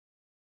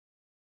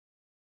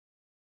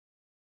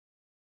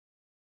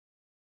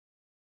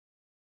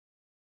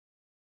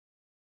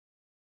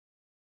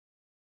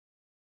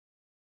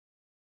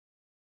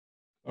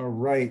All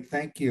right,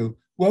 thank you.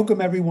 Welcome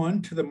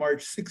everyone to the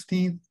March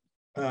 16th,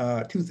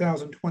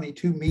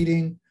 2022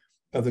 meeting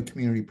of the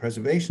Community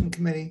Preservation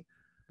Committee.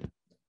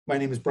 My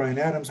name is Brian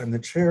Adams. I'm the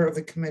chair of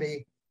the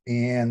committee,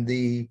 and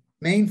the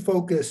main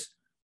focus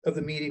of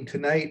the meeting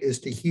tonight is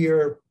to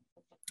hear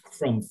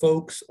from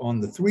folks on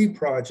the three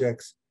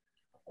projects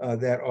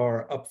that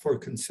are up for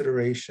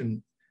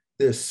consideration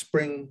this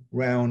spring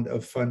round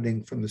of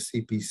funding from the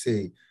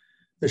CPC.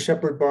 The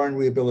Shepherd Barn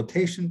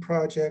Rehabilitation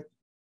Project,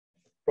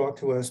 brought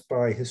to us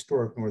by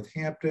Historic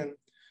Northampton,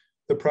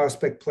 the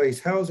Prospect Place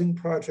Housing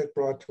Project,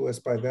 brought to us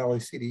by Valley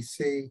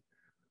CDC,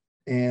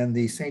 and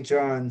the St.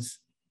 John's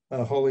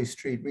Holy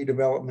Street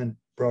redevelopment,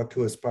 brought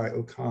to us by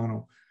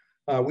O'Connell.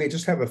 We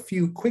just have a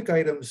few quick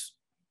items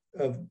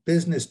of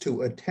business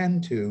to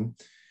attend to,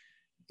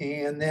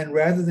 and then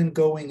rather than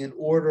going in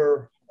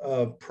order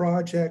of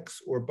projects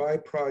or by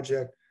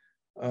project,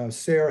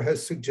 Sarah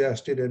has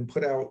suggested and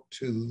put out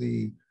to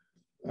the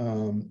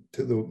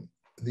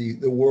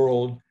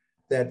world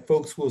that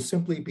folks will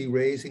simply be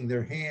raising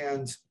their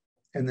hands,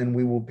 and then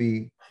we will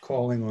be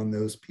calling on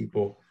those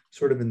people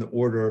sort of in the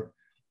order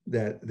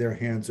that their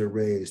hands are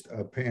raised.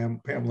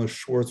 Pamela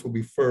Schwartz will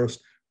be first.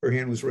 Her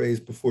hand was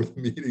raised before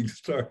the meeting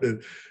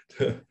started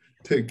to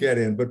get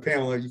in. But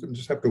Pamela, you can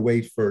just have to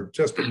wait for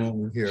just a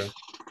moment here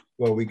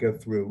while we go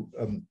through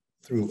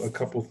a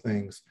couple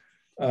things.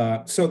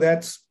 So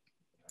that's,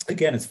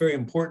 again, it's very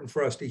important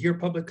for us to hear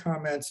public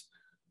comments.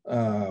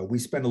 We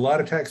spend a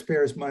lot of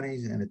taxpayers'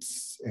 money, and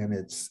it's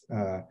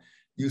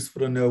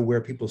useful to know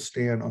where people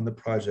stand on the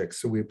project.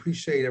 So we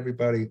appreciate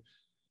everybody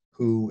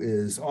who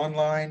is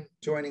online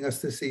joining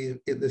us this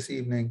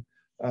evening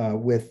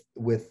with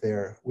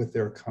their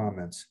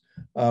comments.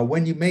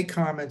 When you make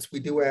comments,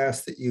 we do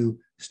ask that you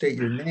state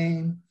your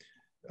name,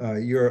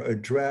 your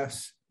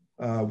address,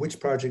 which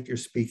project you're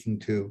speaking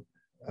to,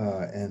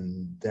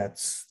 and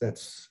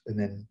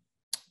then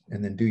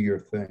do your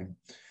thing.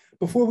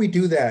 Before we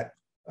do that,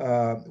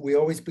 we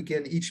always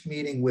begin each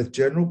meeting with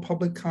general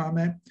public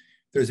comment.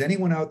 If there's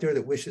anyone out there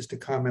that wishes to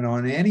comment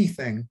on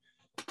anything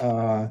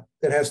that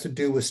has to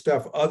do with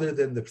stuff other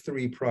than the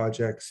three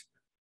projects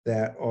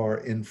that are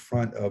in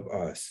front of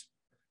us.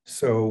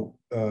 So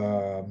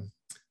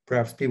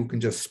perhaps people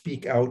can just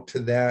speak out to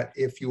that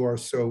if you are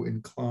so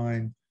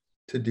inclined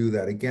to do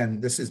that.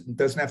 Again, this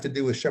doesn't have to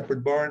do with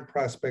Shepherd Barn,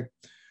 Prospect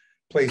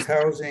Place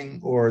Housing,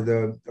 or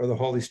the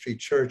Holly Street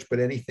Church, but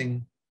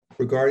anything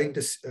regarding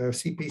to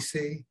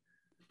CPC.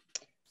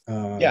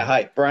 Yeah,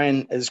 hi,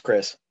 Brian, is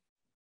Chris.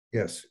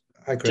 Yes,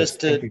 hi, Chris.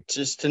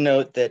 Just to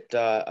note that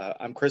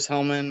I'm Chris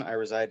Hellman. I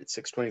reside at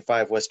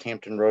 625 West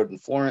Hampton Road in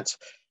Florence,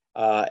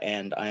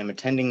 and I am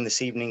attending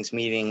this evening's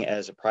meeting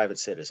as a private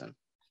citizen.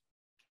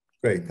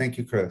 Great, thank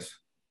you, Chris.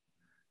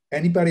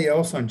 Anybody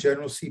else on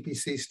general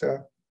CPC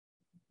stuff?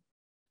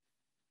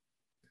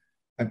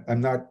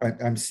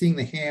 I'm seeing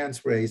the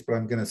hands raised, but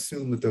I'm going to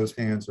assume that those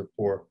hands are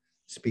for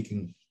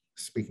speaking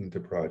to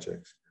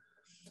projects.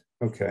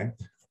 Okay.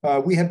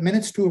 We have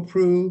minutes to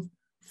approve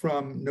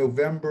from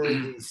November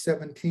the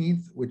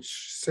 17th,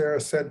 which Sarah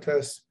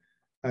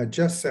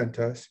just sent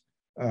us.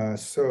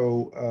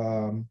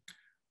 So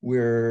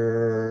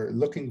we're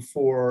looking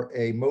for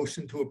a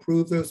motion to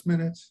approve those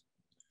minutes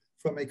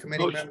from a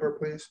committee member,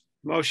 please.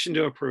 Motion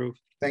to approve.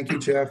 Thank you,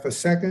 Jeff. A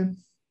second?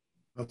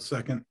 I'll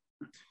second.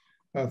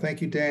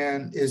 Thank you,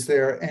 Dan. Is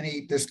there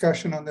any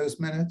discussion on those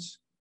minutes?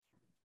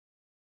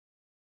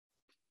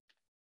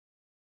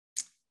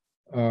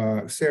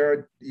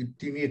 Sarah,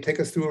 do you need to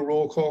take us through a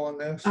roll call on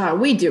this?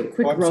 We do.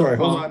 Quick roll sorry,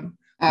 call. hold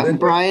on.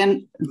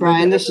 Brian,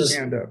 this is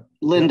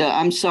Linda. Yeah.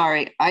 I'm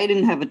sorry. I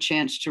didn't have a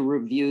chance to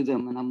review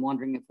them, and I'm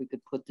wondering if we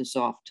could put this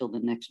off till the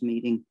next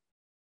meeting.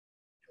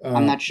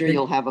 I'm not sure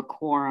you'll have a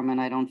quorum,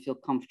 and I don't feel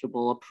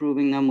comfortable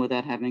approving them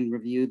without having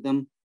reviewed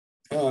them.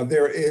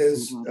 There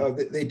is,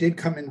 they did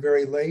come in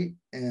very late,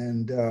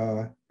 and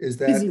is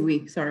that? Busy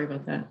week, sorry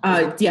about that.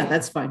 Yeah,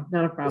 that's fine,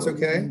 not a problem.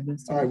 It's okay.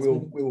 All right,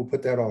 we will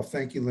put that off.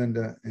 Thank you,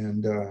 Linda,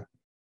 and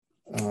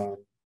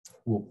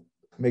we'll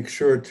make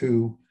sure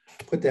to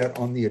put that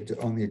on the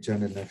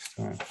agenda next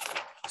time.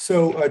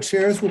 So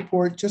chair's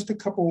report, just a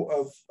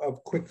couple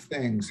of quick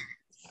things.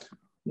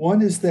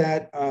 One is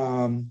that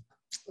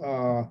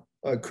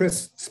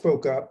Chris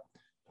spoke up,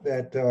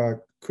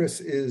 that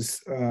Chris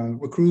is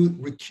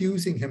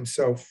recusing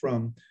himself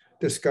from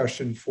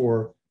discussion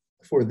for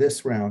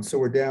this round. So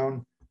we're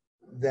down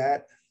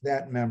that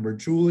member.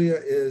 Julia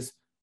is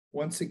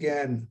once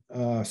again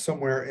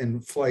somewhere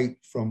in flight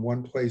from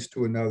one place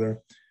to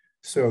another.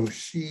 So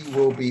she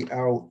will be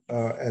out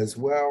as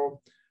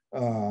well.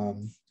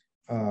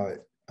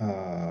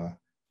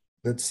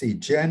 Let's see,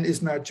 Jen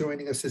is not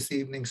joining us this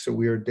evening, so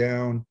we are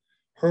down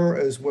her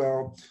as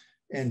well.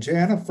 And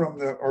Jana,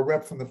 our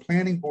rep from the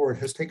planning board,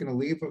 has taken a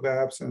leave of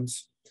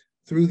absence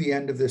through the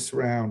end of this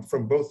round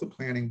from both the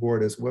planning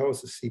board as well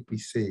as the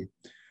CPC.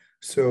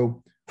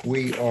 So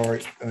we are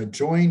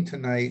joined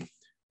tonight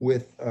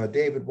with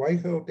David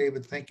Whitehill.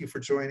 David, thank you for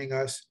joining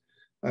us.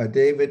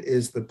 David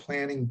is the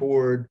planning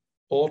board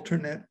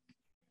alternate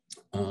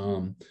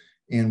and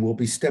will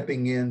be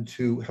stepping in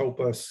to help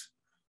us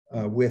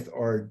with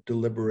our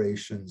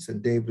deliberations.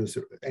 And David, is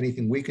there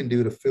anything we can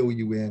do to fill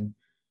you in?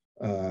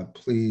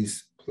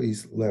 Please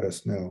let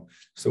us know.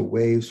 So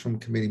waves from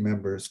committee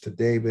members to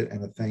David,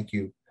 and a thank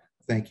you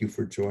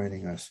for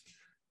joining us.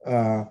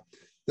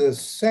 The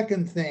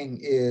second thing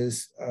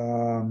is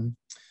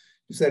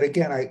that,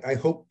 again, I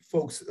hope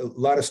folks, a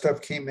lot of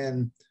stuff came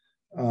in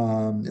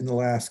the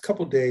last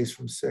couple of days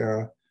from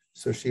Sarah,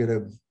 so she had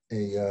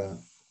a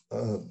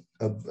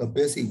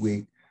busy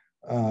week.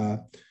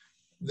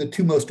 The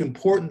two most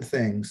important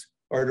things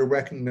are to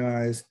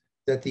recognize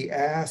that the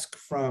ask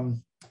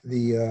from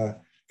the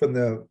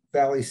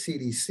Valley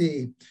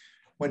CDC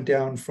went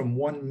down from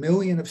 1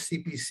 million of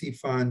CPC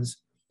funds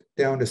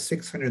down to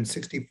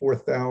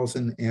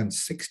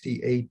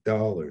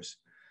 $664,068.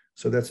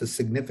 So that's a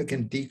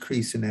significant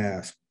decrease in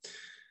ask.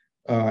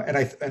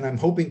 And I'm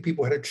hoping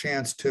people had a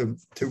chance to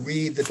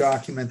read the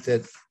document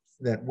that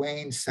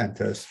Wayne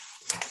sent us.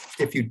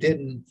 If you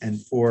didn't,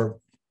 and for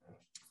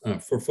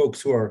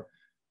folks who are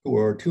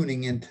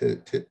tuning in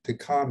to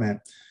comment,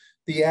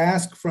 the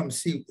ask from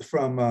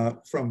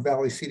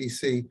Valley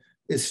CDC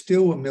is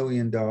still $1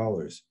 million.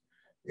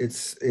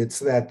 It's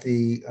that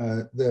the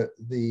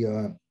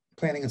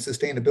Planning and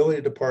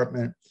Sustainability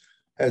Department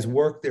has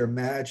worked their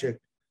magic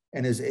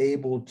and is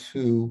able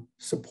to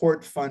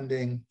support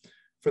funding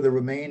for the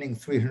remaining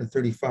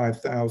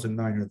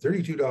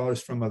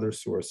 $335,932 from other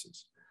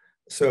sources.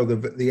 So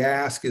the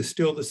ask is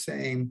still the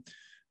same.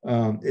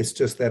 It's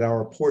just that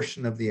our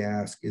portion of the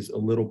ask is a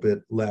little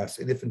bit less.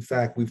 And if in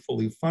fact we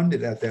fully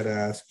funded at that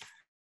ask,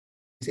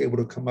 he's able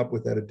to come up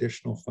with that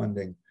additional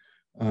funding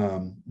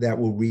that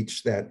will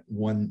reach that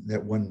 1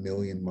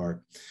 million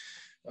mark.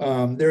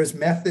 There is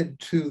method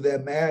to the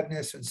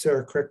madness, and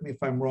Sarah, correct me if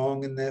I'm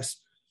wrong in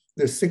this.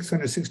 There's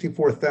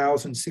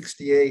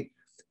 664,068.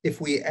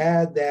 If we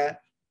add that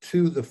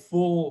to the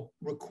full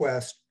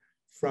request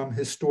from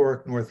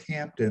Historic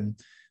Northampton,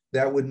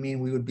 that would mean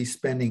we would be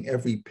spending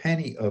every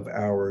penny of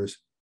ours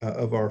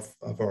of our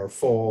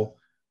fall.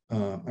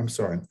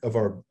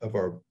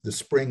 The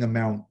spring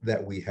amount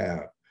that we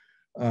have.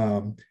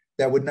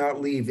 That would not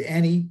leave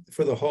any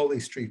for the Hawley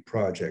Street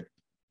project.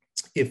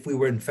 If we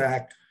were in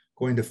fact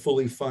going to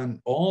fully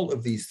fund all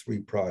of these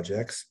 3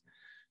 projects,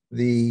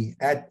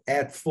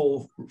 at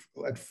full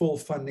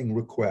funding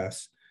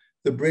requests,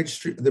 the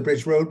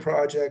Bridge Road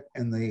project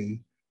and the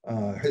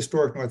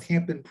Historic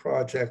Northampton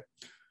project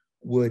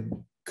would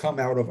come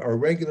out of our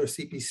regular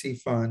CPC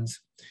funds,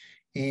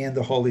 and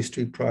the Hawley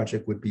Street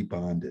project would be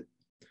bonded.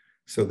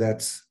 So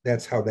that's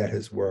how that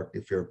has worked.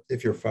 If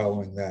you're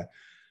following that,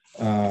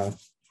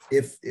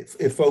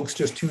 if folks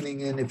just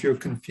tuning in, if you're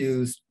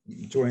confused,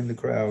 join the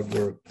crowd.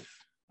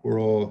 We're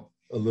all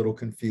a little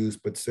confused,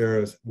 but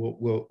Sarah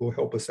will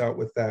help us out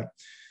with that.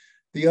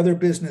 The other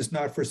business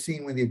not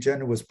foreseen when the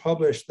agenda was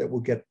published that we'll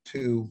get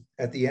to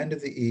at the end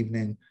of the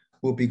evening,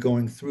 we'll be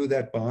going through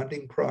that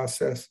bonding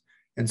process,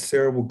 and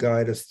Sarah will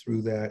guide us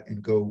through that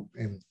and go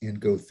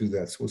through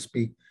that. So we'll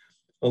speak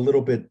a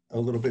little bit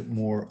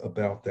more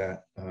about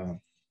that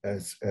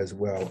as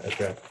well at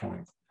that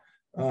point.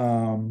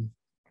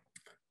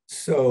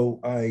 So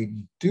I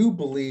do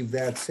believe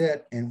that's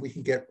it, and we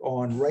can get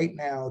on right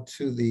now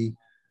to the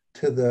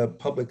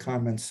public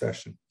comment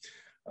session.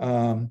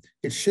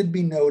 It should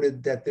be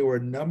noted that there were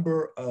a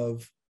number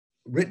of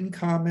written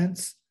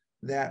comments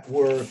that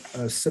were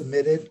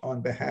submitted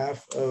on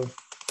behalf of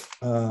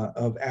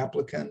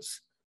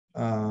applicants.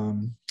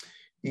 And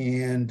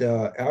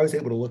I was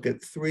able to look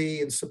at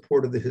 3 in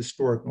support of the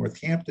Historic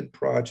Northampton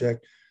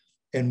project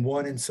and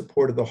 1 in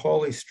support of the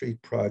Hawley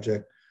Street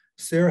project.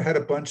 Sarah had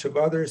a bunch of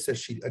others that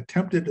she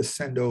attempted to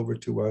send over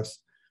to us.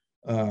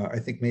 I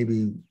think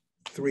maybe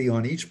 3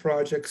 on each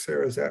project,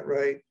 Sarah, is that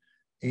right?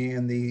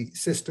 And the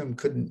system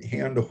couldn't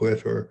handle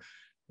it,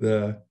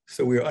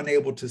 so we were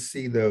unable to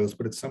see those,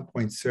 but at some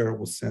point Sarah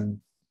will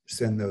send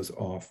those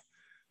off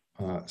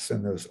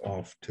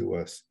to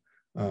us.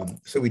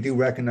 So we do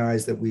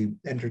recognize that we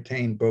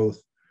entertain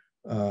both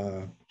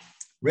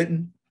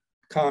written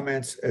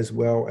comments as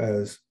well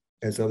as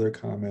other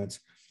comments.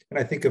 And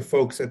I think if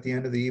folks at the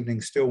end of the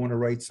evening still want to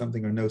write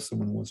something or know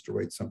someone who wants to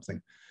write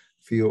something,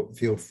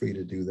 feel free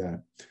to do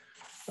that.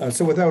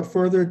 So without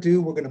further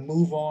ado, we're going to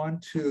move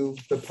on to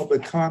the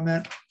public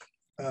comment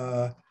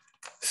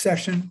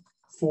session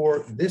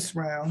for this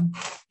round.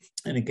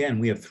 And again,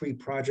 we have 3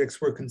 projects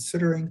we're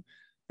considering: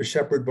 the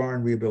Shepherd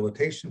Barn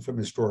rehabilitation from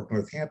Historic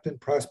Northampton,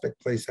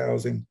 Prospect Place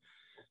housing,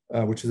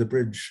 which is a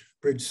bridge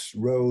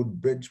road,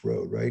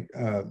 right?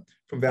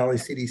 From Valley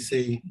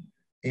CDC,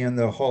 and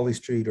the Hawley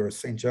Street or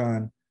St.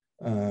 John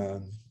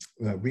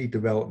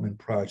redevelopment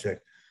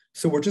project.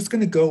 So we're just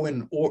going to go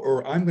in,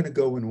 or I'm going to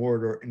go in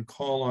order and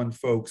call on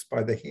folks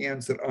by the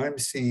hands that I'm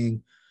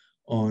seeing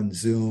on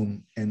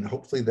Zoom, and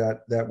hopefully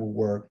that will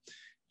work.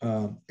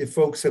 If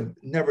folks have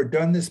never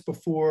done this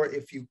before,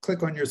 if you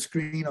click on your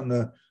screen on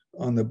the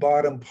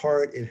bottom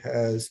part, it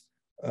has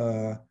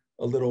a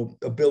little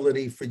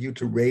ability for you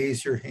to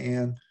raise your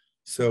hand.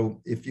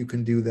 So if you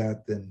can do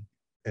that, then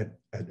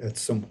at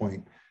some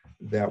point,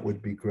 that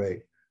would be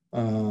great.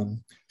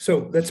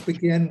 So let's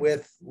begin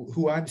with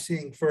who I'm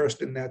seeing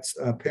first, and that's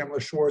Pamela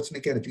Schwartz. And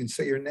again, if you can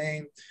say your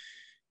name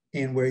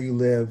and where you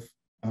live,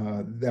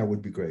 that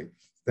would be great.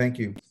 Thank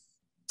you.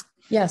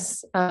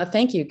 Yes,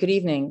 thank you. Good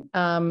evening.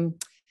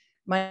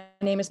 My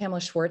name is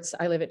Pamela Schwartz.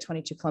 I live at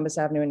 22 Columbus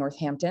Avenue in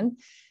Northampton,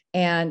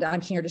 and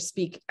I'm here to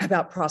speak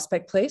about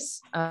Prospect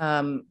Place,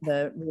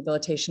 the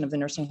rehabilitation of the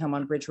nursing home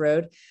on Bridge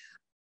Road.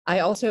 I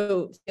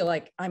also feel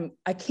like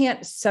I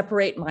can't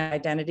separate my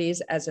identities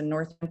as a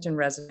Northampton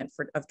resident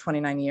of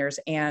 29 years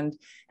and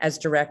as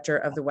director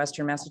of the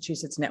Western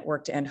Massachusetts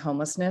Network to End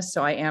Homelessness.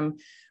 So I am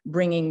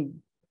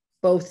bringing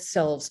both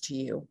selves to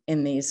you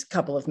in these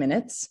couple of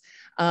minutes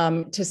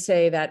to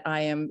say that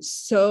I am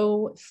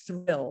so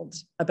thrilled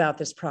about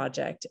this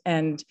project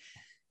and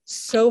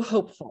so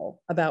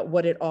hopeful about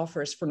what it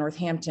offers for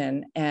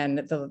Northampton and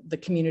the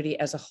community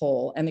as a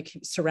whole and the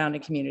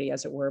surrounding community,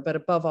 as it were, but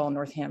above all,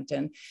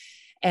 Northampton,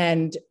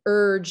 and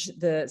urge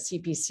the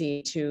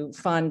CPC to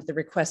fund the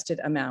requested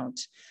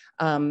amount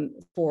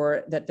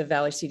for that the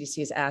Valley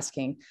CDC is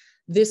asking.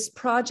 This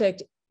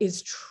project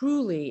is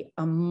truly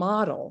a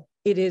model.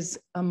 It is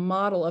a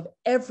model of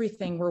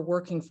everything we're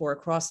working for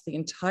across the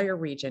entire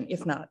region,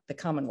 if not the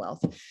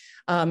Commonwealth.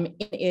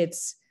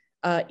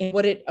 In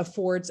what it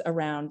affords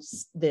around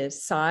the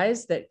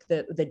size,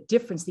 the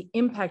difference, the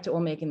impact it will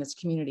make in this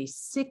community.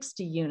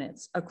 60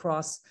 units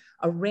across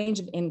a range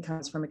of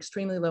incomes from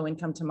extremely low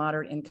income to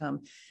moderate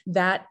income.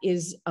 That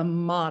is a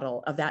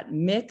model of that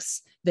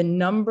mix. The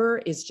number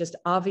is just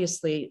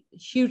obviously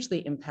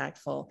hugely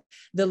impactful.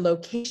 The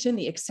location,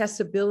 the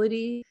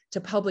accessibility to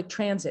public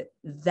transit,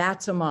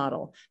 that's a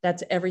model.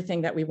 That's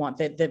everything that we want.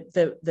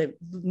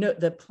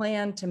 The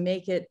plan to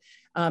make it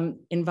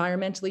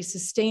environmentally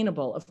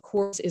sustainable, of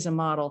course, is a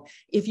model.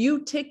 If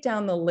you take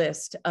down the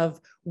list of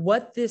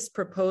what this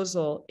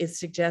proposal is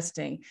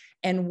suggesting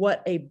and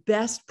what a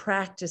best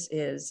practice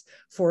is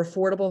for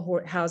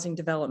affordable housing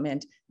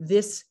development,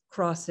 this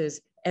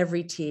crosses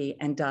every T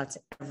and dots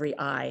every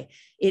I.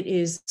 It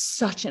is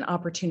such an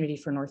opportunity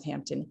for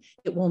Northampton.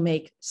 It will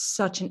make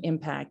such an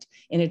impact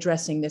in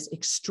addressing this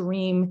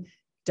extreme,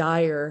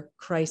 dire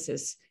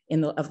crisis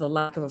of the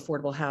lack of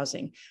affordable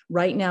housing.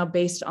 Right now,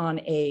 based on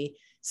a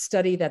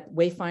study that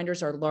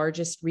Wayfinders, our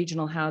largest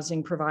regional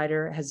housing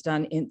provider, has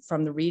done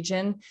from the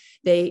region,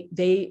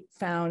 they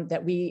found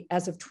that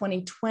as of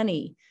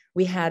 2020,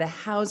 we had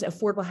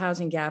affordable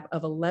housing gap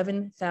of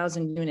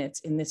 11,000 units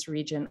in this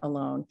region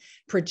alone,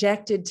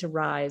 projected to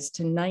rise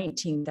to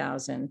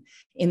 19,000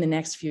 in the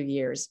next few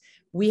years.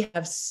 We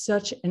have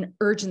such an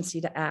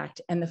urgency to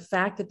act. And the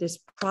fact that this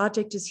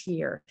project is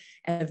here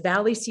and the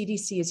Valley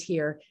CDC is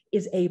here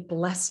is a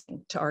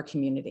blessing to our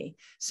community.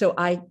 So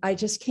I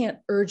just can't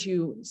urge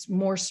you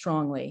more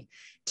strongly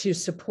to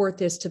support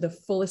this to the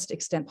fullest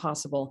extent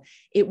possible.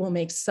 It will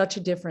make such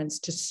a difference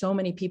to so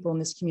many people in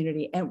this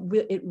community. And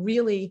it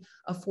really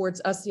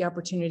affords us the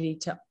opportunity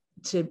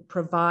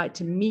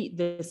to meet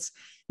this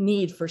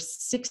need for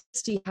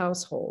 60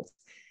 households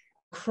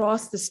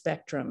across the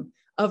spectrum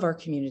of our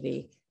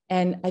community.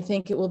 And I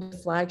think it will be a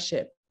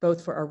flagship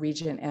both for our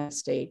region and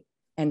state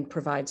and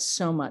provide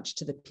so much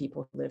to the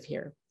people who live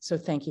here. So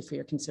thank you for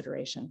your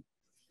consideration.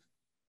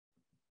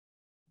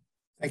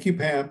 Thank you,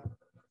 Pam.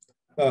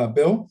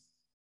 Bill?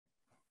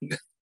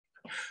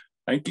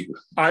 Thank you.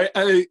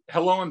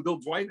 Hello, I'm Bill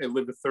Dwight. I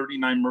live at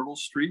 39 Myrtle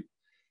Street.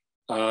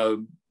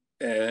 I'm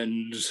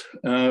going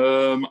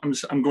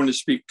to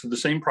speak to the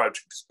same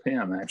project as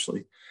Pam,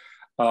 actually.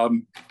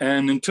 And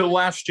until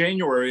last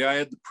January, I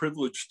had the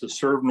privilege to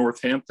serve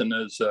Northampton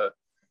as a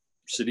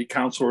city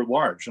councilor at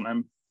large. And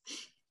I'm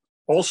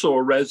also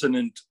a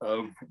resident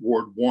of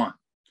Ward 1.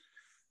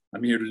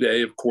 I'm here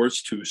today, of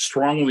course, to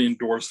strongly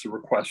endorse the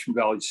request from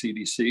Valley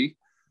CDC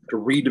to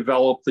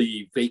redevelop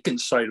the vacant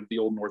site of the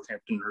old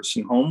Northampton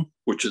nursing home,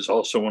 which is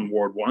also in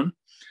Ward 1.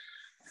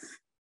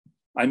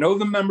 I know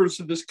the members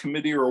of this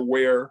committee are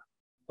aware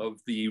of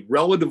the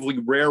relatively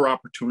rare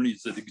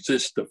opportunities that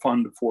exist to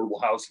fund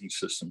affordable housing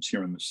systems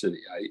here in the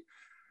city.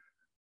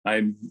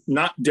 I'm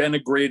not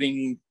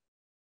denigrating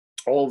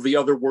all the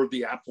other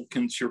worthy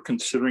applicants you're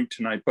considering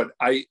tonight, but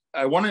I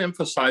want to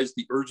emphasize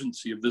the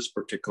urgency of this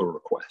particular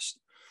request.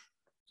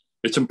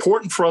 It's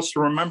important for us to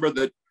remember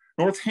that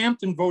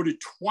Northampton voted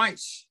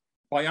twice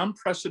by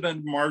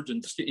unprecedented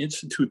margins to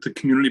institute the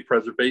Community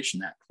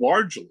Preservation Act,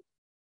 largely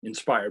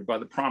inspired by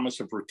the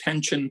promise of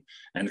retention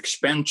and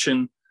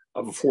expansion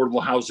of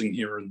affordable housing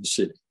here in the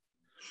city.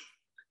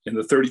 In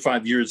the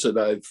 35 years that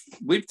I've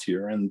lived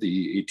here and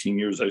the 18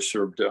 years I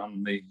served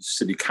on the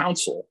city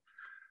council,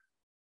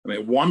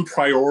 one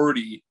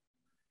priority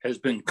has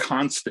been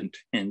constant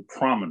and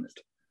prominent.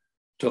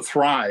 To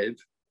thrive,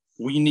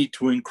 we need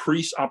to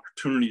increase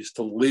opportunities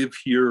to live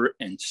here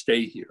and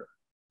stay here.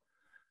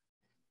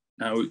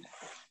 Now,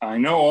 I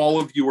know all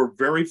of you are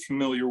very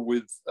familiar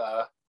with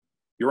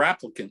your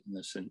applicant in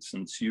this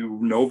instance. You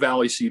know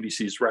Valley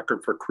CDC's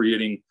record for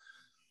creating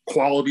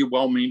quality,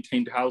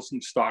 well-maintained housing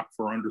stock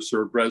for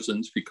underserved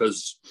residents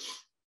because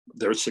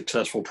their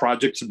successful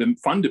projects have been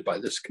funded by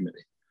this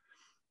committee.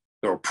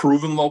 They're a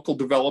proven local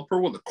developer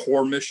with a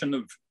core mission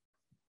of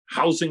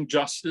housing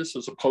justice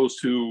as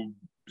opposed to,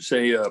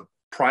 say, a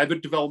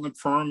private development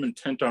firm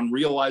intent on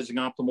realizing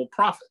optimal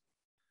profit.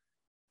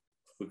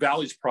 The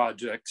Valley's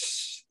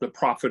projects, the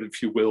profit,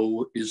 if you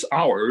will, is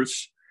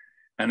ours,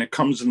 and it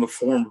comes in the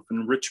form of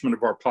enrichment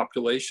of our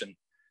population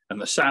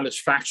and the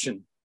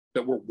satisfaction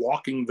that we're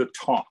walking the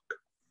talk.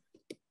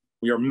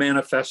 We are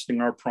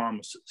manifesting our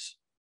promises.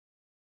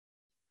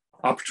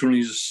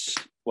 Opportunities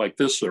like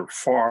this are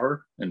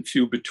far and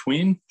few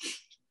between,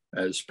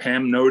 as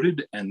Pam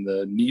noted, and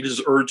the need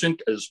is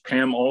urgent, as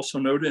Pam also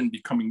noted, and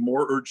becoming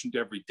more urgent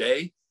every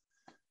day.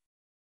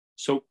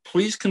 So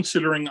please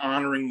considering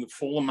honoring the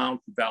full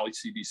amount of Valley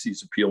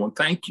CDC's appeal, and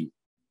thank you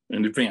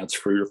in advance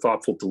for your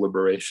thoughtful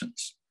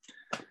deliberations.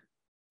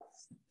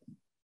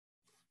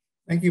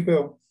 Thank you,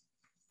 Bill.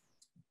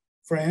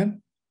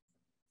 Fran?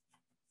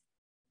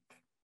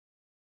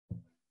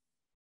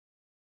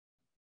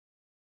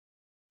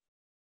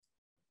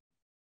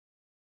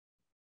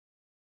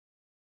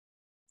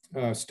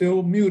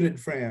 Still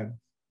muted, Fran.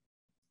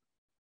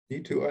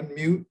 Need to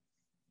unmute.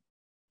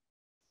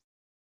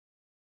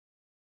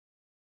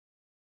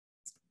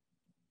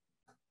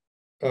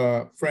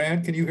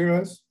 Fran, can you hear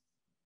us?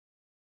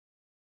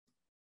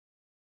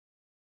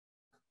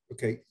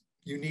 Okay,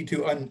 you need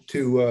to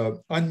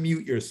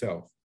unmute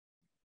yourself.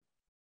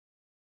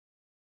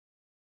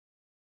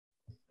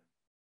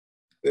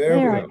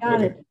 There, I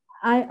got it.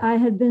 I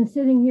had been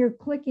sitting here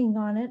clicking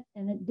on it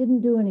and it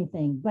didn't do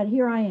anything, but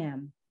here I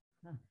am.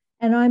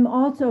 And I'm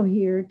also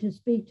here to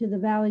speak to the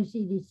Valley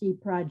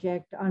CDC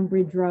project on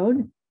Bridge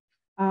Road.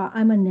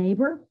 I'm a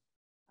neighbor,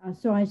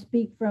 so I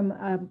speak from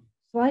a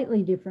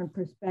slightly different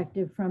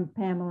perspective from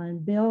Pamela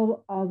and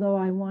Bill, although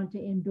I want to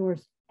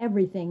endorse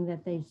everything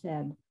that they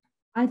said.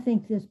 I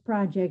think this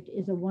project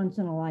is a once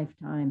in a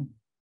lifetime,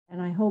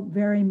 and I hope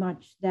very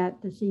much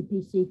that the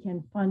CPC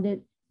can fund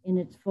it in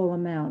its full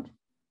amount.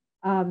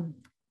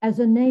 As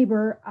a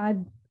neighbor,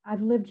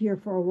 I've lived here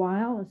for a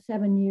while,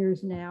 7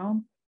 years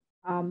now.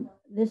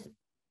 This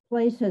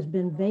place has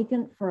been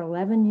vacant for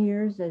 11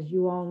 years, as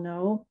you all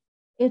know.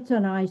 It's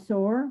an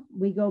eyesore.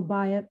 We go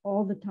by it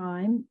all the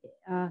time.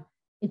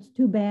 It's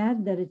too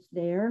bad that it's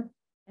there.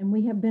 And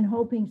we have been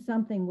hoping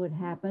something would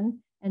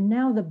happen. And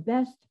now the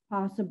best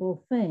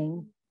possible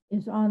thing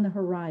is on the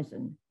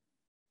horizon.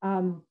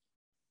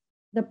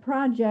 The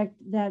project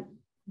that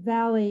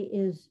Valley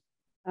is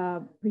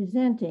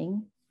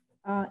presenting,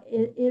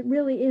 it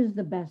really is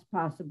the best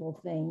possible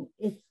thing.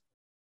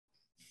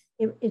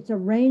 It's a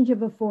range of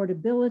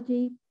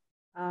affordability.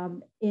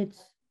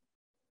 It's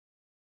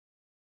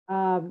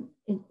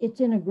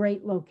in a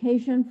great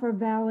location for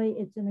Valley.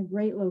 It's in a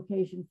great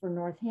location for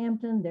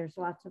Northampton. There's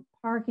lots of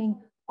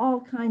parking. All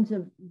kinds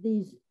of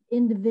these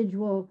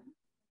individual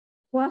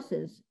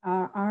pluses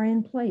are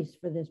in place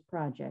for this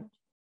project.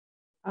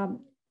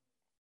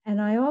 And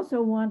I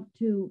also want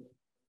to,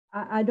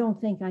 I don't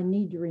think I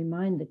need to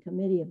remind the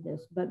committee of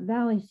this, but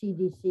Valley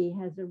CDC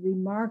has a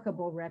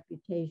remarkable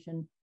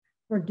reputation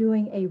for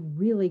doing a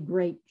really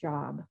great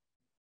job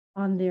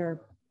on their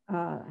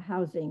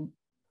housing.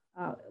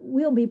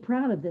 We'll be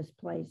proud of this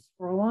place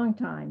for a long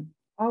time.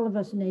 All of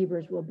us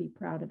neighbors will be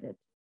proud of it.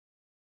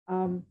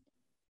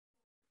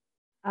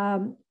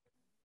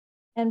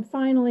 And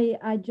finally,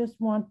 I just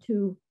want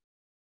to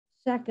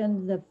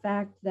second the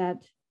fact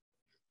that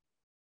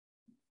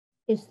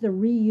it's the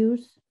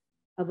reuse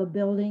of a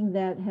building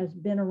that has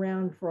been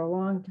around for a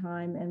long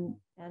time,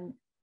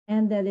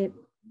 and that it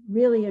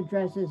really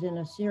addresses in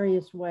a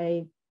serious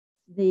way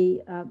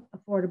the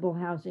affordable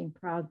housing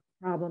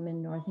problem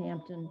in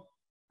Northampton.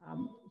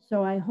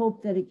 So I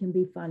hope that it can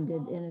be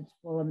funded in its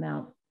full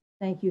amount.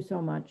 Thank you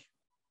so much.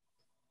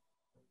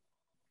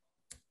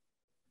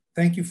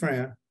 Thank you,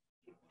 Fran.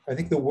 I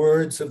think the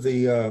words of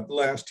the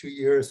last 2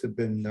 years have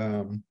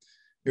been,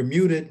 you're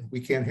muted,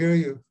 we can't hear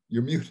you.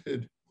 You're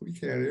muted, we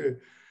can't hear you.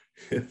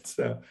 It's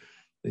the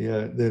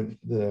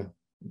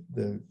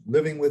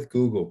living with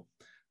Google.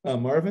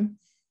 Marvin?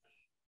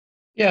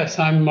 Yes,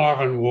 I'm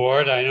Marvin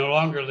Ward. I no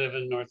longer live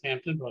in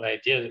Northampton, but I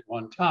did at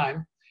one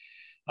time.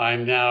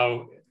 I'm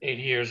now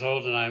 80 years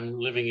old and I'm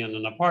living in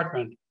an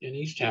apartment in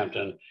East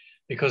Hampton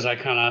because I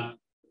cannot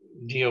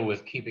deal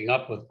with keeping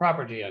up with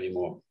property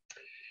anymore.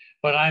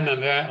 But I'm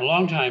a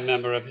longtime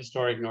member of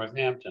Historic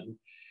Northampton.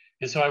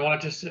 And so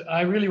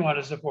I really want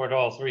to support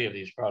all three of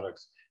these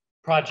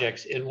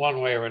projects in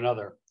one way or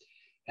another.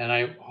 And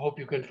I hope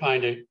you can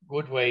find a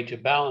good way to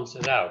balance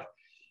it out,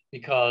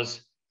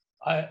 because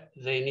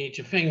they need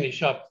to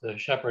finish up the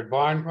Shepherd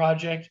Barn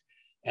project,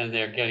 and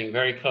they're getting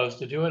very close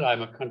to do it.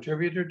 I'm a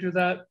contributor to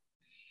that.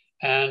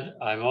 And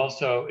I'm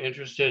also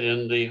interested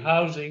in the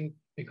housing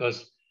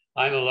because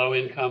I'm a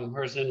low-income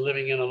person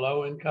living in a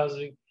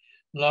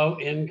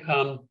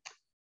low-income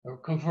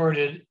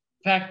converted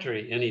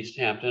factory in East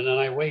Hampton, and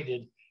I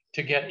waited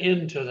to get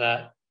into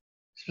that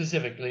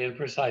specifically and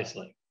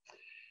precisely.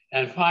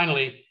 And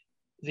finally,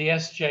 the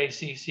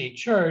SJCC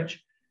Church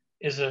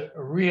is a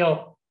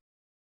real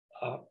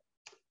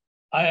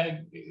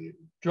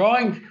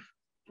drawing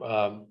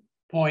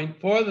point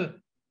for the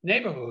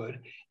neighborhood,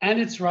 and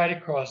it's right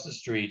across the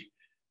street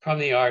from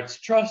the Arts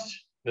Trust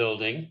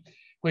building,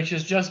 which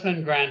has just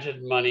been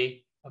granted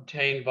money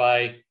obtained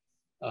by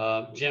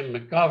Jim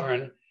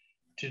McGovern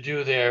to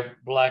do their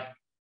black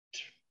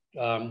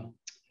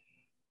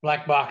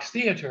box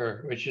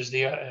theater, which is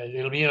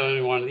it'll be the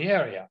only one in the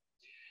area.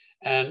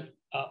 And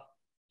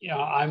you know,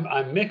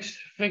 I'm mixed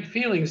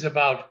feelings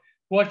about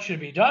what should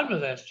be done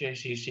with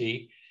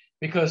SJCC,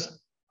 because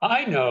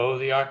I know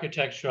the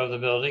architecture of the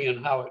building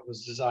and how it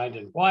was designed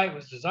and why it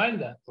was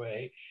designed that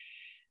way.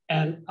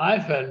 And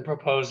I've been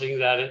proposing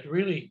that it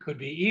really could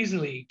be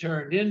easily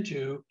turned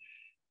into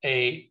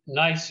a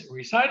nice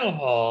recital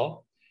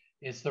hall.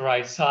 It's the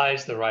right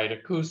size, the right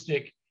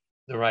acoustic,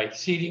 the right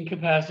seating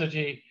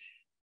capacity,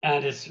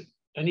 and it's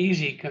an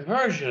easy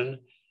conversion.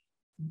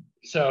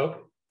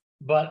 So,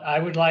 but I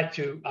would like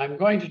to, I'm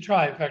going to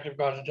try, in fact, I've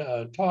got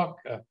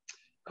to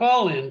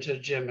call in to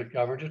Jim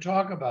McGovern to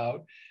talk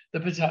about the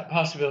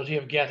possibility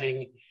of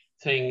getting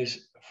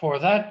things for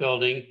that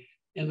building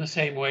in the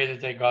same way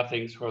that they got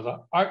things for the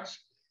arts,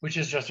 which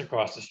is just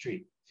across the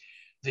street.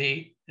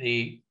 The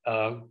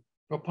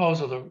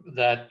proposal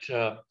that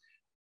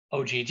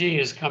OGD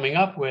is coming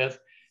up with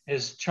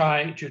is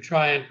trying to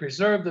and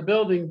preserve the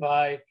building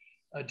by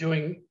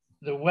doing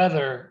the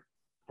weather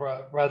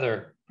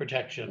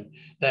protection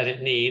that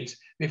it needs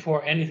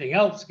before anything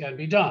else can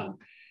be done.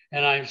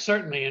 And I'm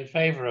certainly in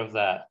favor of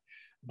that.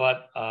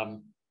 But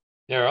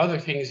there are other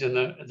things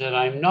that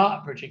I'm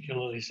not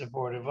particularly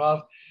supportive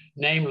of,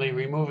 namely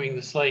removing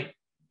the slate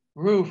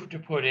roof to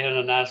put in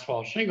an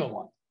asphalt shingle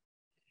one.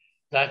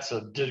 That's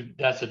a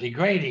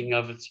degrading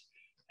of its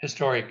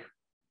historic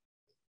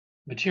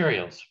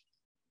materials.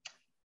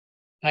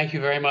 Thank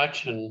you very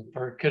much and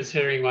for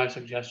considering my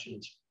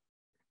suggestions.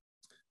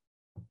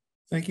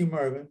 Thank you,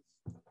 Marvin.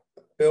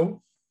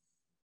 Bill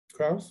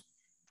Kraus?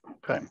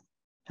 Okay.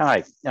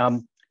 Hi.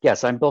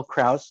 Yes, I'm Bill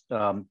Kraus.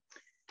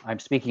 I'm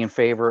speaking in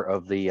favor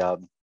of the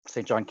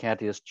St. John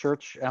Cantius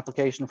Church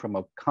application from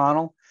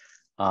O'Connell.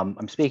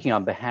 I'm speaking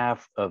on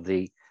behalf of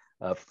the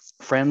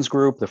Friends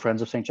group, the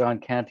Friends of St. John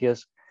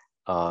Cantius.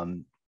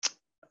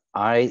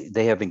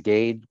 They have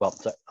engaged, well,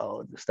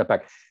 I'll step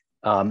back.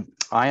 I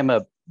am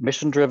a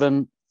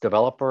mission-driven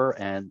developer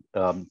and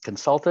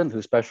consultant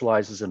who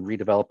specializes in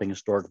redeveloping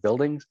historic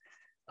buildings.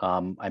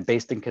 I'm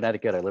based in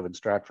Connecticut. I live in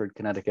Stratford,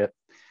 Connecticut.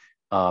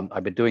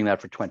 I've been doing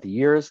that for 20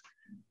 years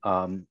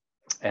and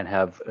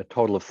have a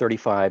total of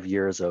 35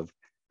 years of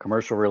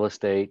commercial real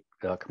estate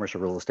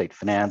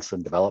finance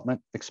and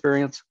development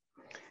experience.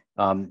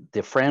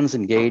 The Friends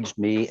engaged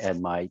me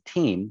and my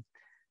team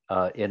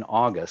in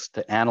August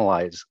to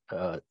analyze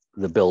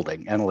the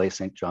building, analyze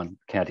St. John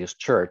Cantius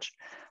Church,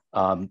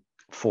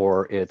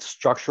 for its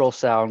structural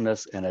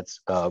soundness and its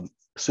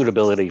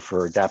suitability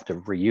for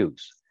adaptive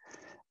reuse.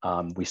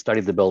 We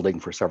studied the building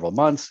for several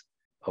months.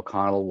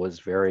 O'Connell was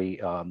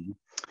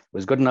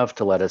good enough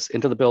to let us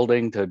into the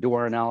building to do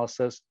our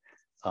analysis.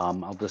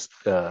 I'll just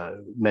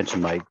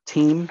mention my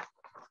team.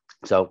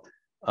 So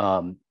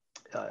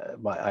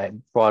I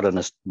brought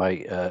in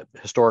my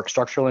historic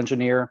structural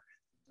engineer,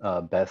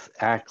 Beth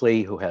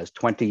Ackley, who has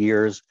 20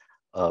 years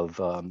of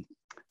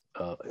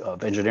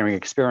engineering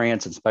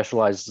experience and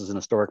specializes in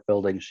historic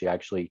buildings. She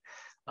actually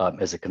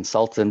is a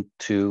consultant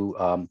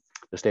to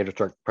the State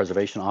Historic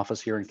Preservation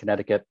Office here in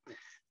Connecticut.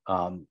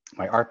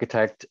 My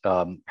architect,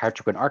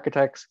 Patrick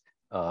Architects,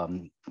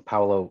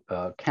 Paolo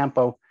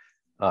Campo,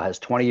 has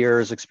 20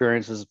 years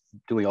experiences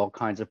doing all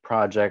kinds of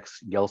projects,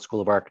 Yale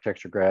School of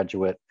Architecture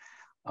graduate.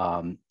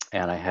 And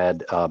I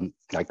had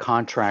my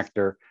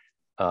contractor,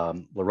 La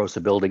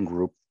Rosa Building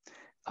Group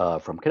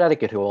from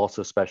Connecticut, who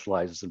also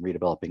specializes in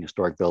redeveloping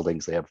historic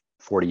buildings. They have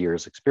 40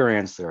 years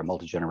experience. They're a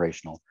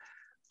multi-generational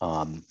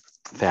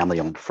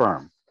family-owned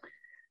firm.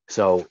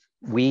 So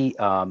we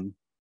found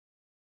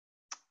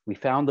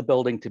the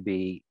building to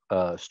be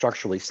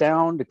structurally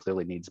sound. It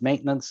clearly needs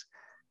maintenance.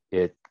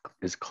 It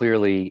is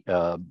clearly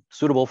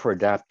suitable for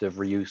adaptive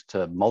reuse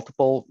to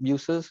multiple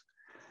uses.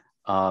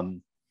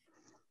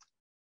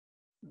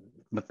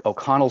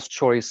 O'Connell's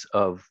choice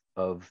of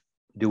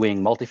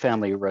doing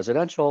multifamily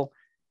residential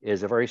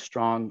is a very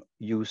strong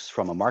use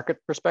from a market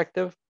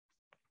perspective.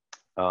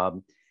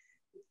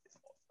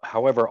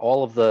 However,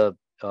 all the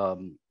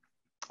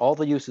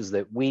uses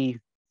that we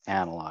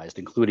analyzed,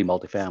 including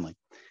multifamily,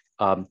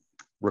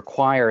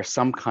 require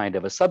some kind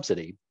of a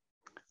subsidy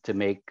to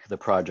make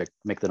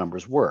the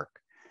numbers work.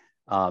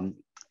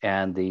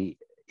 And the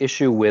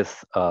issue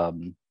with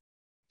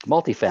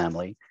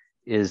multifamily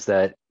is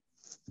that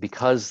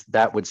because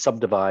that would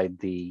subdivide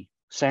the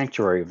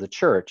sanctuary of the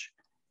church,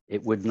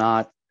 it would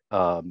not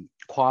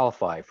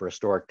qualify for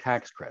historic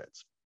tax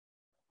credits.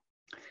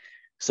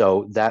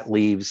 So that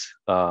leaves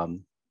the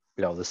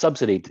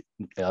subsidy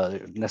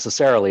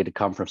necessarily to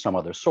come from some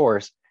other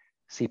source.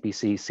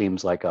 CPC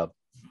seems like a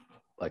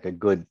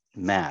good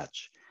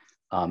match.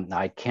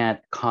 I can't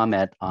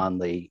comment on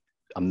the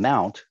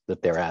amount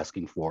that they're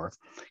asking for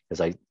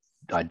because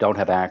I don't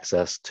have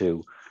access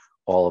to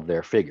all of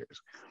their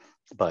figures.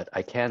 But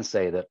I can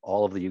say that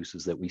all of the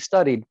uses that we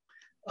studied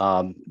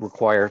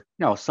require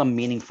some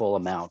meaningful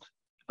amount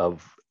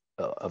of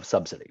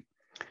subsidy.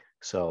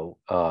 So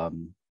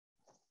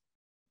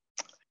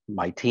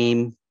my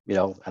team,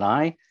 and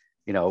I,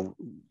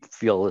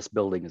 feel this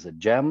building is a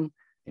gem,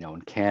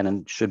 and can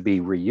and should be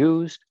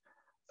reused.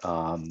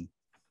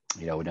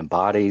 It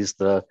embodies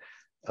the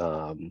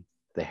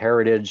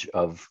heritage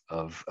of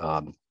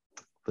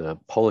the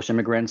Polish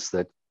immigrants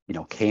that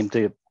came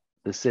to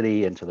the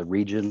city and to the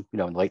region, in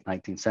the late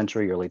 19th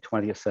century, early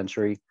 20th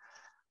century,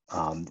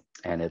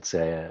 and it's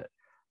a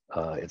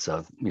as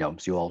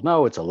you all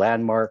know, it's a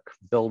landmark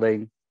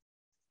building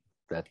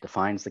that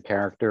defines the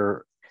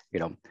character,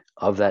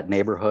 of that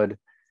neighborhood,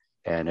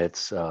 and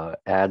it's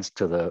adds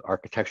to the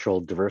architectural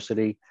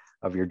diversity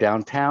of your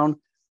downtown.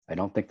 I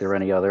don't think there are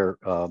any other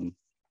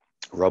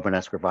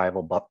Romanesque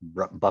revival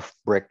buff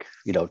brick,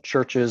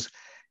 churches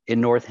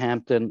in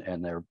Northampton,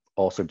 and they're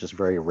also just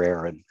very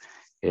rare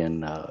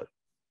in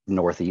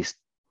Northeast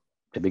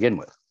to begin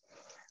with.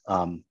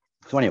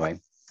 So anyway,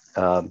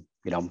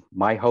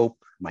 my hope,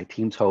 my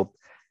team's hope,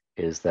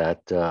 is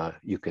that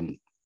you can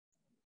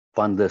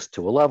fund this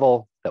to a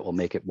level that will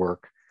make it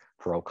work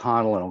for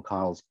O'Connell, and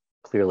O'Connell's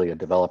clearly a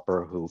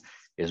developer who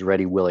is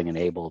ready, willing, and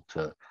able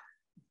to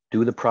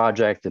do the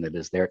project, and it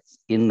is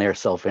in their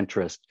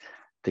self-interest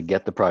to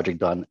get the project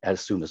done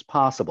as soon as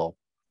possible.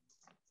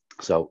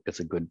 So it's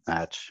a good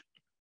match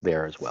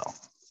there as well.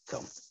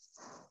 So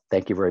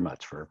thank you very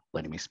much for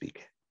letting me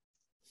speak.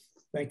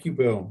 Thank you,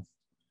 Bill.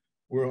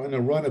 We're on a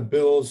run of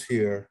Bills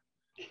here.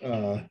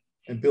 And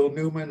Bill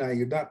Newman,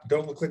 you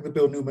don't look like the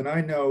Bill Newman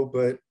I know,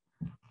 but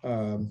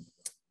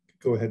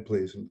go ahead,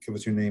 please, and give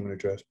us your name and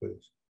address,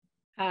 please.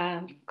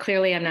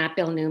 Clearly, I'm not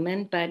Bill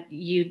Newman, but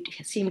you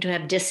seem to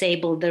have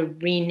disabled the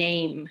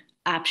rename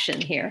option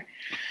here.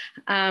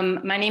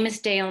 My name is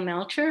Dale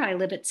Melcher. I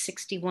live at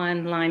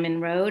 61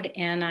 Lyman Road,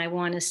 and I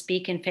want to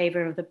speak in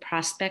favor of the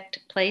Prospect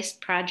Place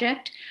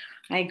project.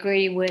 I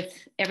agree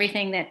with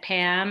everything that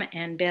Pam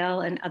and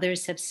Bill and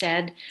others have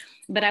said,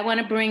 but I want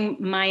to bring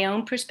my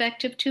own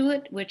perspective to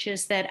it, which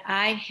is that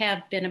I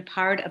have been a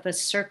part of a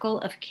circle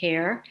of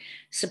care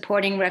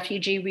supporting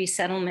refugee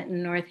resettlement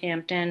in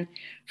Northampton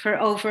for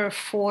over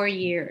 4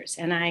 years,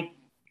 and I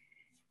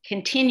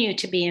continue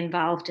to be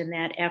involved in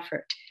that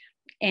effort.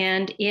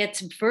 And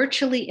it's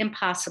virtually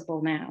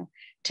impossible now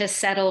to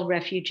settle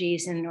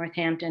refugees in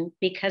Northampton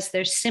because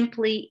there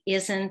simply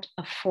isn't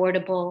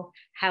affordable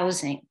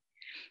housing.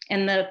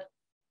 And the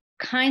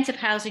kinds of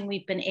housing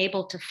we've been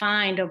able to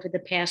find over the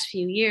past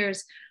few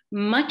years,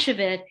 much of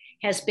it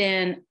has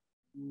been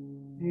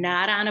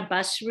not on a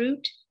bus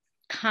route,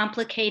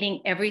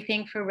 complicating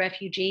everything for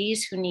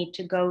refugees who need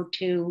to go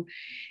to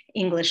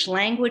English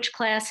language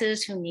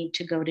classes, who need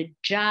to go to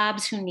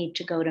jobs, who need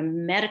to go to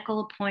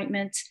medical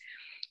appointments.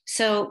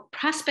 So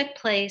Prospect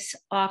Place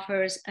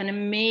offers an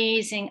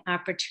amazing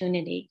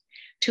opportunity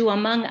to,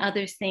 among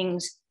other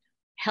things,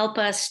 help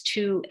us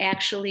to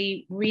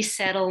actually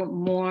resettle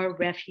more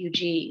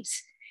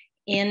refugees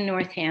in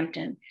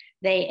Northampton.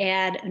 They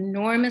add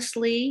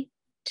enormously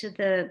to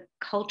the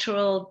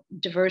cultural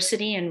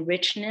diversity and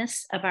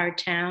richness of our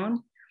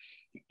town.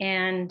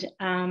 And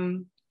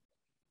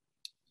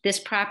this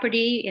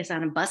property is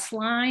on a bus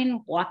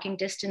line, walking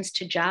distance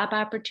to job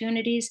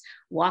opportunities,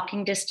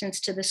 walking distance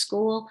to the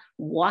school,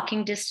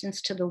 walking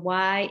distance to the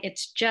Y.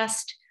 It's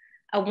just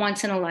a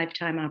once in a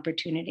lifetime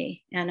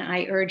opportunity. And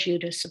I urge you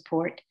to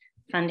support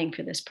funding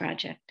for this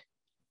project.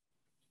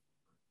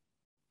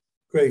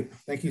 Great,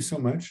 thank you so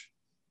much.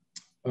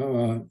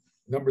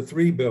 Number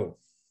 3, Bill.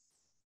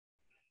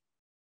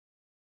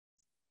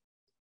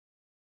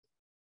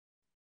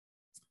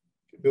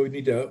 Bill, you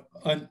need to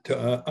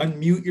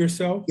unmute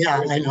yourself.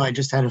 Yeah, I know, I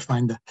just had to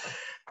find the,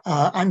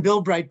 I'm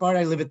Bill Breitbart.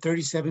 I live at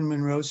 37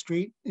 Monroe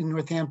Street in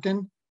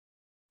Northampton.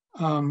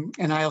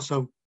 And I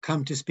also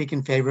come to speak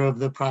in favor of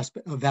the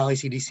Valley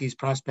CDC's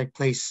Prospect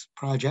Place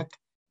project.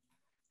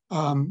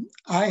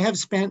 I have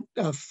spent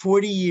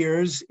 40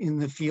 years in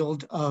the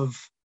field of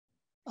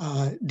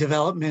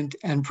development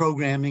and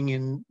programming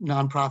in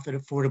nonprofit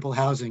affordable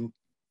housing.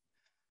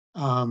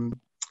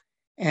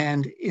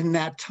 And in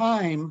that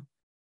time,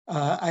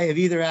 I have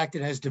either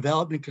acted as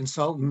development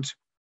consultant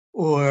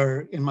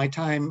or in my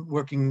time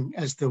working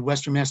as the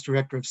Western Mass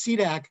Director of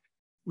CDAC,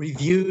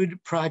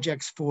 reviewed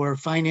projects for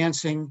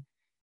financing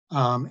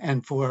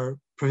and for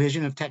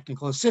provision of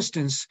technical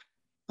assistance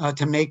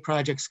to make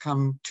projects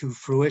come to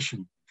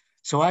fruition.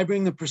 So I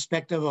bring the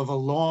perspective of a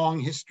long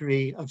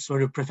history of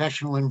sort of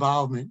professional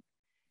involvement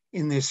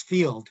in this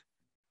field.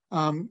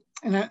 And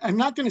I'm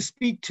not going to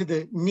speak to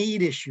the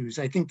need issues.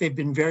 I think they've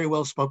been very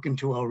well spoken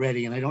to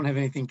already, and I don't have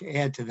anything to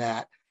add to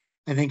that.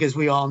 I think, as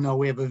we all know,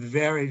 we have a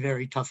very,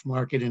 very tough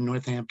market in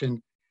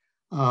Northampton.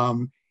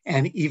 And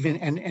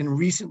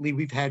recently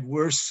we've had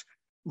worse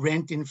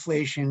rent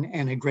inflation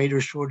and a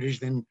greater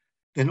shortage than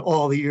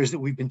all the years that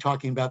we've been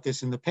talking about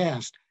this in the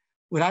past.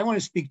 What I want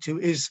to speak to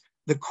is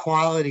the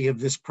quality of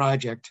this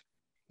project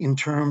in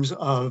terms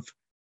of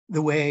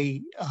the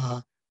way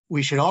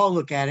we should all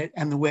look at it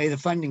and the way the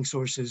funding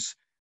sources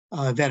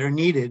that are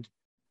needed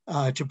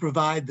to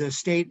provide the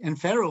state and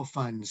federal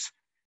funds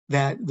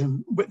that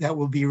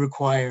will be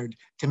required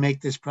to make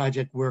this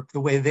project work the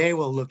way they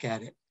will look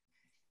at it.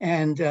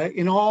 And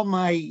in all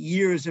my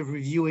years of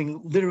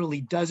reviewing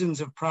literally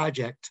dozens of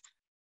projects,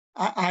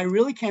 I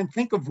really can't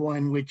think of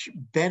one which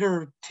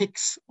better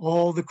ticks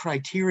all the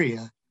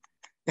criteria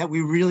that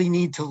we really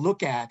need to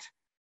look at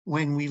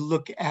when we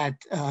look at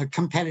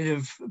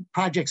competitive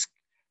projects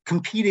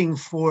competing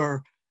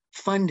for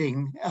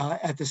funding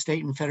at the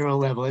state and federal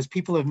level. As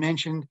people have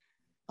mentioned,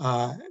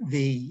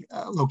 the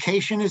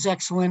location is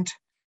excellent.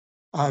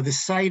 The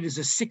site is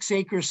a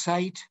 6-acre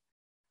site,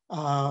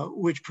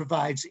 which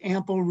provides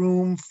ample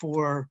room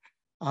for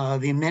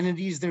the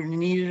amenities that are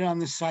needed on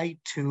the site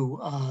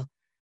to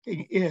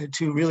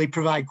really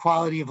provide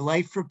quality of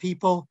life for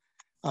people.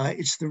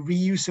 It's the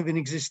reuse of an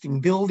existing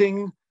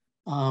building,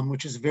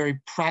 which is a very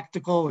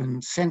practical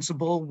and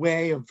sensible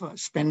way of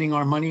spending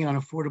our money on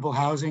affordable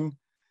housing.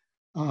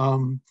 There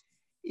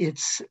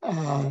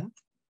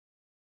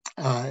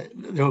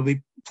will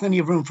be plenty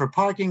of room for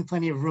parking,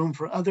 plenty of room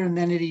for other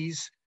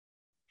amenities.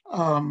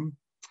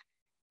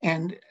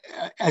 And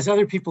as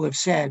other people have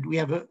said, we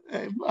have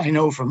I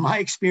know from my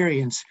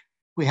experience,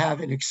 we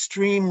have an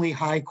extremely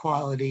high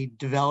quality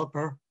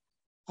developer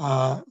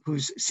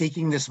who's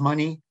seeking this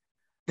money,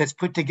 that's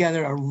put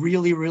together a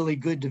really, really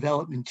good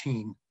development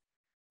team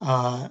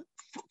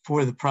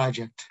for the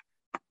project.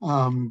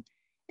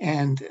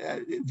 And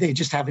they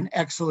just have an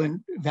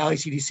excellent, Valley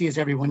CDC, as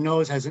everyone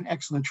knows, has an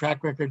excellent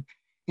track record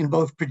in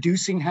both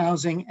producing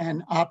housing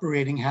and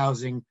operating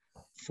housing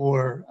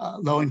for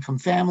low-income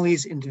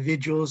families,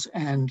 individuals,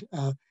 and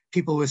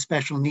people with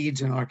special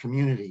needs in our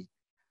community.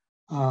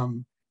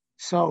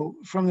 So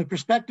from the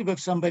perspective of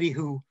somebody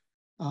who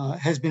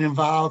has been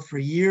involved for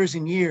years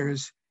and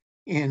years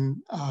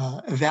in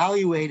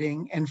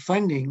evaluating and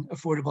funding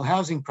affordable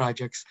housing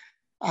projects,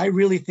 I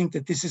really think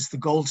that this is the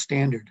gold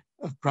standard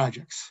of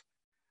projects.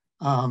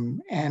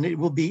 And it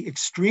will be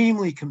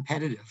extremely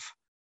competitive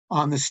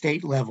on the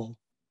state level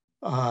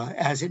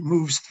as it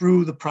moves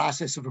through the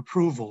process of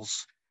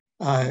approvals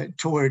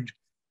toward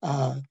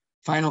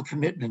final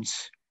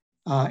commitments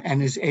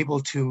and is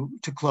able to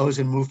close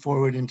and move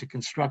forward into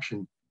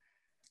construction.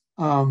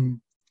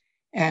 And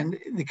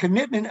the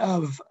commitment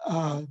of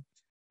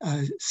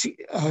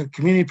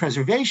community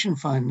preservation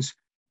funds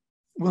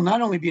will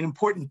not only be an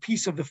important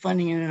piece of the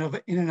funding in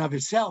and of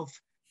itself,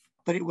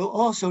 but it will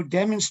also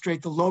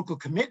demonstrate the local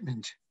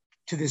commitment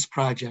to this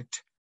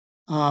project,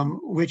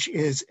 which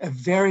is a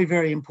very,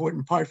 very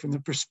important part from the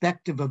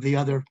perspective of the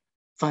other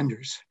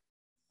funders.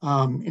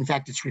 In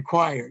fact, it's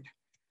required,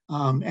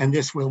 and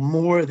this will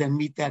more than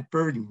meet that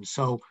burden.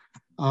 So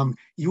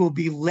you will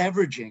be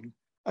leveraging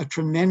a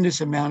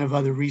tremendous amount of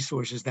other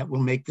resources that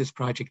will make this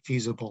project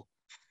feasible.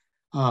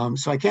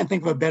 So I can't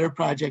think of a better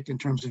project in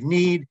terms of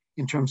need,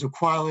 in terms of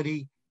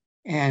quality,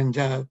 and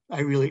I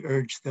really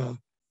urge the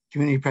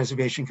Community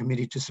Preservation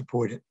Committee to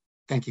support it.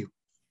 Thank you.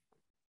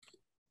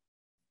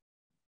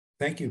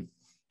 Thank you.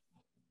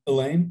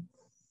 Elaine?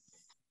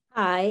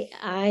 Hi,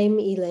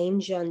 I'm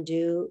Elaine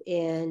Jandu,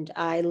 and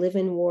I live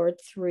in Ward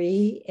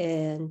 3,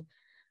 and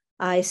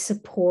I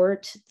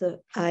support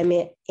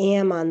I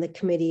am on the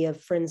committee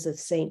of Friends of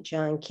St.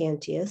 John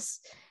Cantius,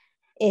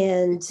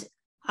 and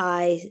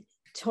I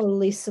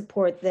totally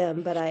support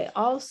them, but I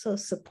also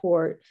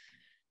support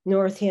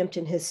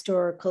Northampton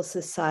Historical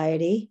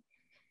Society,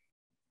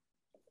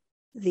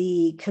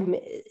 the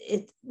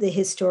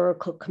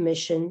Historical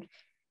Commission.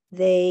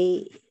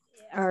 They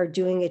are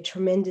doing a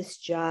tremendous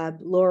job.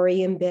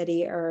 Lori and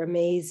Betty are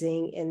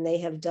amazing, and they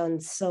have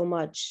done so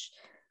much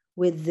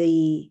with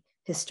the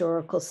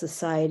Historical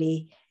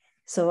Society.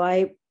 So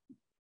I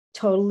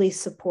totally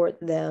support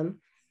them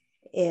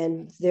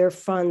and their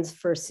funds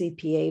for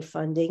CPA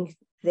funding.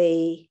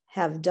 They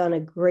have done a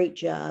great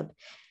job.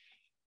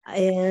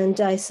 And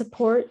I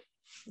support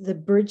the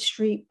Bridge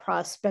Street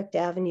Prospect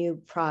Avenue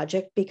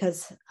project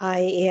because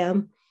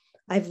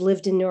I've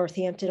lived in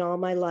Northampton all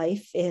my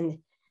life, and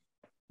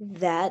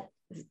that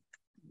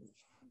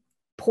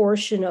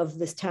portion of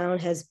this town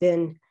has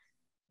been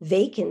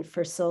vacant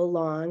for so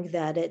long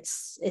that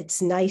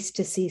it's nice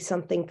to see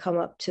something come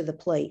up to the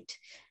plate.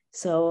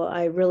 So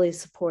I really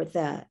support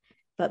that.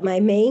 But my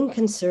main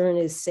concern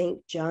is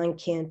St. John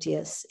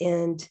Cantius.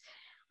 And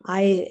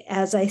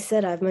as I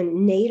said, I'm a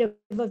native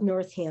of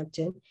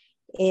Northampton,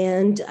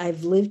 and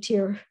I've lived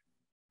here.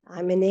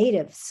 I'm a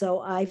native, so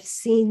I've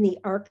seen the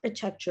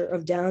architecture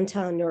of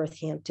downtown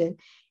Northampton,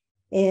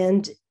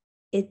 and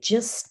it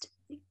just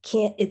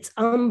can't, it's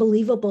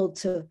unbelievable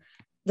to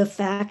the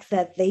fact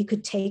that they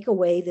could take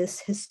away this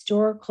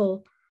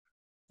historical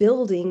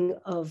building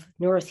of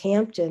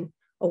Northampton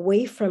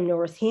away from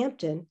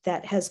Northampton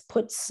that has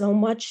put so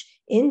much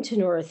into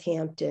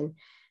Northampton.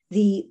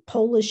 The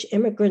Polish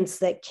immigrants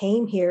that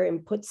came here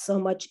and put so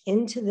much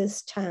into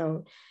this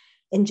town,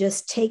 and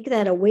just take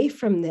that away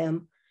from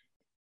them,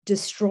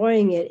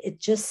 destroying it, it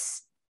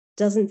just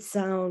doesn't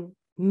sound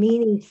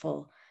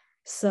meaningful.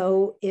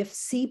 So if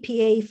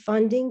CPA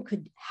funding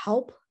could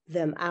help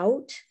them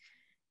out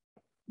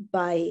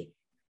by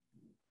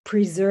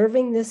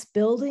preserving this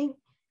building,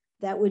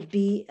 that would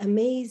be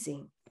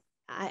amazing.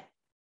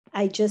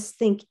 I just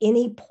think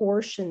any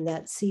portion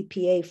that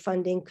CPA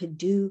funding could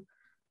do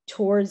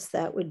towards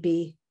that would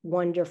be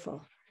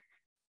wonderful.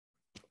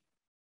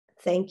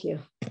 Thank you.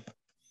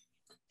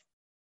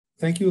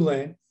 Thank you,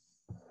 Elaine.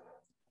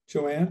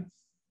 Joanne?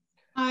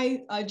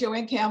 Hi,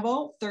 Joanne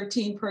Campbell,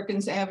 13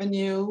 Perkins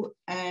Avenue,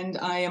 and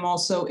I am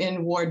also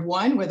in Ward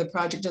 1 where the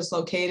project is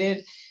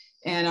located,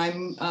 and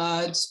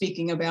I'm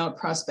speaking about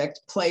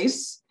Prospect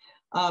Place.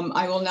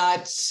 I will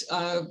not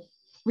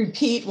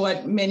repeat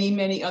what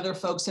many other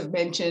folks have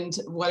mentioned,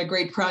 what a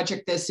great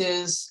project this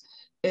is.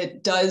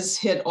 It does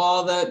hit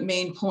all the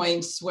main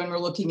points when we're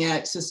looking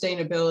at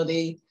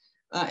sustainability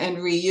and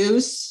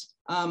reuse.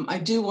 I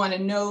do want to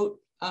note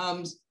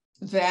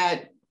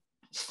that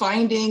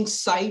finding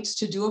sites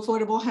to do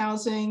affordable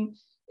housing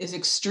is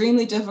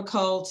extremely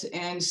difficult.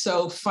 And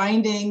so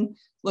finding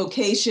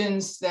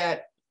locations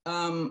that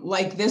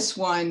like this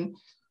one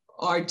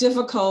are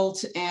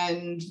difficult,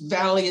 and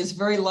Valley is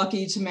very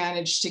lucky to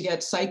manage to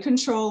get site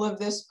control of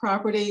this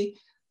property.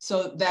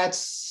 So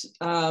that's,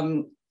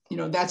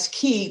 that's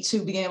key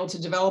to being able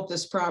to develop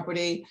this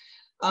property.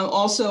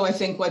 Also, I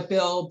think what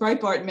Bill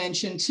Breitbart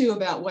mentioned too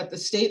about what the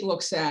state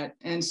looks at.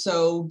 And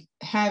so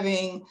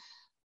having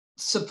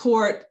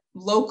support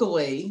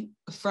locally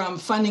from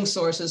funding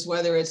sources,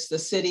 whether it's the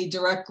city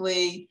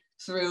directly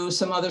through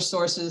some other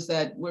sources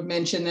that were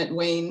mentioned that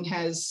Wayne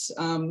has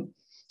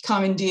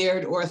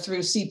commandeered, or through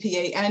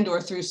CPA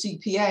or through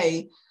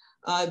CPA,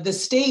 the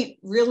state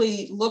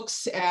really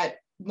looks at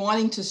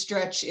wanting to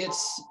stretch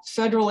its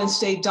federal and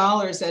state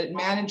dollars that it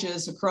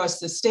manages across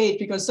the state,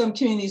 because some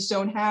communities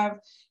don't have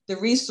the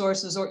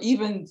resources or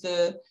even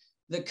the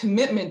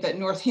commitment that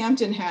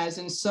Northampton has.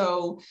 And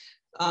so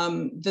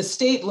the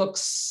state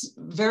looks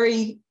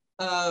very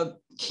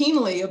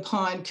keenly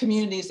upon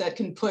communities that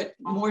can put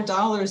more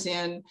dollars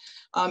in,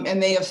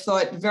 and they have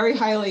thought very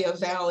highly of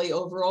Valley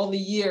over all the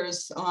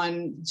years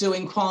on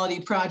doing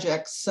quality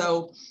projects.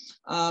 So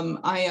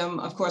I am,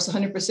 of course,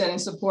 100% in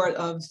support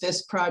of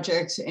this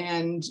project,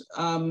 and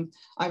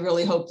I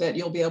really hope that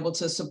you'll be able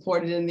to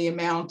support it in the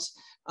amount.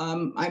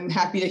 I'm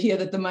happy to hear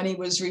that the money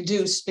was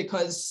reduced,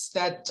 because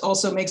that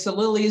also makes it a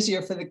little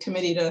easier for the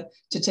committee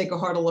to take a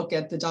harder look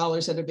at the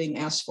dollars that are being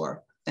asked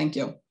for. Thank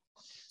you.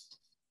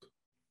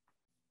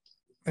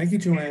 Thank you,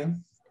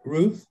 Joanne.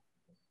 Ruth?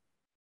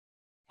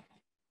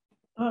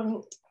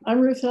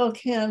 I'm Ruth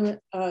Elkan,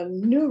 a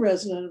new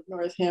resident of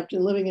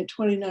Northampton, living at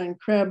 29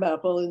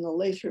 Crabapple in the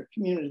Lathrop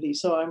community.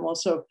 So I'm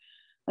also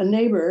a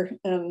neighbor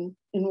and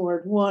in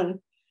Ward 1.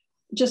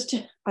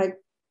 I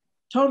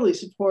totally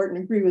support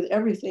and agree with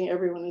everything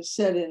everyone has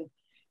said in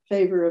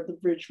favor of the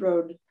Bridge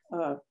Road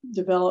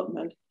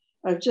development.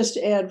 I've just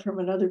to add from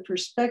another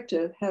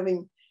perspective,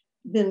 having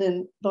been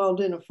involved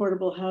in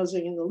affordable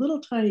housing in the little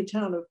tiny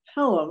town of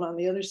Pelham on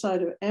the other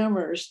side of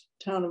Amherst,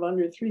 town of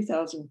under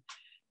 3,000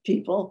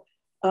 people.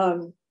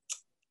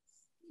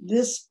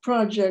 This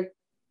project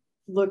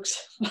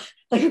looks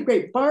like a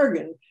great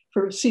bargain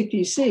for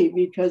CPC,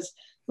 because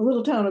the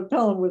little town of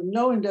Pelham, with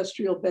no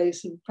industrial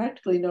base and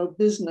practically no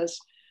business,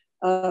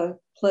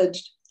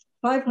 pledged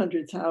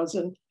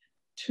 $500,000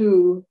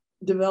 to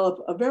develop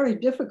a very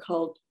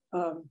difficult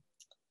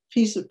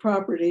piece of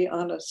property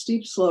on a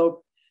steep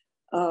slope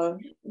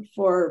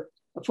for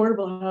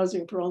affordable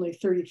housing for only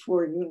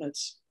 34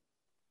 units.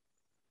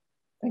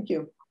 Thank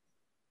you.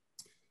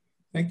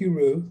 Thank you,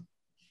 Ruth.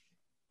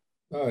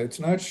 It's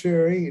not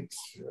Sherry.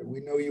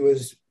 We know you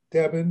as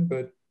Devin,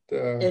 but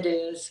it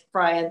is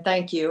Brian.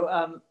 Thank you.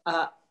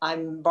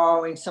 I'm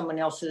borrowing someone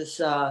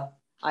else's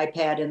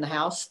iPad in the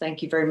house.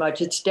 Thank you very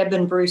much. It's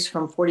Debin Bruce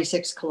from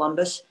 46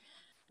 Columbus.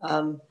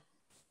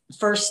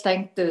 First,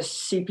 thank the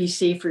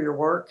CPC for your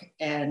work,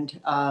 and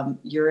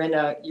you're in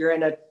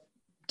a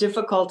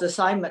difficult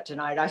assignment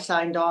tonight. I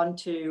signed on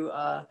to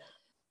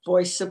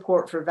voice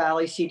support for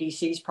Valley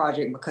CDC's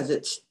project because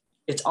it's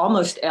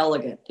almost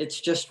elegant. It's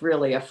just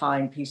really a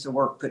fine piece of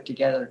work put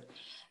together.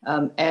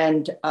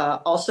 And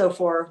also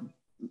for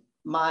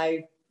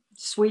my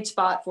sweet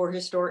spot for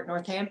historic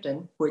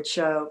Northampton, which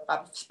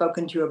I've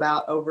spoken to you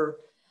about over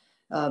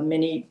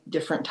many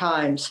different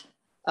times.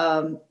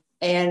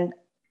 And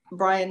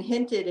Brian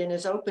hinted in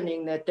his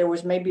opening that there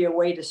was maybe a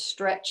way to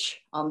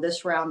stretch on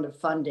this round of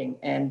funding.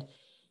 And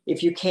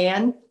if you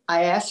can,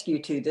 I ask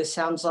you to. This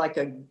sounds like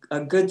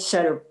a good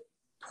set of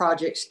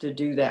projects to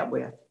do that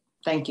with.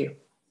 Thank you.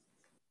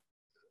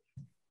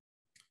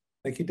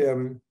 Thank you,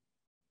 Devin.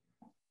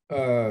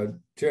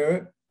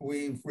 Jarrett,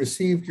 we've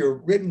received your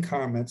written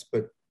comments,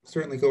 but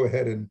certainly go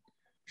ahead and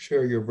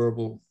share your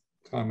verbal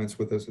comments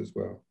with us as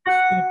well.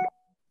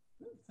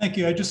 Thank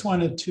you. I just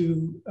wanted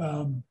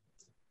to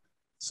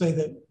say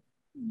that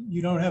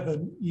you don't have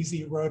an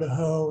easy row to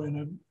hoe, and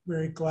I'm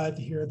very glad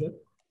to hear that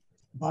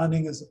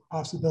bonding is a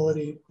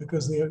possibility,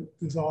 because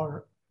these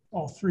are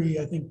all three,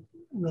 I think,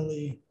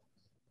 really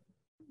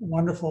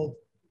wonderful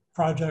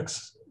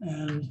projects.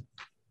 And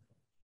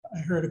I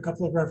heard a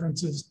couple of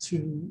references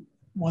to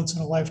once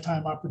in a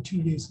lifetime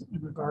opportunities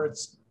in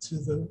regards to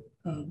the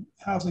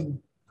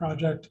housing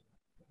project.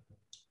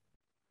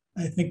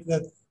 I think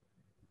that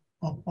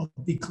I'll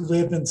be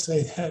glib and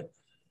say that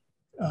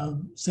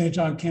St.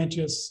 John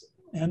Cantius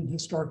and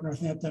Historic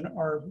Northampton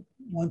are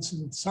once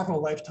in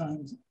several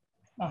lifetimes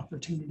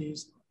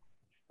opportunities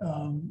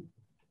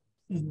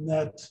in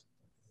that,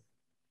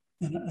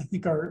 and I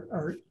think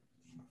are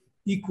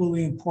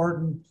equally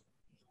important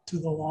to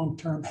the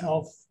long-term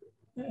health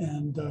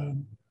and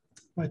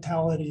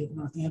vitality of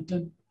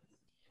Northampton.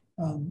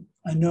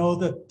 I know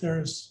that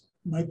there's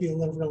might be a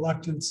little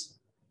reluctance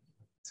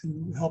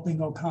to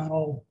helping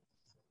O'Connell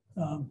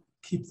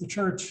keep the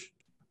church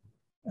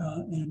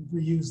and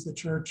reuse the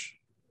church.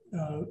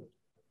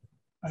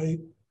 I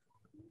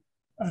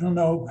don't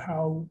know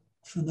how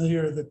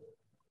familiar the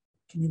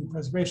Community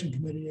Preservation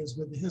Committee is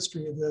with the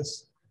history of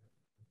this,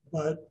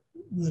 but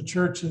the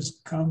church has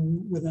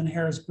come within a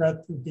hair's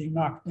breadth of being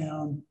knocked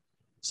down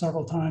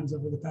several times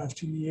over the past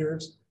 2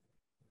 years.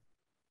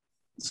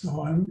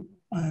 So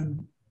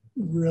I'm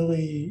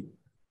really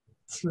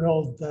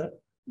thrilled that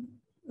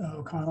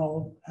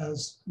O'Connell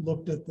has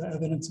looked at the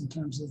evidence in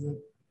terms of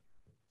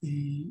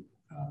the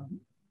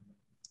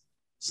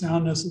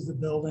soundness of the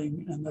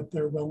building, and that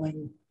they're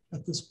willing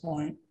at this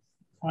point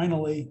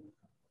finally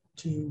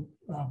to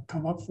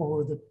come up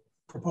forward with a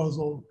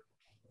proposal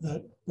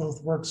that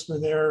both works for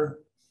their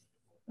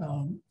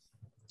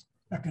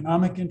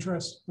economic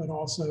interest, but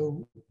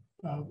also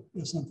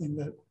is something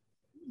that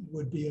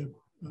would be a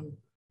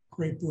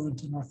great boon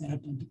to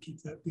Northampton to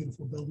keep that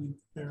beautiful building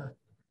there.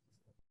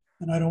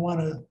 And I don't want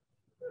to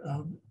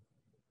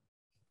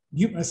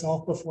mute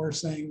myself before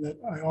saying that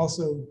I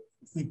also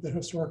think that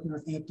Historic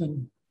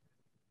Northampton,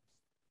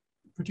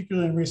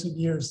 particularly in recent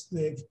years,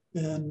 they've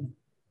been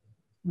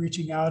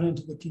reaching out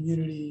into the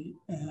community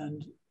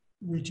and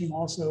reaching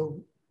also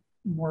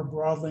more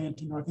broadly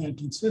into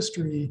Northampton's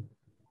history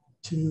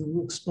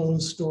to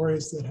expose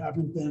stories that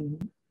haven't been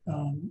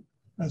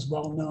as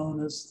well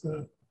known as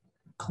the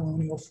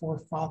colonial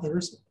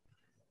forefathers.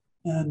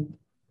 And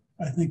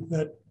I think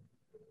that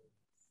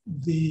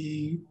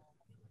the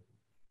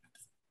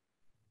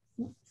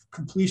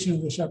completion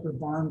of the Shepherd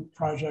Barn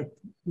project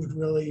would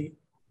really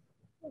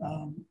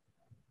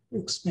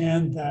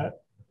expand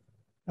that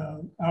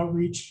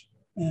outreach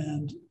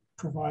and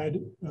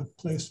provide a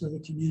place for the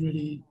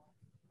community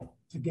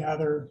to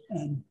gather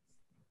and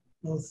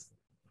both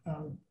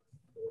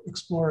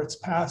explore its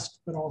past,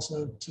 but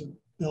also to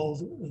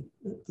build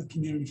the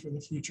community for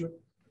the future.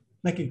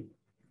 Thank you.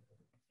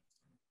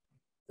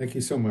 Thank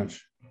you so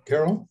much.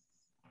 Carol?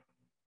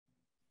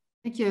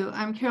 Thank you.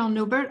 I'm Carol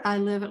Newbert. I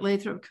live at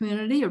Lathrop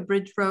Community, a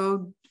Bridge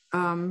Road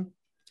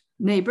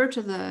neighbor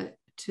to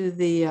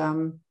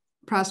the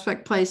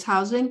Prospect Place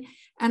housing.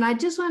 And I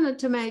just wanted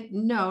to make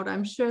note,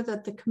 I'm sure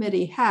that the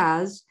committee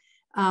has,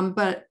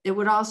 but it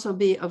would also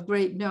be of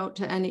great note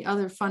to any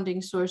other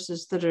funding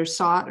sources that are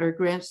sought or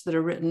grants that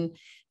are written,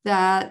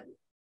 that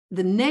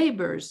the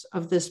neighbors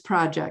of this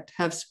project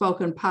have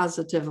spoken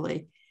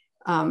positively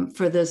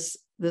for this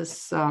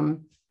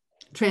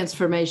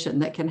transformation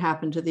that can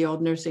happen to the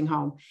old nursing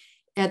home.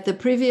 At the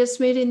previous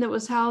meeting that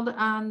was held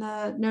on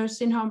the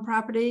nursing home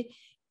property,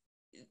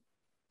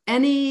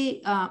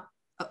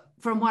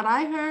 from what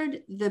I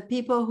heard, the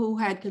people who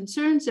had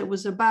concerns, it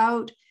was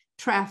about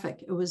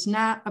traffic. It was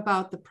not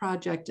about the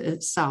project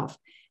itself.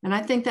 And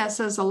I think that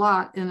says a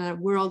lot in a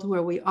world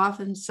where we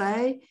often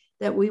say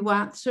that we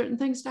want certain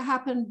things to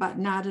happen, but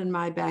not in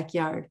my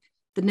backyard.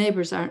 The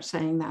neighbors aren't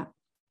saying that.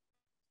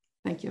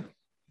 Thank you.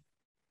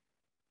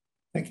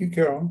 Thank you,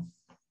 Carol.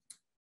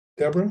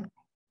 Deborah?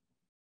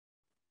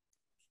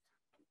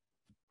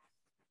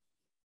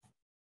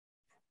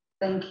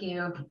 Thank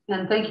you.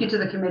 And thank you to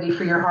the committee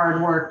for your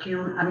hard work.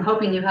 I'm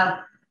hoping you have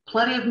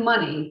plenty of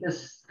money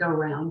this go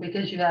round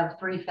because you have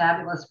 3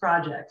 fabulous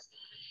projects.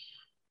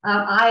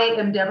 I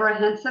am Deborah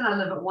Henson. I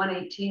live at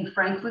 118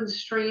 Franklin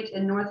Street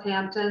in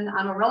Northampton.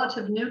 I'm a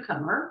relative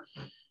newcomer.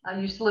 I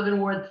used to live in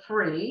Ward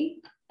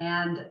 3,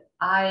 and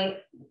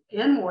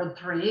in Ward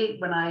 3,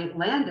 when I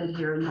landed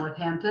here in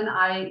Northampton,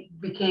 I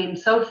became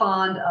so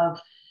fond of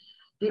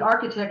the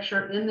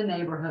architecture in the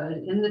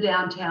neighborhood, in the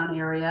downtown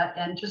area,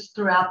 and just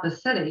throughout the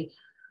city.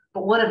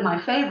 But one of my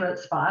favorite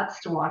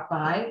spots to walk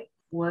by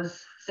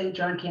was St.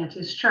 John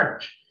Canty's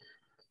Church.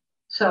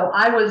 So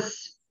I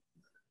was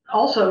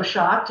also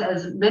shocked,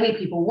 as many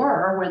people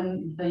were,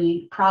 when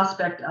the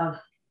prospect of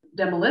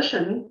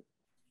demolition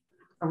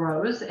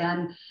arose.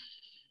 And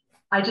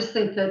I just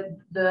think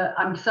that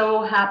I'm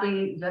so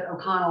happy that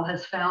O'Connell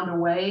has found a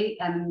way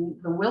and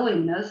the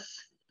willingness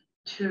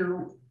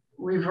to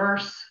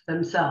reverse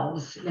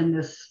themselves in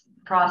this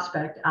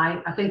prospect.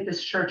 I think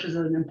this church is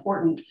an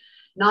important,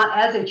 not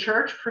as a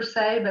church per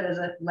se, but as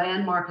a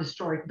landmark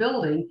historic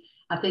building.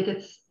 I think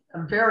it's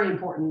a very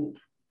important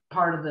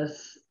part of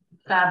this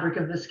fabric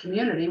of this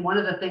community. One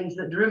of the things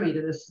that drew me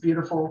to this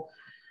beautiful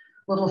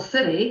little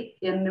city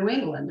in New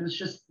England was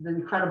just the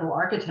incredible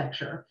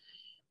architecture,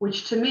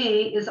 which to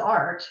me is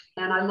art.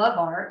 And I love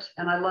art,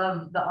 and I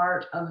love the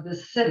art of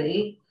this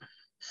city.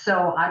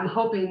 So I'm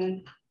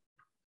hoping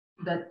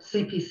that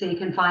CPC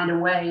can find a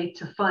way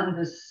to fund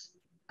this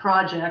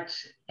project.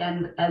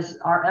 And as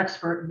our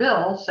expert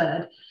Bill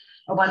said,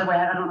 oh, by the way,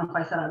 I don't know if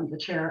I said I'm the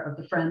chair of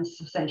the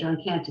Friends of St. John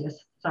Canty.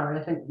 Sorry,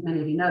 I think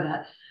many of you know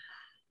that.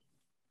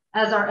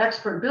 as our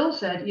expert Bill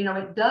said, you know,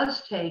 it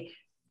does take,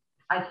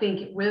 I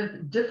think,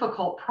 with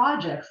difficult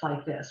projects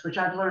like this, which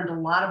I've learned a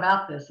lot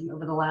about this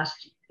over the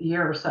last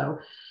year or so,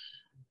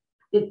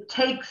 it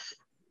takes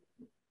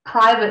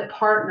private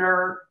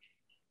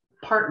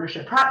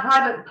partnership,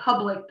 private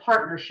public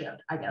partnership,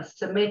 I guess,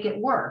 to make it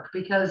work,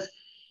 because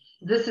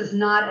this is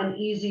not an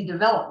easy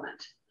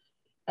development.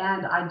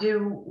 And I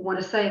do want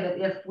to say that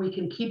if we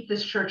can keep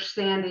this church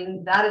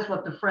standing, that is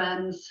what the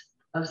Friends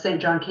of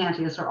St. John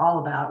Cantius are all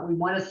about. We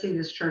want to see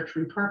this church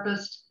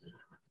repurposed,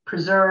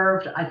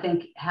 preserved. I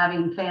think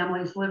having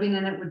families living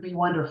in it would be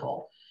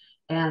wonderful.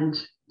 And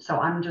so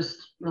I'm just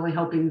really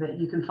hoping that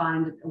you can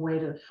find a way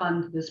to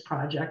fund this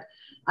project.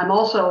 I'm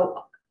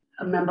also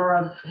a member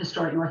of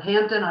Historic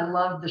Northampton. I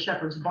love the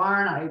Shepherd's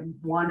Barn. I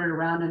wandered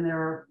around in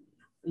there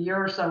a year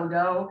or so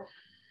ago.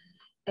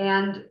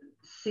 And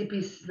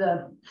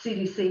the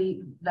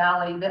CDC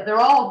Valley, they're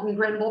all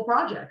incredible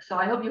projects. So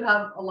I hope you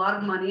have a lot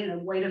of money and a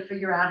way to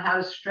figure out how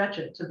to stretch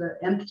it to the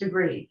nth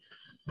degree.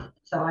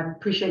 So I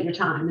appreciate your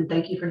time and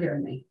thank you for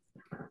hearing me.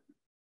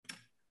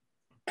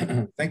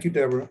 Thank you,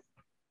 Deborah.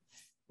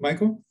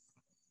 Michael?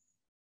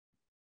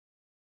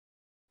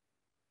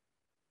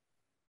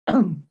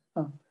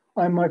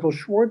 I'm Michael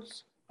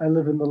Schwartz. I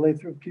live in the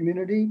Lathrop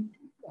community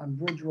on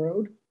Bridge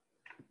Road.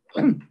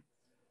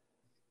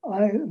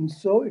 I am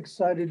so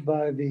excited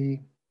by the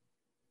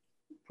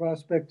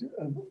prospect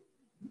of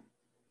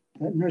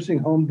that nursing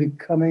home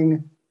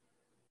becoming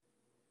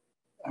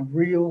a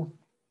real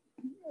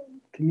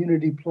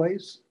community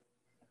place.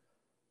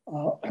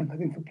 I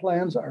think the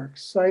plans are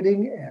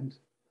exciting and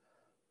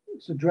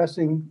it's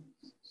addressing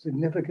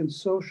significant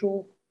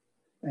social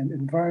and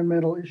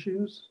environmental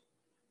issues.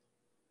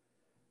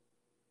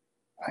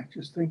 I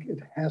just think it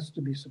has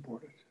to be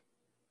supported.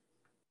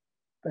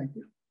 Thank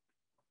you.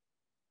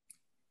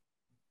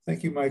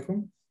 Thank you,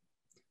 Michael.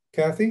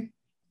 Kathy?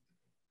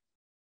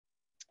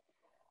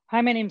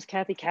 Hi, my name is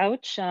Kathy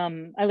Couch.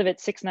 I live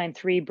at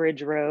 693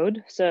 Bridge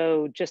Road,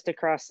 so just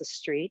across the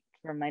street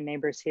from my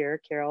neighbors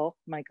here, Carol,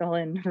 Michael,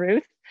 and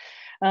Ruth,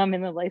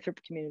 in the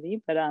Lathrop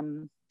community. But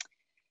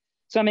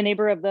so I'm a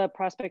neighbor of the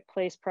Prospect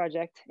Place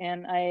project,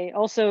 and I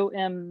also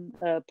am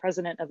the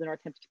president of the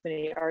Northampton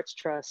Community Arts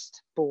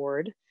Trust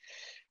Board.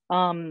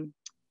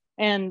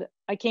 And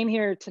I came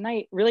here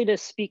tonight really to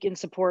speak in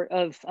support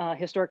of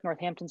Historic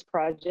Northampton's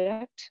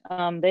project.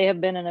 They have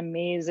been an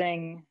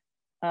amazing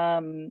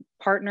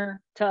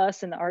partner to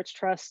us in the Arts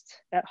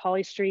Trust at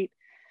Holly Street,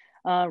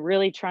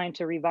 really trying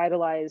to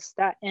revitalize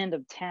that end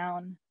of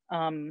town.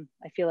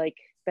 I feel like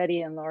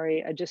Betty and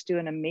Lori just do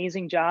an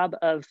amazing job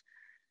of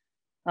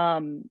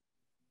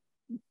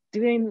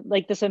doing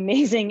like this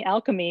amazing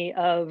alchemy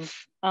of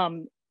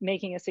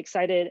making us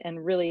excited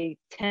and really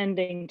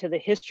tending to the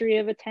history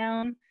of a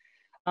town.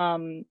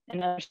 And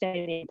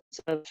understanding the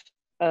importance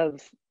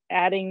of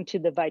adding to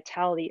the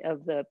vitality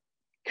of the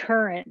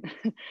current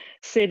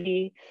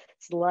city's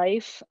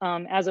life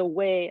as a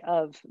way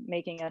of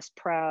making us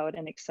proud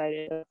and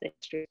excited of the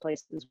history of the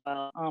place as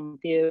well.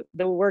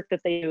 The work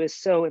that they do is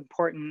so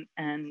important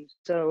and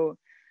so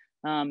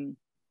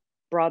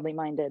broadly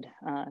minded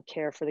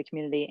care for the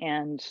community,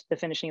 and the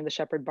finishing of the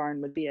Shepherd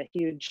Barn would be a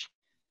huge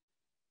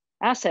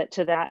asset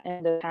to that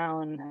end of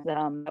town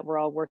that we're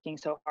all working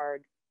so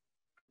hard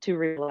to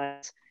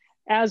realize,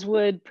 as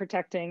would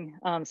protecting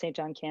St.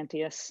 John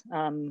Cantius.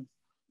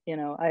 You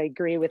know, I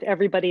agree with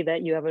everybody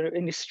that you have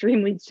an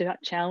extremely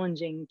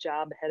challenging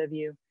job ahead of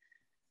you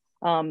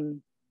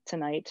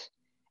tonight.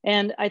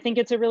 And I think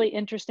it's a really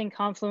interesting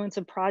confluence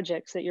of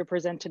projects that you're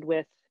presented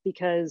with,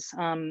 because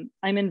I'm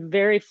in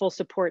very full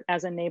support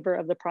as a neighbor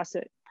of the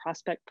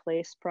Prospect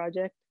Place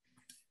project.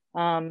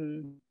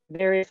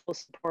 Very full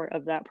support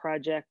of that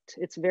project.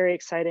 It's very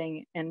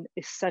exciting and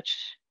is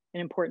such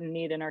an important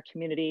need in our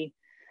community.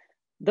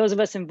 Those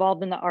of us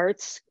involved in the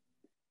arts,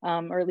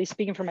 or at least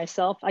speaking for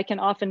myself, I can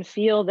often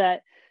feel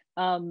that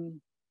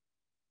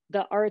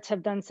the arts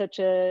have done such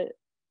an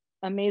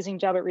amazing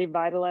job at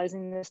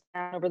revitalizing this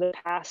town over the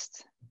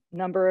past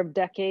number of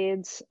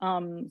decades.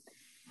 And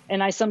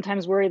I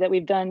sometimes worry that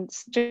we've done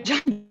such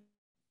a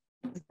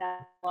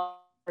job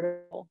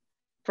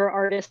for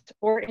artists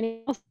or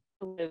anyone else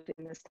to live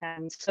in this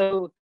town.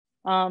 So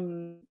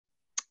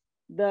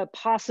the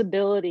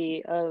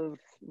possibility of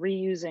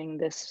reusing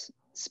this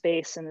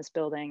space in this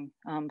building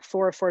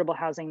for affordable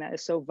housing that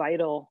is so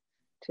vital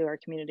to our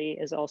community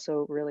is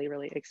also really,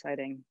 really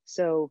exciting.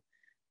 So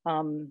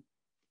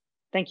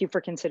thank you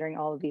for considering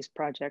all of these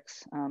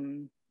projects.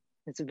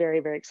 It's a very,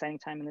 very exciting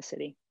time in the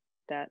city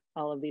that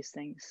all of these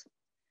things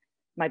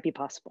might be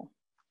possible.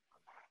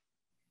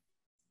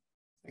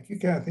 Thank you,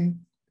 Kathy.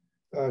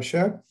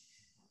 Shep?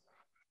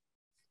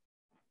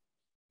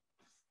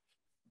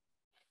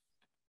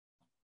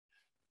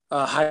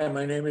 Hi,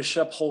 my name is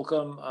Shep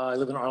Holcomb. I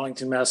live in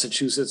Arlington,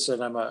 Massachusetts,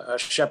 and I'm a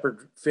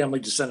Shepherd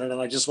family descendant.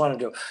 And I just wanted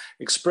to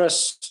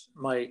express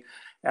my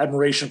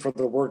admiration for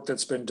the work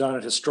that's been done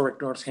at Historic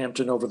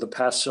Northampton over the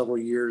past several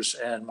years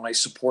and my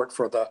support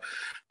for the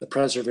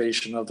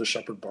preservation of the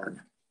Shepherd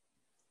Barn.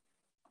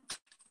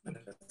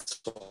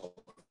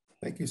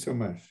 Thank you so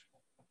much.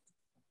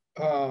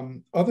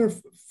 other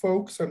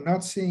folks, I'm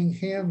not seeing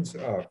hands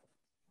up,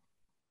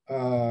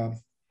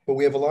 but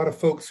we have a lot of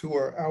folks who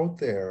are out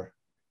there.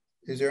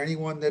 Is there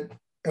anyone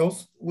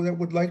else that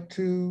would like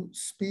to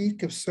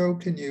speak? If so,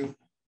 can you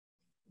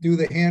do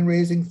the hand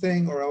raising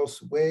thing or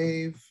else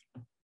wave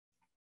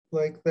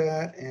like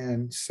that?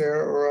 And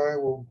Sarah or I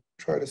will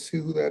try to see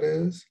who that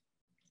is.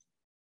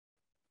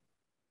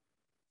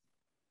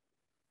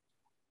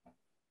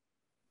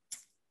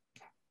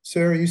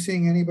 Sarah, are you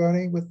seeing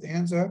anybody with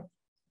hands up?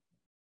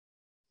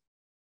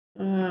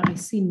 I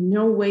see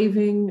no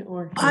waving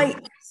or I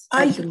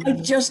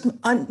just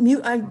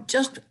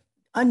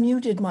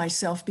unmuted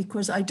myself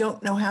because I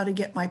don't know how to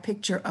get my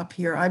picture up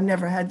here. I've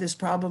never had this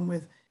problem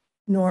with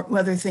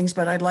other things,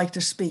 but I'd like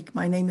to speak.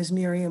 My name is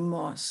Miriam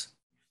Moss.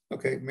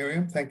 Okay,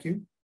 Miriam, thank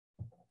you.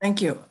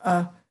 Thank you.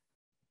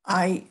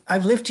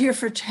 I've lived here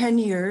for 10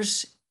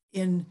 years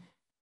in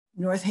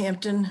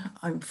Northampton.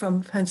 I'm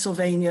from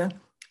Pennsylvania,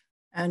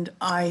 and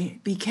I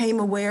became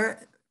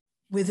aware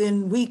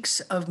within weeks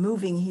of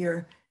moving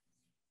here.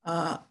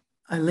 I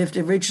lived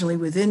originally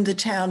within the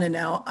town, and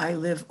now I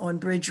live on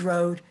Bridge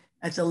Road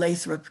at the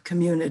Lathrop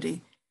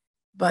community.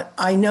 But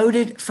I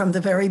noted from the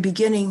very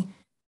beginning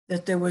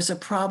that there was a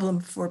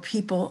problem for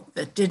people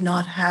that did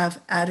not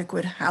have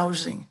adequate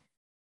housing.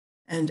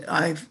 And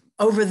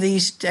over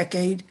these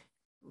decades,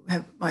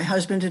 my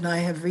husband and I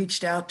have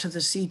reached out to the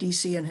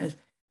CDC and have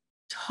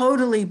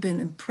totally been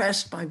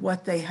impressed by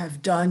what they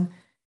have done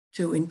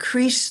to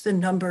increase the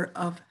number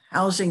of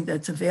housing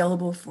that's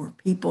available for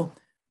people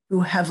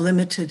who have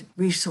limited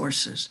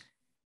resources.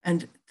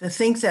 And to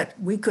think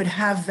that we could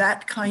have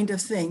that kind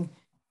of thing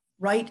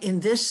right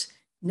in this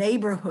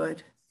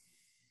neighborhood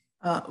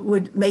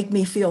would make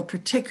me feel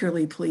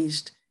particularly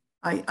pleased.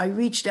 I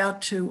reached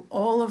out to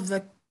all of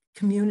the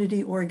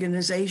community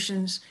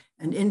organizations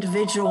and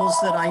individuals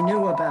that I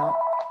knew about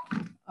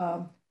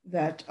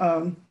that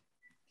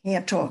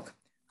can't talk,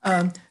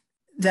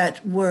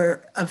 that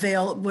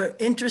were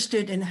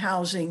interested in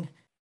housing,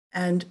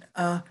 and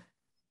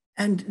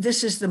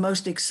this is the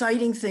most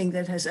exciting thing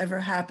that has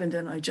ever happened.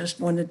 And I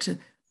just wanted to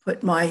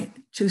put my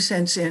 2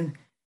 cents in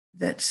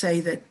that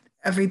say that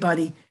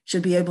everybody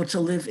should be able to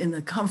live in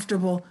a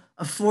comfortable,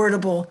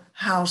 affordable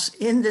house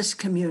in this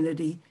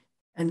community.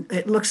 And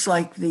it looks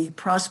like the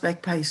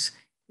Prospect Place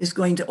is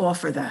going to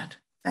offer that.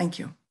 Thank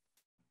you.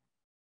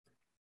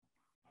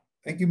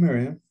 Thank you,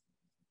 Miriam.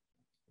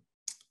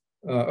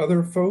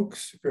 Other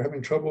folks, if you're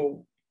having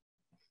trouble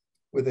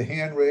with a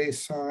hand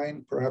raised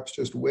sign, perhaps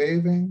just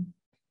waving.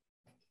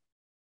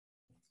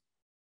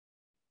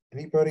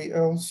 Anybody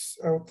else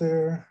out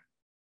there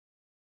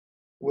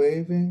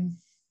waving?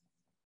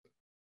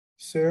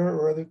 Sarah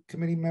or other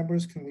committee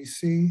members, can we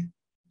see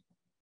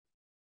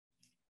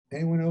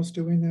anyone else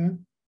doing that?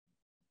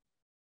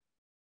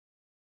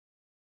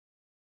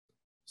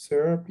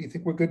 Sarah, do you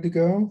think we're good to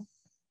go?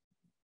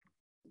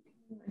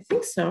 I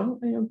think so.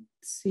 I don't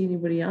see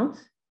anybody else.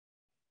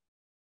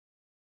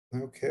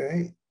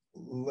 Okay,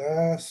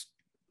 last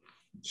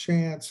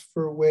chance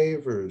for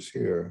waivers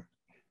here.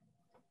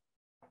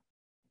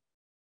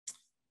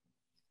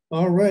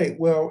 All right,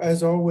 well,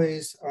 as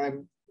always,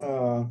 I'm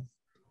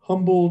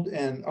humbled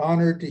and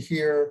honored to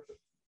hear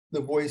the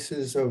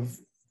voices of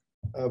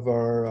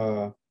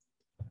our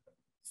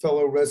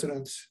fellow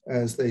residents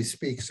as they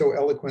speak so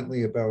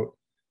eloquently about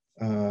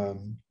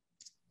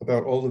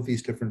all of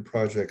these different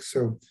projects.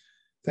 So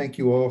thank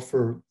you all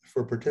for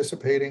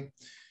participating.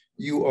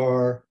 You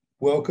are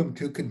welcome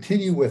to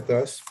continue with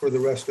us for the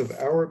rest of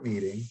our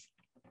meeting.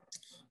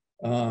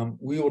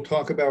 We will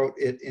talk about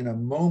it in a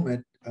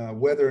moment,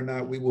 whether or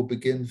not we will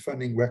begin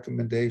funding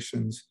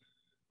recommendations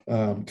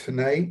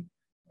tonight.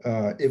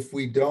 If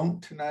we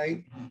don't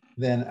tonight,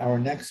 then our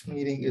next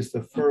meeting is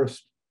the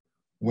first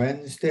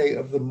Wednesday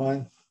of the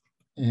month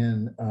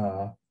in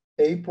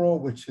April,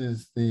 which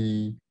is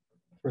the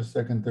first,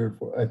 second, third,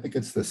 fourth. I think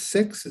it's the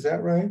 6th. Is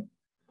that right?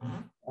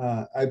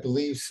 I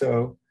believe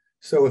so.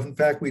 So if in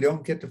fact we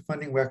don't get to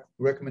funding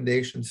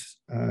recommendations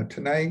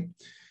tonight,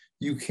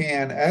 you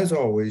can, as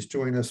always,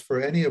 join us for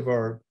any of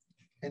our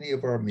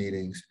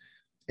meetings,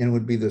 and it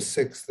would be the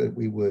 6th that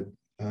we would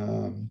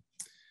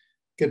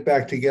get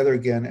back together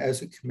again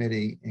as a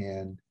committee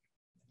and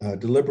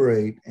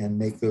deliberate and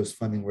make those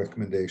funding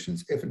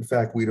recommendations, if in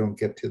fact we don't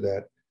get to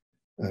that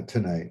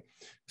tonight.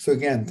 So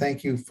again,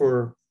 thank you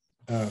for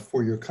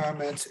your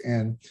comments,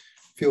 and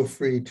feel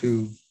free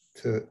to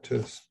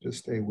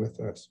stay with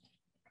us.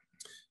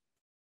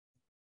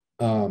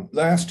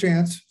 Last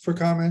chance for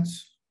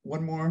comments.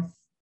 One more.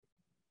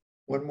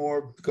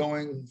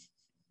 Going.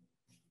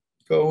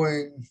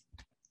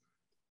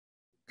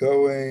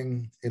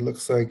 It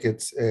looks like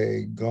it's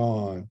a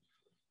gone.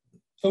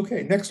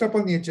 Okay, next up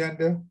on the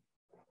agenda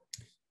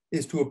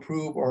is to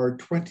approve our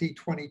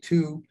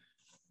 2022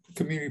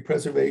 Community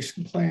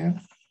Preservation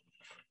Plan.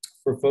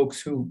 For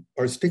folks who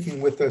are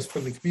sticking with us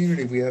from the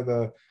community,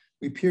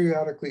 we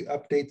periodically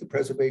update the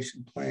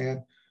preservation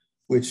plan,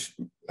 which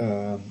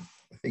I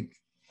think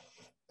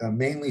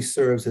mainly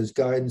serves as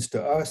guidance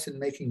to us in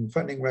making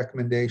funding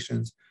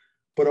recommendations,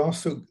 but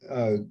also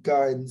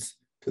guidance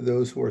to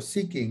those who are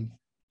seeking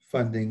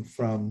funding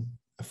from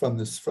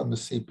the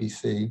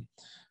CPC.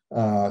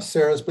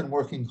 Sarah's been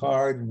working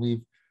hard, and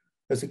we've,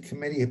 as a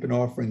committee, have been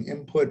offering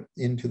input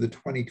into the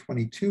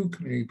 2022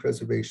 Community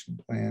Preservation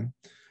Plan.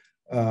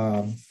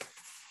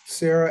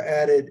 Sarah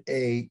added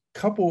a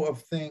couple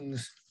of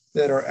things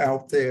that are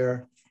out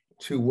there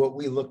to what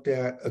we looked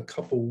at a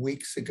couple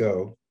weeks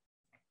ago.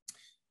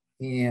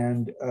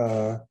 And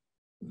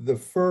the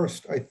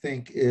first, I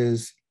think,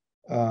 is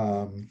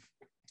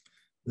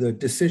the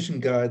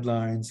decision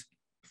guidelines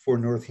for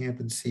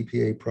Northampton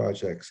CPA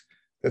projects.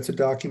 That's a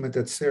document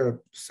that Sarah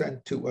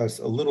sent to us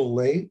a little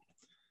late,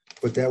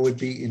 but that would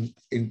be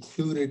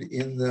included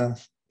in the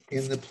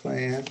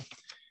plan.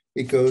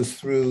 It goes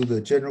through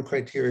the general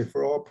criteria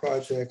for all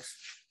projects,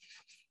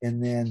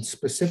 and then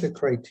specific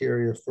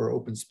criteria for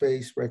open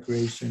space,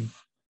 recreation,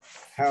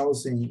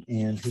 housing,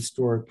 and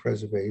historic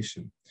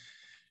preservation.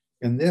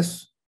 And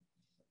this,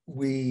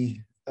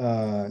 we,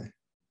 I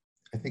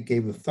think,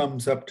 gave a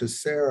thumbs up to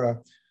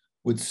Sarah,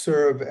 would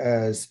serve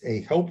as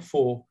a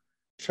helpful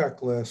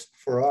checklist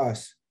for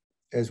us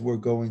as we're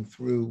going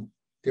through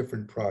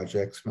different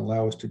projects and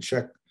allow us to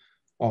check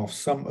off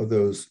some of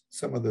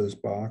those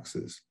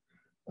boxes.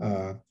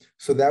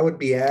 So that would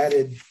be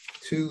added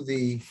to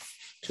the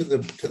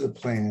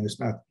plan. It's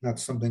not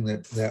something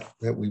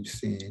that we've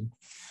seen.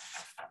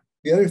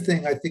 The other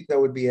thing I think that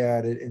would be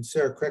added, and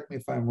Sarah, correct me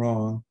if I'm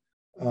wrong,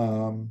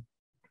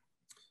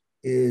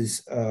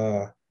 is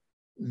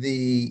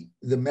the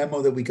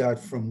memo that we got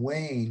from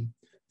Wayne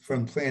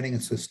from Planning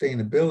and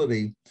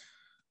Sustainability,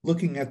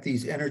 looking at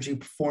these energy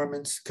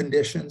performance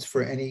conditions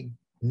for any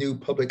new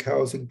public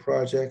housing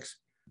projects,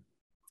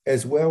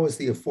 as well as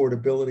the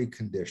affordability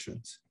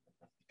conditions.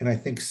 And I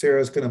think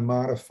Sarah's going to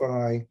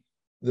modify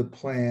the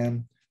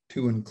plan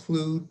to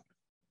include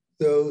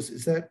those.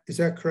 Is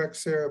that correct,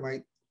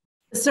 Sarah?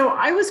 So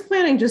I was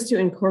planning just to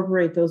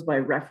incorporate those by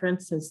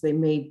reference, since they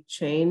may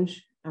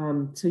change.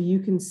 So you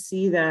can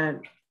see that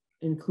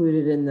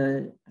included in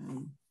the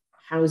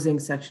housing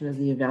section of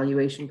the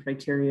evaluation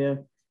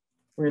criteria,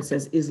 where it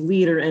says, is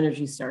LEED or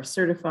Energy Star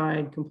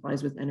certified,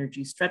 complies with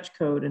Energy Stretch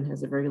Code, and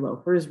has a very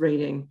low HERS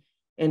rating,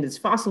 and is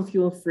fossil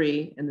fuel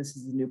free, and this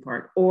is the new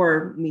part,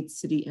 or meets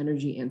city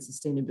energy and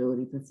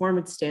sustainability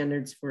performance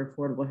standards for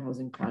affordable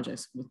housing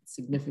projects with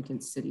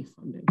significant city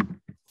funding.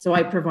 So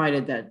I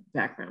provided that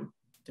background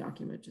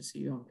document just so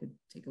you all could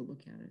take a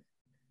look at it.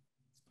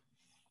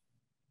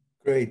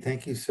 Great,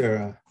 thank you,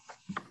 Sarah.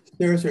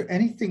 Sarah, is there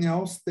anything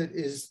else that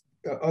is,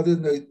 other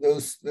than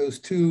those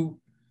two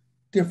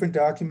different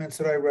documents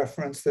that I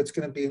referenced, that's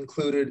going to be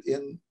included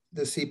in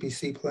the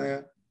CPC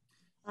plan?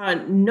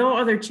 No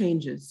other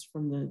changes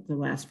from the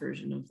last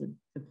version of the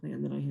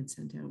plan that I had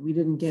sent out. We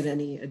didn't get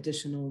any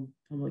additional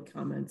public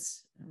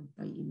comments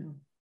by email.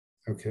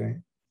 Okay.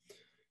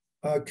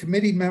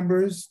 Committee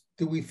members,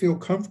 do we feel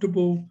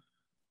comfortable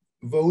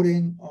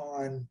voting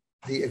on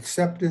the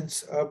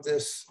acceptance of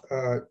this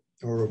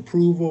or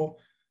approval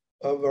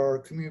of our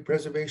community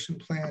preservation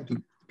plan?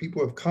 Do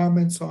people have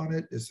comments on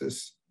it? Is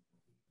this,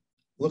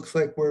 looks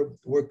like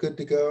we're good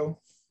to go?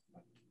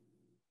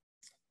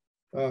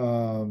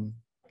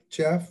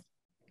 Jeff,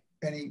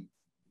 any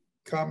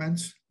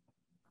comments?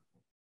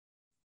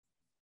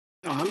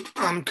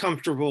 I'm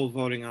comfortable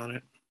voting on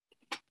it.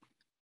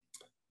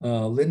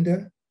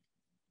 Linda?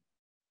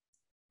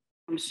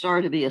 I'm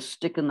sorry to be a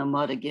stick in the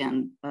mud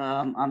again.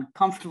 I'm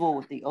comfortable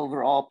with the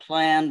overall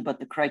plan, but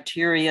the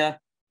criteria,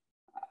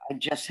 I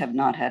just have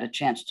not had a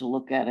chance to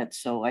look at it.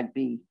 So I'd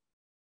be,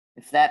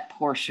 if that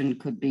portion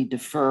could be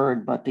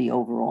deferred, but the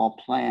overall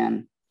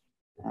plan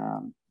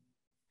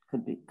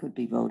could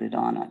be voted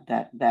on,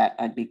 that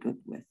I'd be good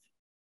with.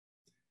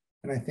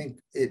 And I think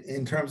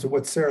in terms of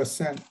what Sarah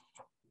sent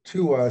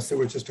to us, there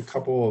were just a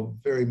couple of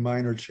very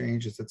minor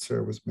changes that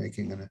Sarah was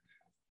making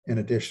in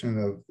addition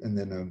of, and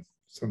then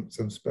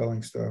some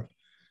spelling stuff.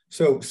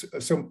 So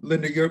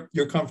Linda,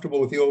 you're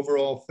comfortable with the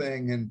overall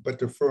thing, but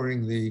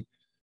deferring the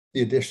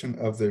addition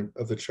of the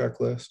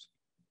checklist?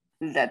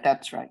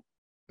 That's right.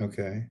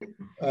 Okay.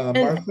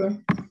 Martha?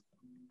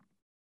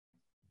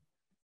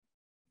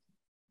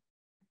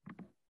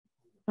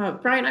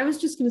 Brian, I was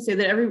just going to say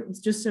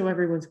that just so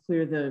everyone's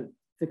clear, the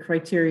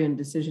criteria and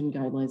decision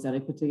guidelines that I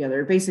put together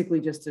are basically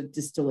just a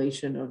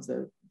distillation of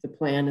the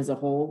plan as a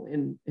whole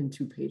in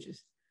 2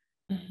 pages.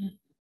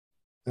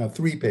 Mm-hmm.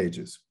 3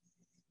 pages.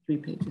 3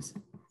 pages.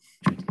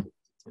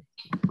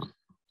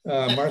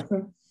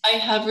 Martha? I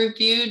have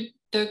reviewed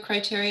the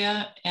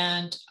criteria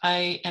and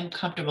I am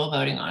comfortable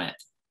voting on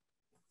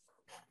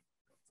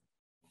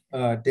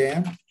it.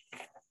 Dan?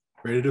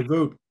 Ready to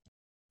vote.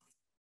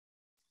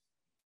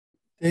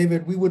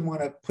 David, we wouldn't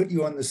want to put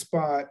you on the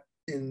spot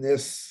in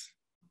this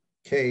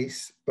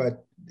case,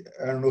 but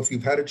I don't know if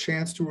you've had a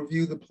chance to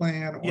review the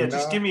plan or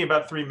just not. give me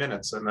about 3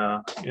 minutes and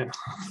yeah.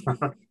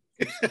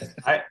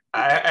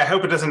 I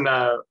hope it doesn't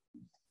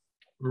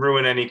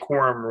ruin any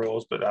quorum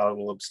rules, but I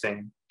will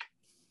abstain.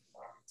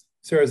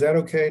 Sarah, is that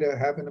okay to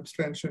have an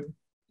abstention?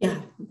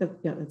 Yeah,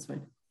 that's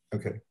fine.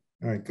 Okay,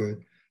 all right,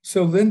 good.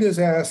 So Linda's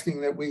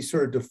asking that we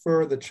sort of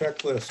defer the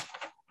checklist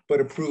but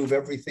approve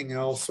everything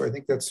else. So I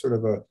think that's sort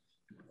of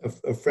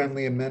a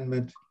friendly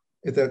amendment.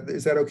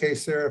 Is that okay,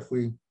 Sarah, if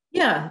we?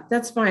 Yeah,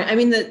 that's fine. I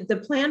mean,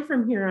 the plan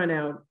from here on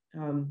out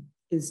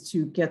is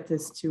to get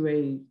this to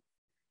a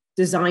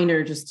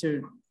designer just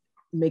to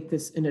make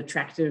this an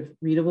attractive,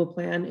 readable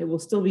plan. It will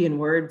still be in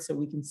Word, so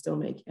we can still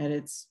make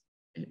edits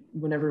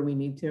whenever we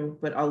need to,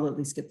 but I'll at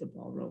least get the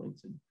ball rolling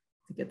to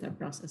get that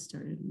process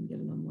started and get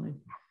it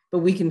online. But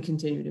we can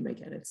continue to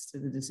make edits to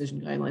the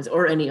decision guidelines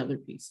or any other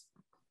piece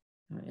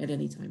at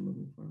any time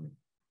moving forward.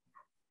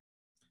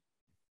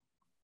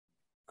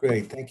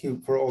 Great, thank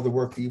you for all the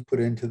work that you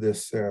put into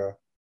this, Sarah.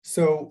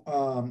 So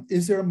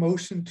is there a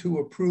motion to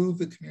approve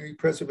the community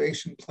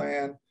preservation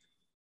plan,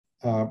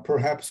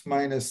 perhaps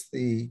minus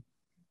the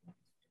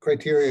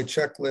criteria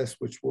checklist,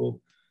 which we'll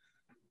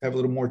have a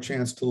little more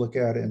chance to look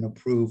at and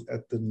approve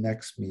at the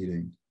next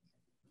meeting?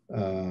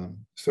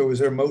 So is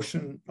there a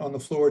motion on the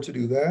floor to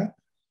do that?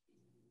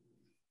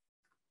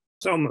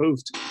 So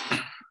moved.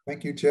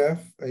 Thank you,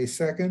 Jeff. A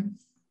second?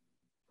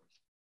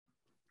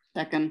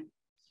 Second.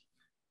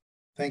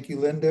 Thank you,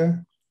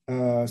 Linda.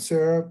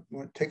 Sarah,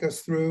 want to take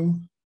us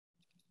through?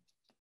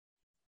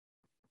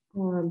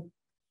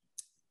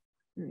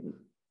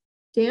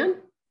 Dan?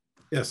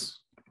 Yes.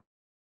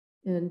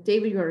 And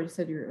David, you already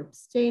said you're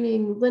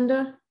abstaining.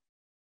 Linda?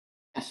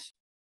 Yes.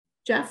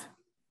 Jeff?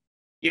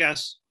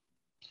 Yes.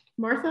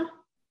 Martha?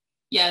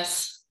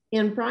 Yes.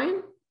 And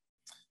Brian?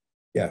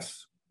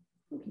 Yes.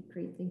 Okay,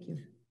 great, thank you.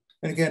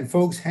 And again,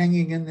 folks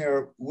hanging in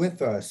there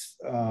with us,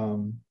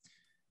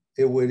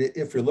 it would,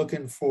 if you're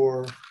looking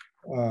for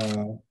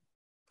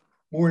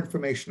more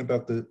information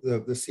about the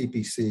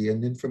CPC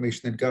and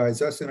information that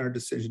guides us in our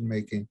decision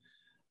making,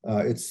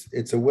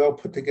 it's a well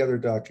put together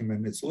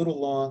document. It's a little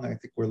long. I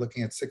think we're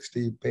looking at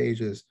 60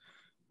 pages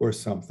or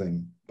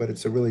something, but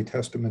it's a really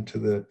testament to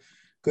the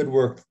good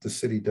work that the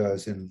city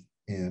does in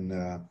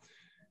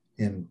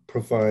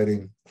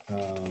providing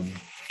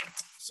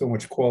so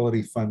much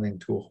quality funding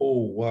to a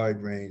whole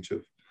wide range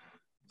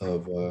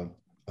of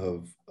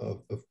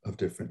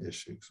different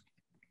issues.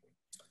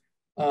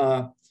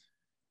 I'm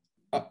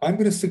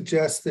going to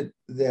suggest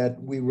that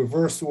we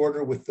reverse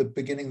order with the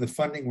beginning the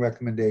funding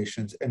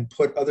recommendations and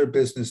put other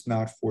business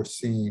not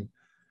foreseen,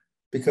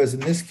 because in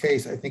this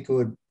case, I think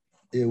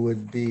it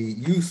would be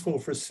useful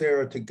for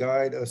Sarah to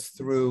guide us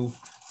through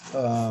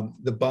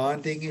the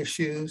bonding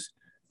issues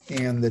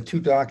and the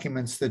two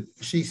documents that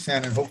she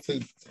sent, and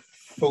hopefully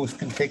folks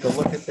can take a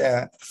look at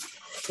that.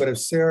 But if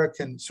Sarah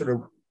can sort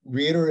of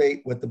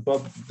reiterate what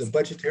the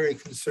budgetary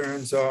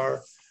concerns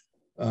are,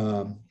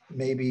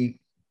 maybe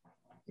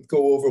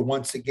go over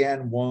once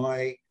again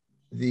why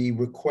the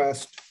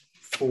request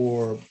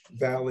for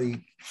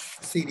Valley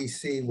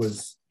CDC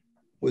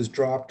was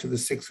dropped to the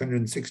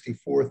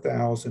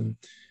 664,000, and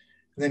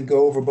then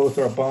go over both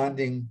our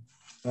bonding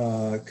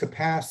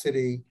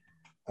capacity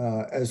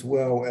as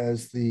well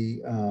as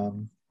the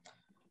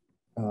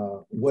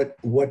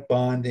what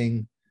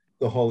bonding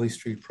the Holly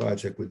Street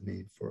project would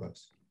mean for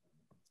us.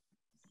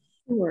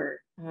 Sure.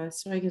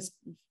 So I guess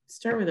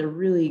start with a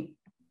really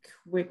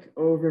quick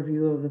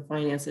overview of the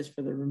finances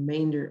for the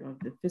remainder of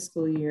the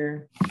fiscal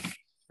year.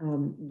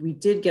 We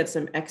did get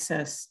some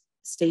excess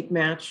state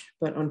match,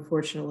 but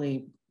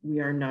unfortunately, we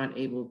are not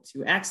able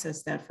to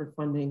access that for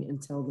funding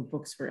until the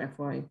books for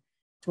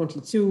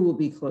FY22 will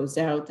be closed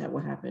out. That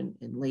will happen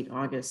in late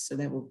August. So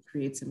that will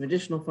create some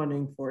additional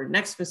funding for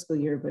next fiscal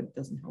year, but it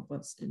doesn't help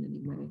us in any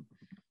way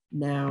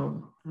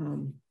now.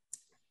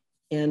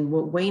 And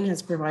what Wayne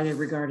has provided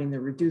regarding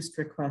the reduced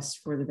request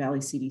for the Valley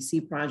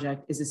CDC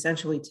project is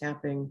essentially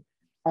tapping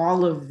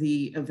all of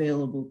the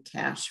available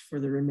cash for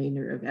the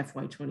remainder of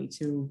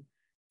FY22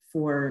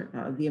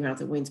 for the amount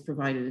that Wayne's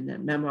provided in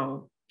that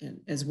memo,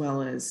 and as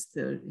well as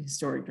the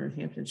historic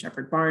Northampton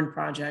Shepherd Barn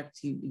project.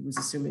 He was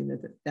assuming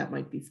that that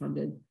might be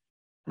funded.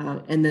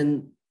 And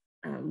then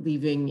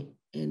leaving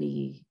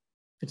any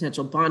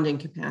potential bonding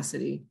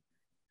capacity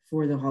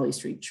for the Holly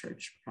Street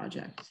Church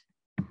project.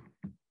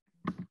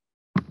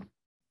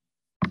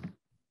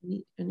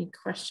 Any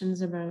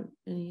questions about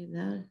any of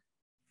that?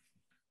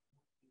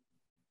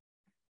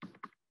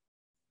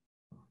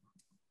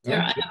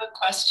 Sarah, I have a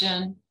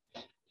question.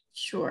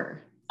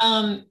 Sure.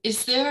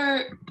 Is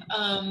there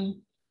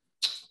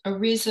a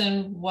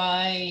reason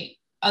why,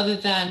 other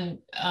than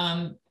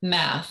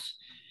math,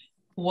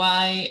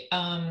 why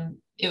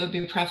it would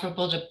be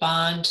preferable to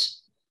bond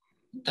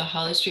the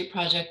Holly Street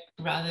project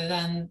rather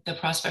than the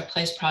Prospect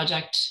Place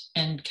project,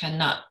 and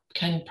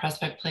can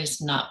Prospect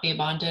Place not be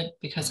bonded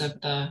because of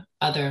the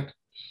other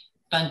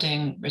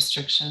funding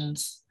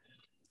restrictions?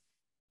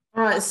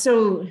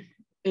 So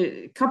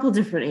a couple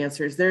different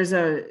answers. There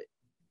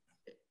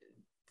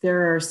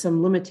are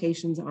some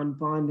limitations on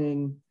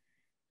bonding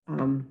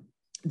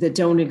that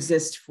don't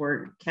exist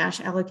for cash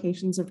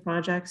allocations of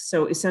projects.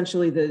 So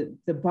essentially the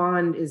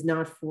bond is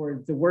not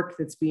for the work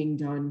that's being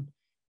done,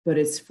 but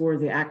it's for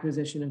the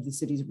acquisition of the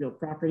city's real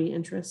property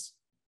interest.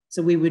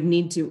 So we would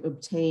need to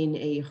obtain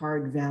a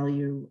hard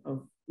value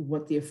of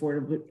what the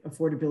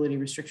affordability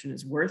restriction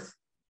is worth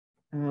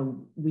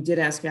We did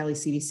ask Valley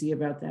CDC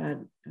about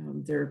that.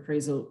 Their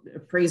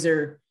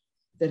appraiser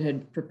that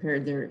had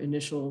prepared their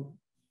initial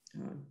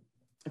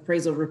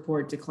appraisal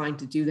report declined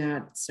to do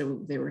that.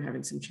 So they were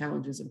having some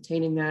challenges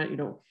obtaining that. You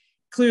know,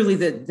 clearly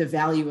the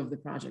value of the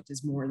project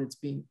is more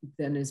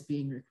than is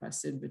being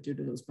requested, but due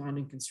to those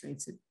bonding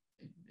constraints, it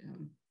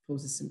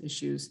poses some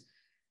issues.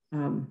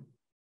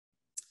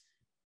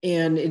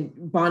 And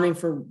bonding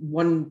for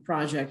one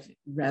project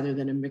rather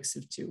than a mix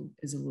of two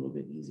is a little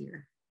bit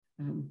easier.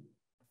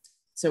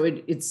 So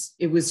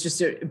it was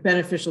just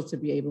beneficial to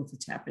be able to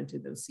tap into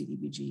those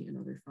CDBG and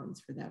other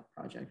funds for that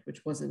project,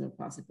 which wasn't a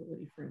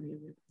possibility for any of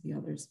the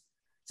others.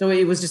 So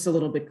it was just a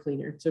little bit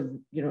cleaner to,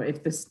 you know,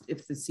 if the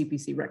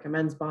CPC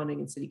recommends bonding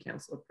and City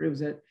Council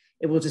approves it,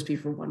 it will just be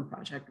for one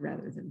project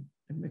rather than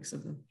a mix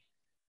of them.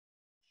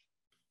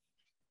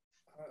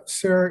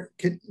 Sarah,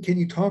 can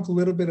you talk a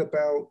little bit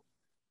about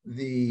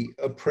the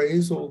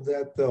appraisal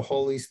that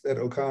that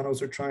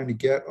O'Connell's are trying to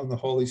get on the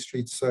Holly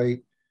Street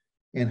site,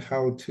 and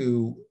how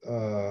to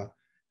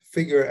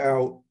figure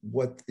out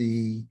what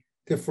the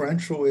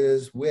differential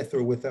is with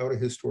or without a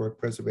historic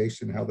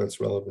preservation, how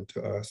that's relevant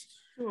to us?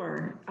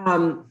 Sure.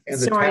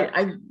 So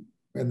I've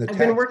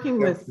been working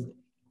with,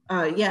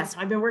 yes,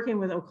 I've been working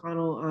with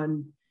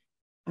O'Connell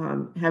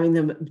on having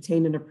them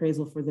obtain an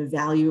appraisal for the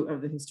value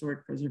of the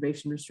historic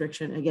preservation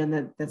restriction.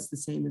 Again, that's the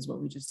same as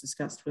what we just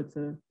discussed with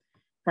the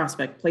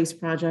Prospect Place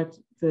project.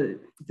 The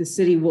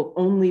city will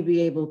only be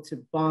able to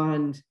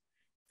bond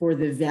for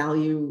the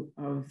value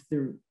of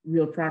the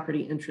real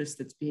property interest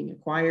that's being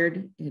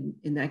acquired.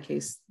 In that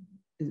case,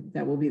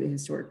 that will be the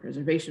historic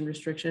preservation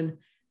restriction.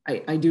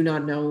 I do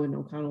not know, and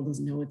O'Connell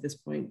doesn't know at this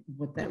point,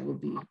 what that will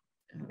be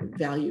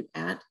valued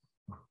at.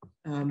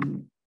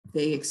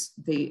 They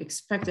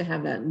expect to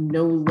have that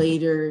no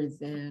later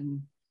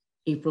than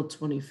April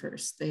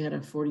 21st. They had a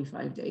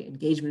 45-day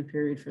engagement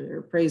period for their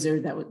appraiser.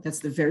 That's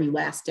the very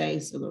last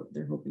day, so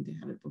they're hoping to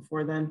have it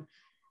before then.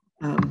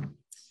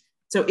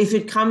 So if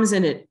it comes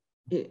in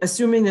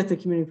assuming that the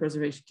Community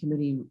Preservation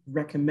Committee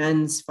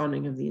recommends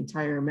funding of the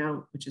entire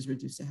amount, which is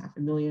reduced to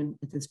 $500,000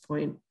 at this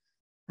point,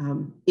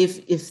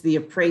 if the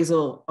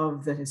appraisal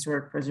of the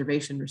historic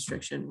preservation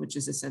restriction, which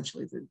is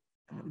essentially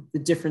the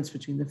difference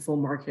between the full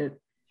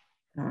market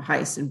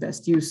highest and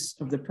best use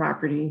of the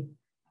property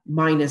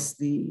minus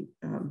the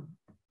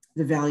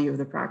value of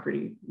the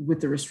property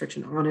with the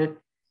restriction on it,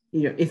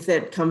 you know, if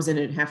that comes in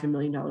at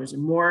 $500,000 or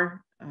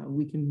more,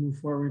 we can move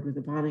forward with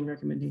a bonding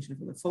recommendation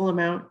for the full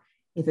amount.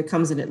 If it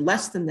comes in at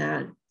less than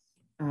that,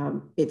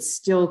 it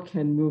still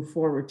can move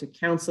forward to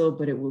council,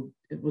 but it will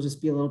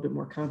just be a little bit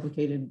more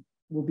complicated.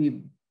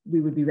 We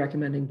would be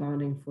recommending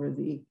bonding for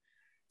the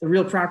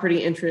real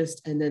property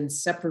interest and then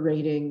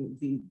separating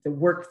the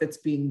work that's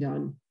being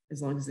done,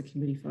 as long as the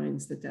committee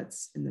finds that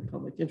that's in the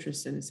public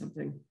interest and is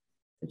something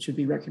that should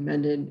be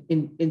recommended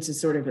into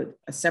sort of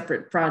a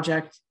separate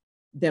project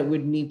that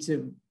would need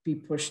to be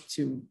pushed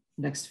to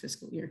next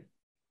fiscal year.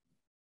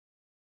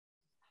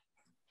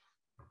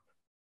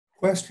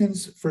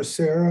 Questions for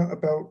Sarah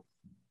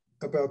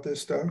about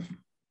this stuff?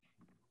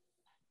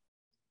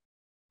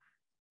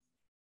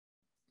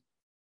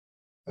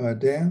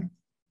 Dan?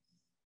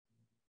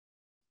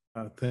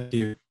 Thank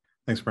you.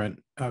 Thanks,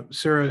 Brent.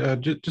 Sarah,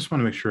 just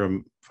want to make sure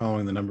I'm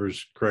following the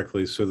numbers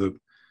correctly. So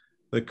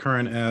the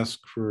current ask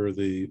for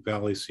the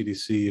Valley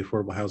CDC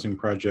Affordable Housing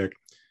Project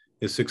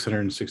is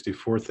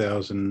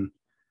 $664,000,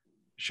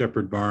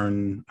 Shepherd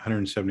Barn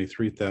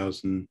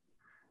 $173,000,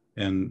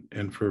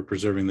 and for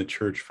preserving the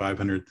church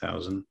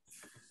 $500,000.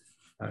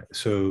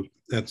 So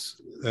that's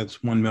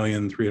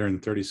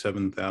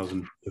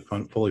 $1,337,000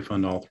 to fully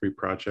fund all three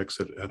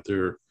projects at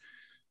their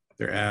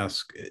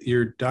ask.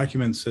 Your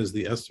document says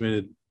the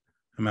estimated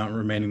amount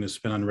remaining to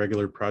spend on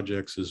regular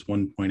projects is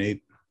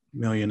 1.8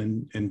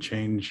 million and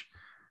change.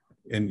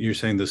 And you're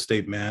saying the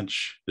state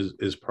match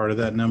is part of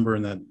that number,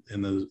 and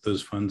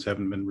those funds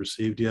haven't been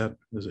received yet.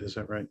 Is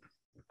that right?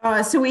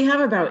 So we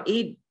have about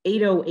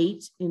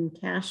 808 in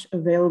cash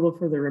available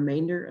for the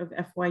remainder of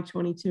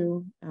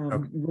FY22.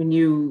 Okay. When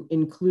you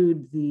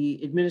include the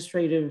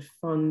administrative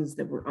funds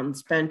that were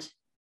unspent,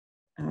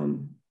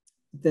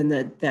 then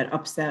that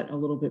ups that a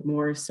little bit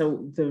more.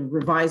 So the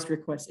revised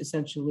request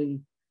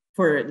essentially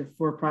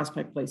for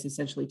Prospect Place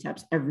essentially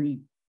taps every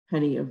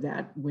penny of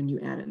that when you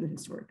add in the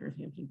historic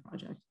Northampton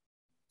project.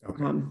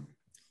 Okay.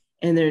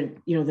 And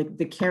then, you know,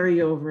 the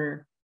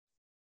carryover,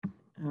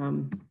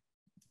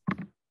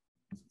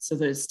 so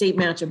the state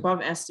match above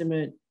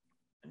estimate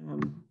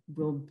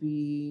will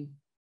be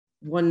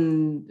a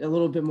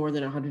little bit more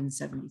than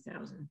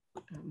 170,000.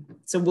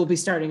 So we'll be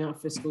starting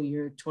off fiscal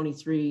year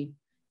 23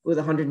 with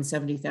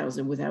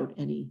 170,000 without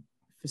any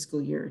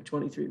fiscal year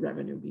 23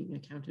 revenue being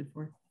accounted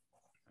for.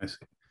 I see.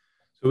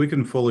 So we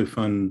can fully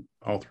fund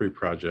all three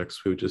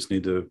projects. We would just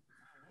need to,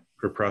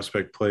 for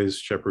Prospect Place,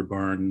 Shepherd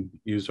Barn,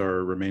 use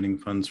our remaining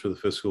funds for the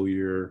fiscal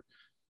year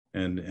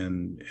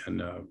and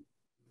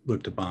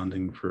look to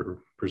bonding for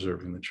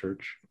preserving the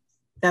church.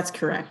 That's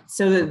correct.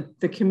 So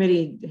the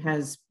committee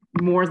has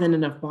more than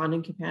enough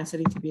bonding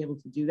capacity to be able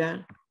to do that.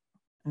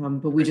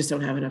 but we just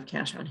don't have enough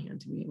cash on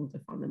hand to be able to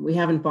fund them. We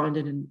haven't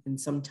bonded in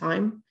some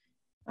time.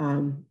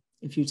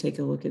 If you take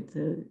a look at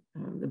the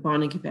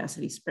bonding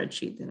capacity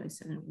spreadsheet that I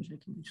sent out, which I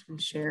can actually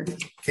share,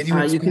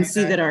 you can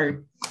see that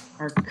our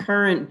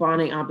current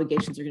bonding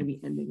obligations are going to be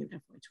ending in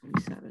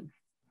FY27.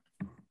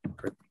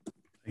 Great.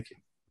 Thank you.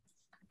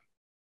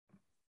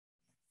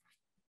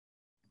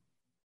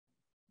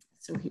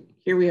 So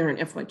here we are in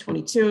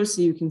FY22,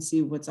 so you can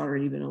see what's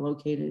already been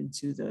allocated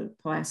to the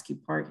Pulaski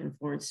Park and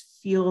Florence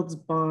Fields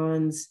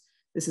bonds.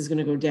 This is going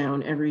to go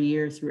down every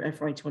year through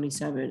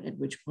FY27, at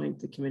which point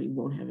the committee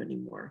won't have any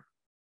more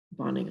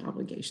bonding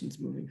obligations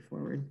moving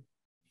forward.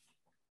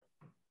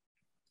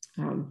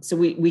 So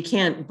we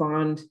can't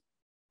bond.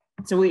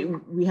 So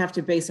we have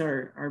to base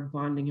our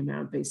bonding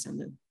amount based on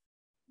the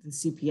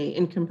CPA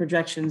income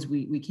projections.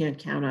 We can't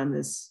count on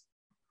this.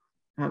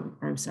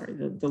 I'm sorry,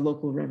 the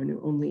local revenue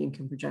only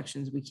income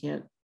projections. We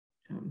can't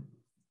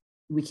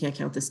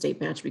count the state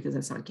match because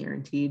that's not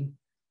guaranteed.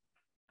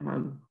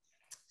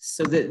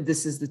 So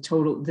this is the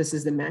total. This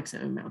is the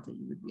maximum amount that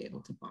you would be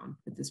able to bond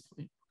at this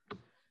point.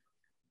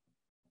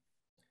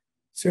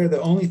 Sarah,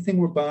 the only thing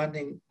we're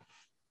bonding,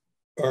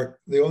 or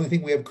the only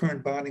thing we have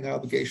current bonding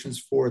obligations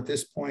for at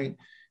this point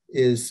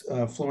is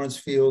Florence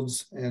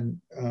Fields,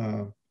 and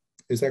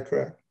is that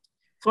correct?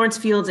 Florence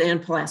Fields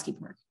and Pulaski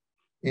Park.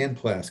 And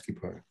Pulaski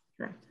Park.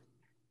 Correct.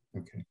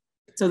 Okay.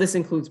 So this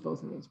includes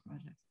both of those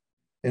projects.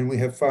 And we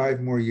have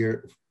 6 more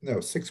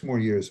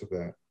years of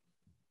that.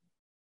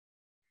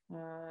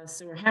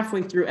 So we're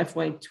halfway through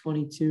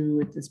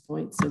FY22 at this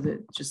point, so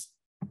that just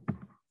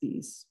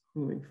these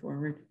moving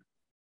forward.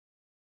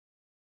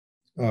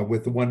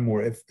 With the one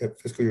more at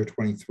fiscal year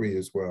 23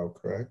 as well,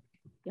 correct?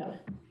 Yeah.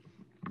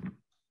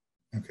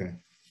 Okay.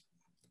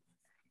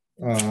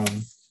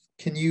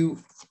 Can you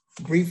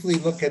briefly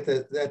look at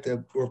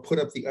or put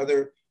up the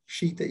other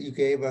sheet that you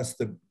gave us,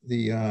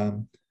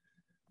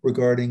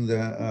 regarding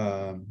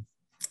the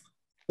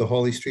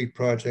Hawley Street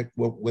project,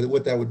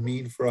 what that would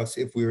mean for us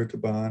if we were to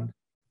bond?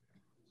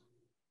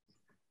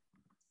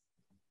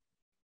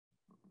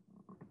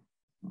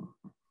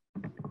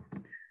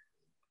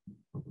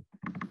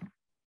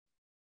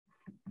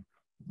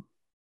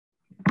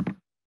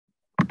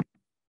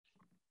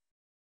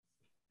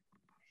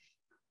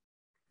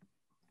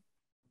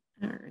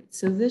 All right,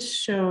 so this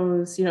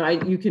shows,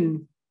 you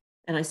can,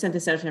 and I sent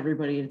this out to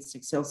everybody, it's an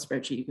Excel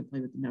spreadsheet, you can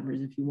play with the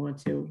numbers if you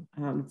want to.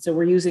 So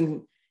we're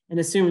using an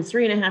assumed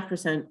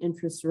 3.5%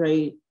 interest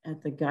rate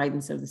at the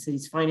guidance of the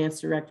city's finance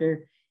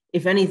director.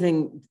 If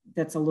anything,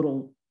 that's a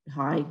little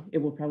high. It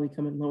will probably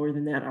come in lower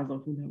than that, although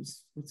who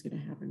knows what's going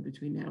to happen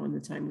between now and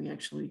the time we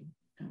actually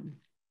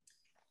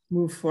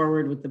move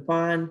forward with the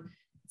bond.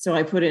 So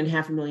I put in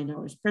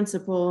 $500,000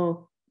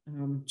 principal,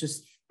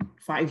 just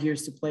 5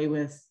 years to play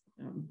with.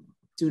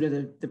 Due to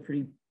the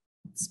pretty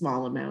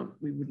small amount,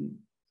 we wouldn't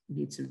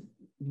need to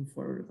move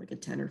forward with like a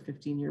 10 or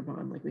 15-year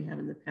bond like we have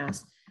in the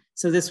past.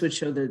 So this would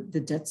show the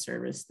debt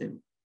service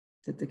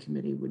that the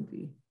committee would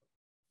be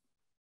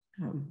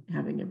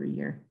having every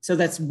year. So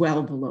that's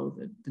well below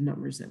the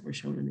numbers that were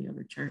shown in the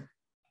other chart.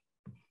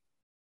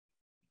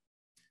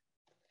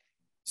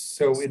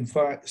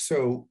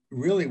 So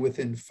really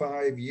within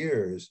 5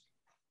 years,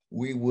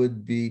 we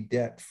would be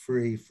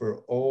debt-free for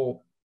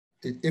all,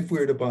 if we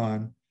were to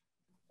bond,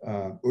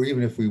 or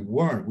even if we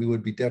weren't, we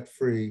would be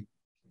debt-free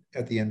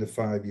at the end of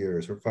 5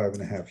 years or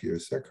 5.5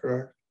 years. Is that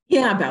correct?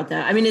 Yeah, about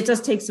that. I mean, it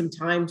does take some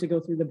time to go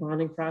through the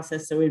bonding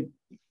process, so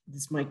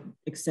this might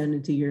extend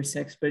into year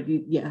 6, but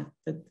yeah,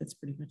 that's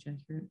pretty much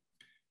accurate.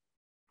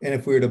 And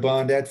if we were to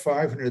bond at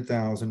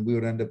 $500,000, we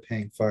would end up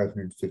paying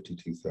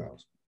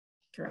 $552,000.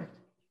 Correct.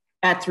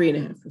 At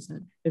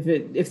 3.5%.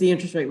 If the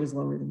interest rate was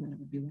lower than that, it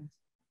would be less.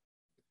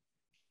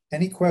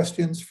 Any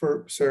questions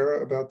for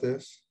Sarah about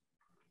this?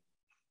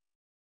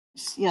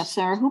 Yeah,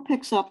 Sarah, who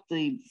picks up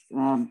the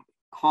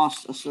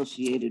costs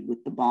associated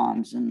with the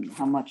bonds, and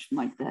how much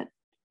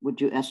would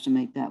you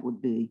estimate that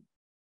would be?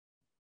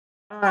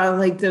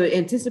 Like the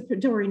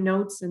anticipatory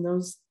notes and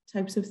those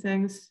types of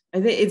things.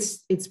 I think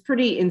it's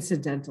pretty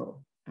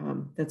incidental.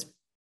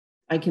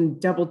 I can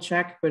double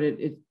check, but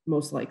it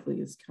most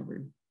likely is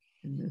covered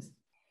in this.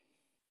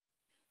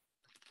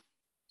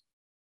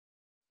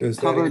 Does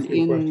that covered answer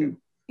your question?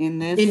 In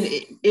this?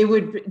 It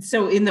would,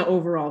 so in the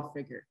overall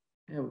figure,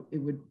 it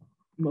would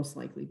most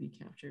likely be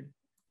captured.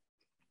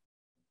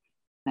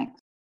 Thanks.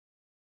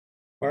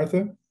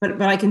 Martha?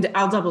 But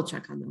I'll double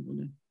check on that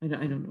one. I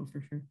don't know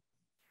for sure.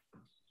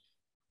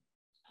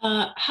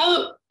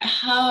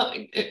 How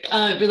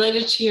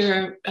related to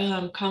your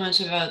comment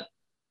about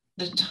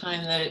the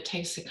time that it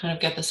takes to kind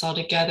of get this all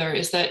together,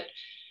 is that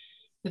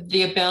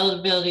the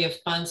availability of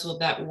funds, will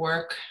that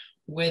work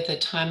with a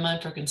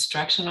timeline for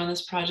construction on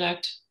this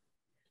project?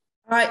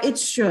 It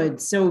should.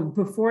 So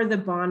before the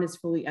bond is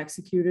fully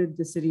executed,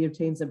 the city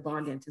obtains a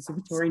bond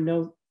anticipatory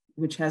note,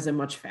 which has a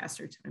much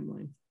faster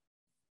timeline.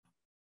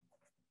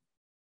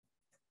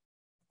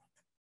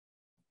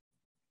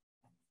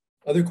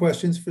 Other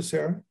questions for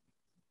Sarah?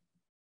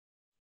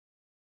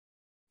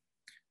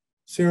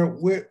 Sarah,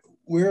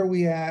 where are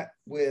we at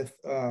with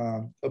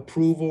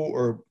approval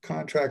or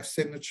contract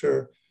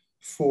signature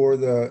for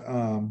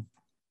the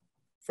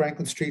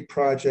Franklin Street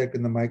project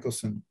and the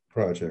Michelson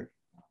project?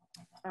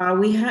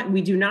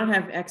 We do not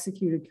have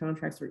executed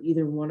contracts for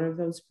either one of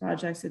those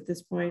projects at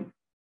this point.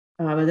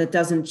 But that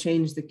doesn't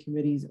change the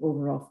committee's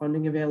overall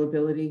funding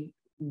availability.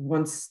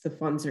 Once the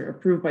funds are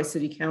approved by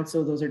City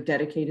Council, those are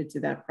dedicated to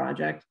that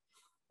project.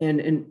 And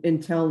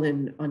until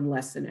and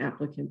unless an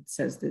applicant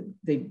says that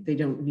they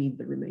don't need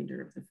the remainder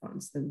of the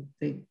funds, then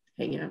they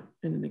hang out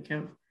in an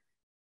account.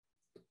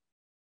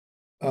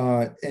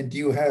 And do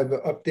you have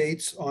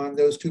updates on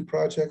those two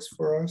projects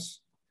for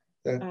us?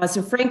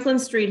 So Franklin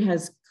Street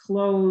has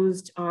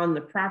closed on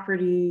the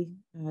property.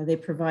 They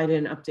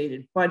provided an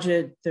updated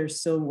budget. They're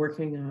still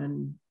working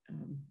on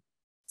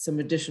some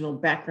additional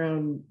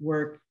background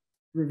work,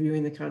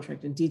 reviewing the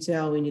contract in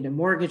detail. We need a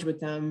mortgage with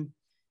them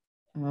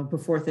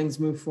before things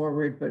move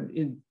forward, but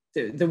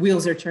the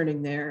wheels are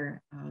turning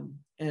there.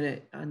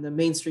 And on the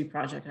Main Street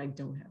project, I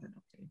don't have an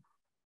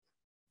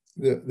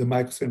update. The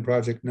Michelson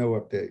project, no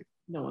update.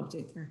 No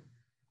update there.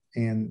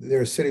 And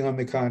they're sitting on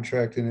the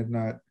contract and have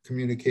not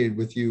communicated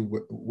with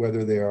you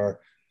whether they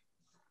are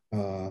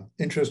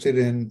interested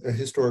in a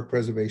historic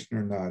preservation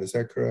or not. Is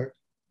that correct?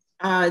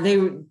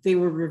 They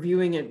were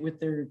reviewing it with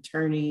their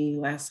attorney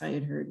last I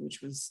had heard,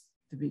 which was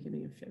the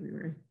beginning of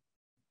February.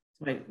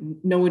 So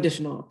no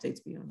additional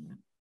updates beyond that.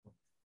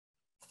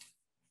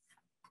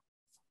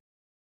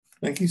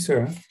 Thank you,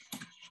 Sarah.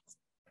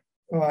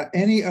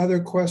 Any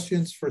other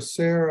questions for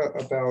Sarah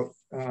about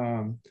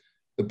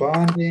the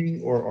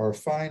bonding or our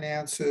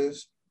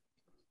finances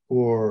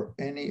or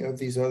any of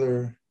these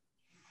other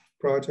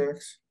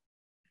projects?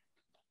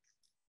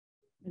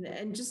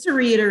 And just to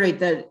reiterate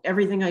that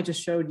everything I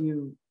just showed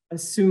you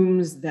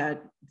assumes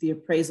that the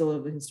appraisal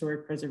of the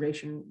historic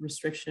preservation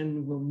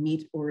restriction will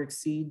meet or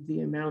exceed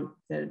the amount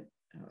that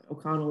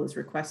O'Connell is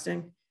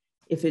requesting.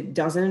 If it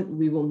doesn't,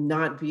 we will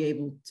not be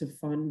able to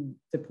fund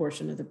the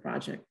portion of the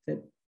project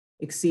that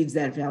exceeds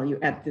that value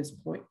at this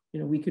point. You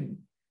know, we could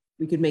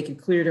make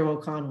it clear to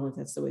O'Connell, if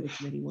that's the way the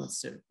committee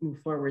wants to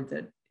move forward,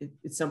 that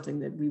it's something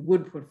that we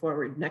would put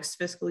forward next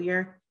fiscal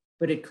year,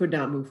 but it could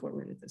not move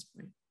forward at this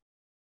point.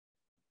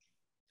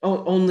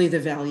 Only the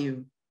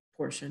value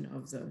portion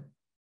of the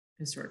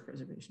historic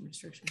preservation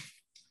restriction.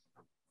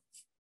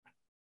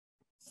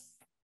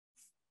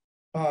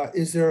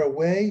 Is there a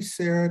way,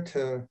 Sarah,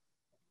 to,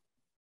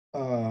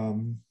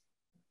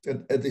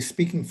 at least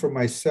speaking for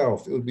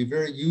myself, it would be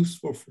very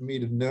useful for me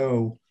to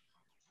know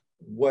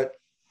what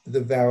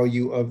the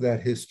value of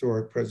that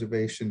historic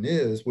preservation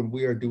is when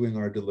we are doing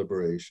our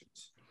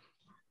deliberations.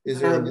 Is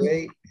there a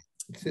way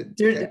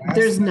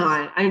there's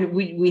not.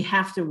 We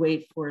have to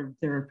wait for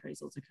their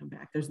appraisal to come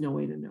back. There's no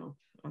way to know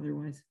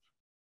otherwise.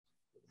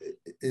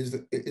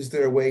 Is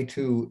there a way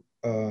to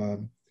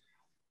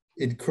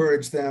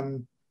encourage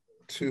them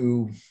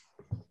to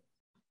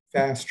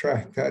fast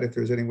track that if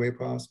there's any way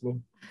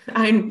possible?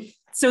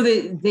 So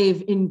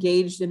they've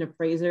engaged an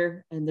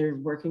appraiser and they're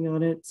working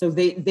on it. So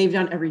they've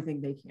done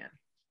everything they can.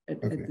 At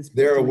this point.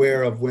 They're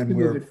aware of when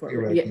we're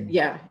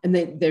yeah, and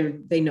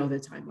they know the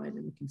timeline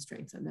and the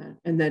constraints on that,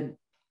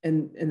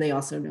 and they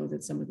also know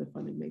that some of the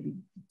funding may be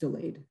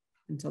delayed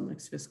until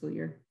next fiscal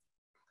year.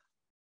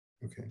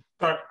 Okay.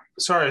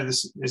 Sorry, I'm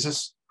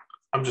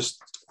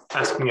just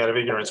asking out of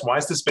ignorance. Why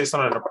is this based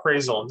on an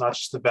appraisal, not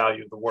just the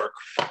value of the work?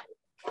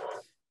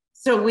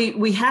 So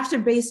we have to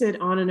base it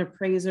on an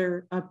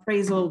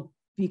appraisal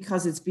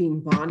because it's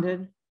being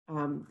bonded.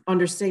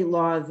 Under state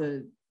law,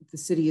 the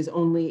city is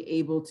only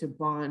able to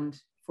bond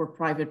for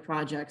private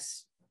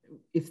projects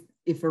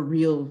if a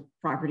real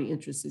property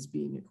interest is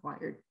being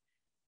acquired.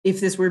 If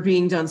this were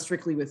being done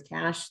strictly with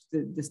cash,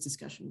 this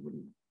discussion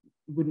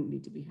wouldn't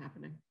need to be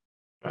happening.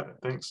 Got it,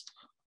 thanks.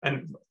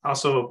 And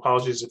also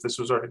apologies if this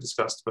was already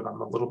discussed, but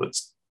I'm a little bit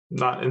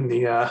not in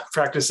the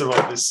practice of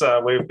all this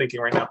way of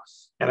thinking right now.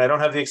 And I don't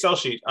have the Excel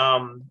sheet.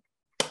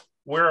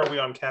 Where are we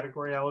on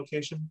category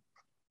allocation?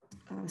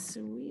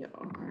 So we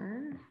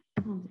are,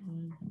 hold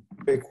on.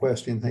 Great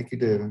question. Thank you,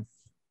 David,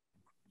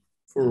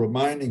 for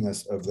reminding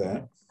us of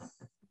that.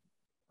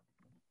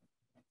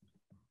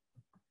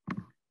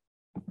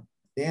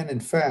 And in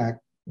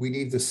fact, we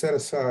need the set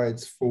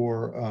asides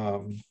for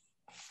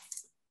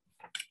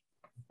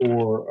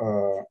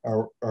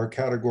our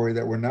category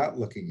that we're not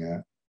looking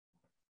at,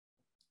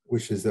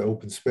 which is the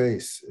open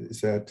space.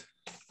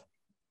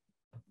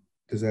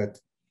 Does that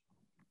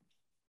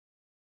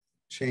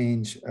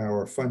change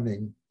our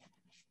funding?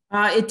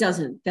 It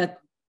doesn't. That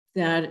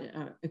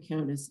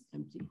account is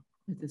empty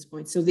at this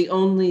point. So the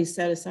only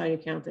set aside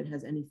account that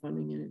has any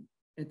funding in it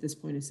at this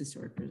point is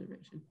historic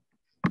preservation.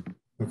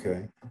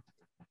 Okay.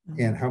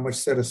 And how much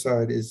set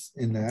aside is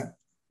in that?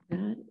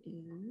 That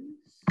is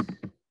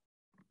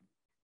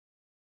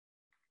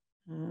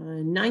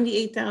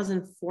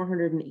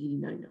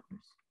 $98,489.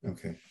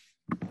 Okay.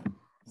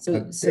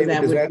 So David,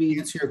 that would be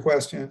answer your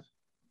question.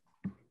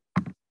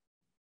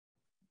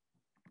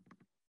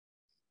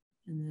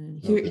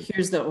 And then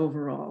here's the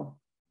overall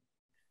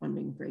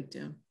funding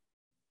breakdown.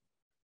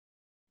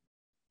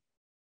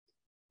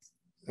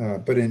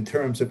 but in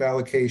terms of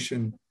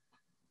allocation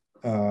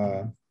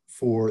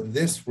for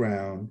this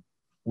round,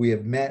 we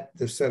have met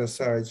the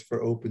set-asides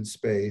for open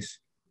space.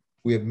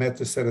 We have met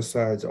the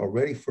set-asides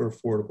already for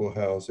affordable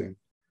housing.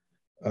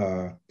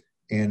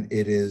 And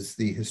it is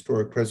the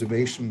historic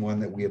preservation one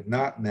that we have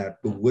not met,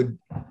 but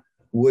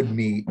would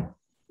meet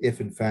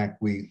if in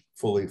fact we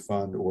fully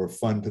fund or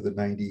fund to the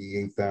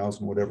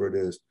 98,000, whatever it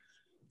is,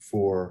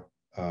 for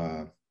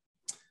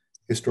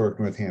historic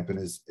Northampton.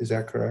 Is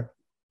that correct?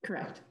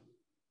 Correct.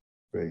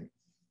 Great.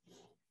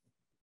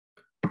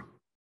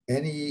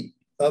 Any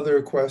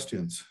other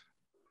questions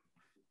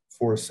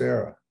for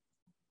Sarah?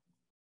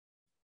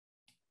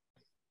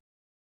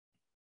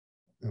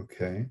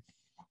 Okay.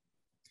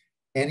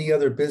 Any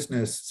other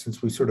business,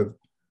 since we sort of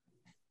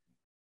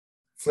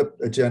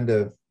flipped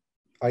agenda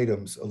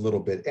items a little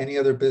bit, any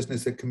other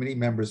business that committee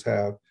members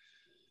have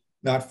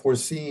not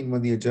foreseen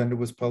when the agenda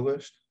was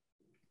published?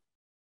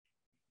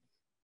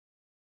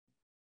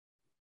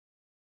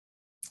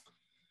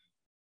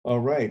 All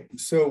right,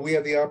 so we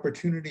have the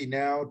opportunity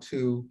now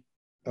to,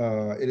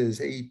 it is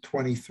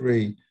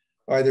 8:23,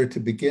 either to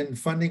begin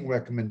funding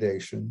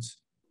recommendations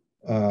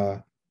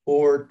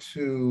or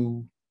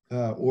to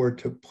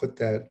put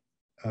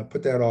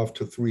that off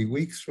to 3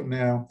 weeks from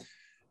now,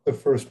 the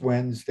first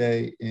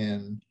Wednesday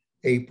in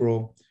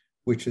April,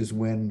 which is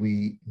when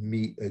we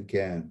meet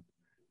again.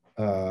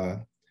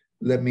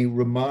 Let me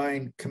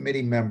remind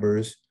committee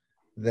members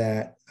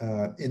that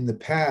in the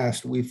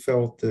past, we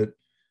felt that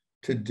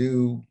to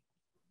do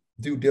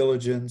due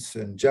diligence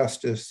and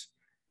justice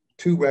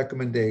to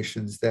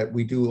recommendations, that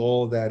we do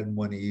all of that in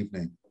one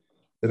evening.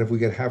 That if we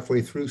get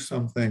halfway through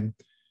something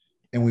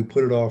and we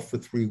put it off for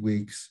 3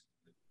 weeks,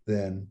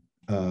 then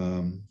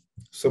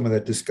some of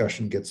that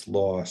discussion gets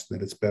lost,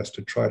 that it's best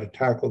to try to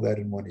tackle that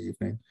in one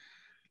evening.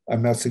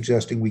 I'm not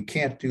suggesting we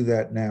can't do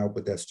that now,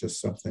 but that's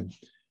just something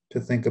to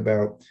think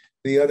about.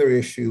 The other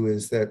issue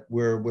is that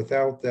we're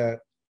without that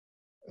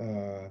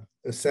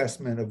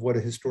assessment of what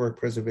a historic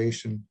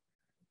preservation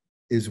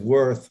is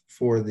worth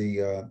for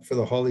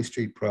the Hawley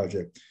Street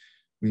project.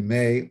 We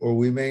may or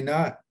we may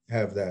not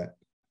have that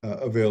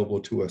available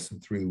to us in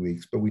 3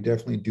 weeks, but we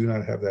definitely do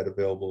not have that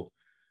available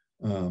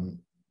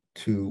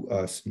to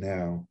us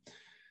now.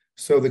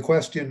 So the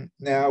question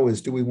now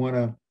is, do we want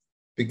to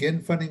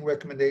begin funding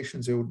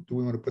recommendations, or do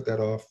we want to put that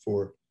off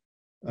for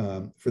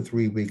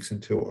 3 weeks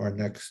until our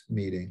next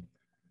meeting?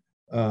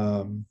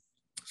 So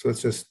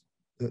it's just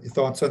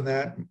thoughts on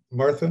that,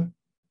 Martha?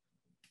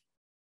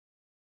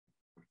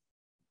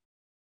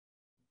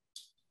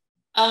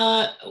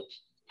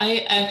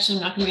 I actually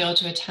am not going to be able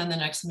to attend the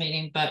next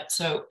meeting, but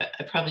so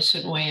I probably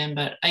shouldn't weigh in,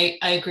 but I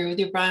agree with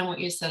you, Brian, what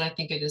you said. I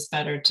think it is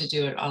better to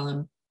do it all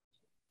in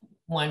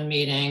one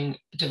meeting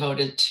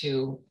devoted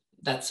to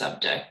that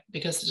subject,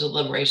 because the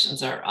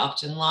deliberations are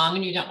often long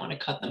and you don't want to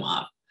cut them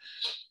off.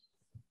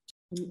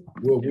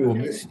 Well, we will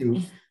miss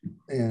you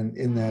and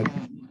in that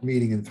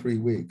meeting in 3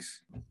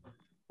 weeks.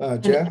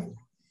 Jeff?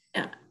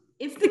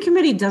 If the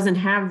committee doesn't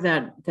have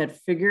that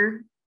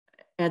figure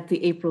at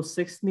the April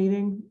 6th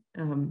meeting,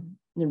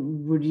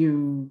 would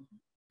you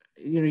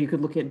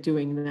could look at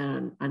doing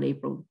that on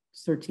April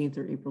 13th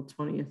or April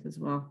 20th as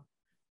well.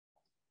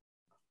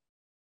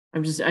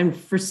 I'm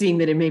foreseeing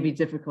that it may be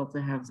difficult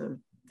to have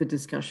the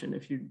discussion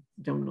if you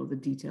don't know the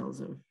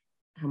details of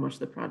how much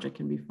the project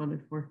can be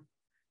funded for.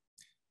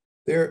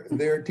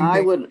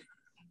 I would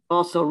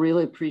also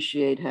really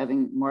appreciate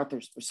having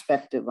Martha's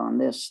perspective on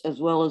this, as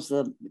well as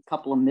the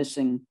couple of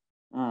missing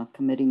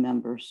committee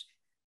members.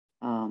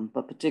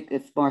 But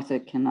particularly if Martha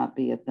cannot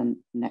be at the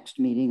next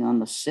meeting on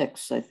the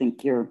 6th, I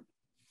think your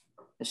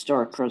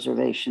historic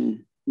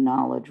preservation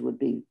knowledge would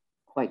be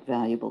quite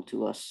valuable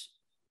to us.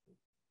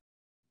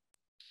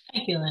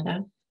 Thank you,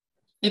 Linda.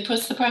 It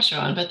puts the pressure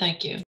on, but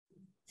thank you.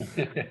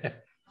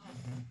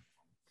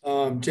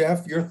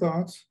 Jeff, your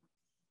thoughts?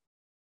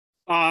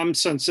 I'm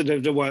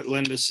sensitive to what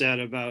Linda said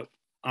about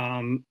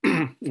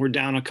we're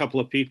down a couple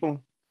of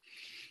people.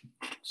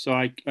 So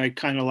I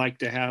kind of like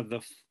to have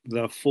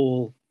the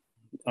full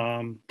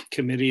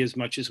committee, as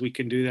much as we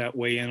can do that,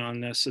 weigh in on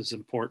this, as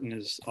important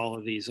as all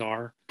of these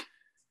are.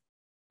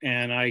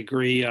 And I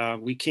agree,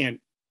 we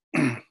can't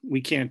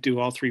do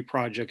all 3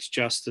 projects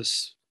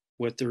justice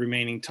with the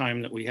remaining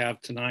time that we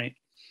have tonight.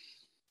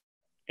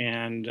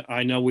 And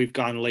I know we've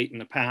gone late in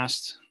the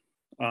past,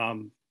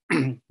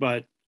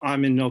 but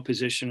I'm in no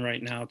position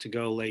right now to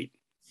go late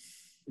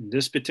in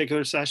this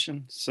particular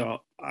session. So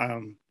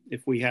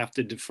if we have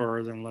to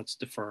defer, then let's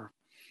defer.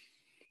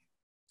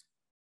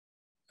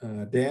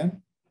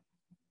 Dan?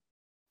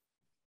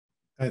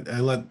 I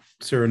let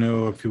Sarah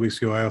know a few weeks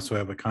ago. I also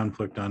have a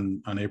conflict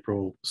on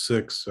April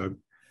 6th. So I'm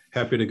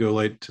happy to go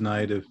late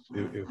tonight if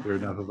there are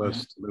enough of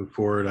us to move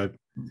forward.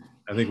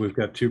 I think we've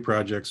got 2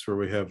 projects where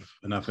we have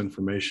enough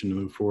information to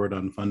move forward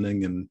on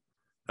funding, and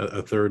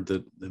a third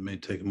that may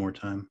take more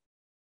time.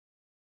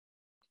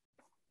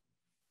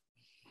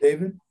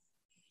 David?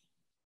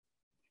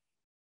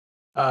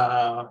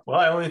 Well,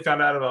 I only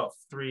found out about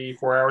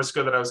 3-4 hours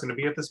ago that I was going to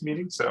be at this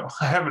meeting, so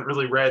I haven't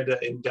really read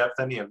in depth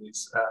any of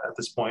these at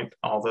this point,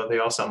 although they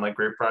all sound like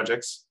great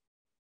projects.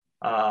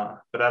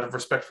 But out of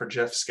respect for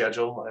Jeff's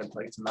schedule, I'd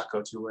like to not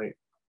go too late.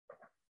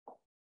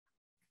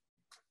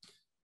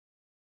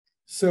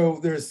 So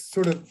there's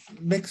sort of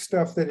mixed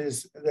stuff that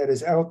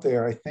is out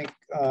there. I think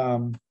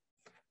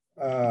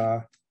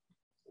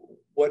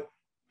what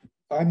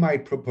I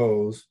might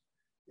propose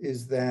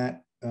is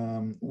that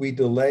we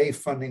delay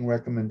funding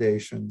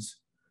recommendations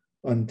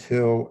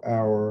until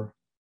our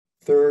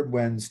third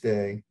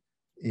Wednesday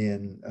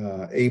in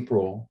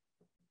April,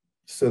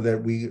 so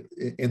that we,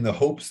 in the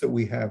hopes that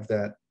we have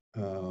that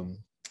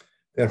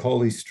that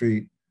Hawley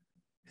Street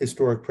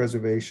historic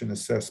preservation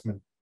assessment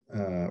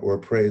or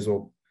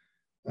appraisal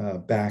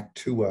back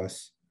to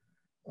us.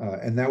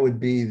 And that would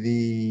be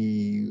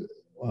the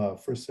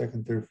first,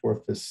 second, third,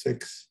 fourth, fifth,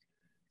 sixth.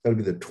 That would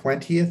be the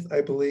 20th,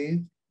 I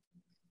believe.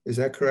 Is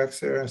that correct,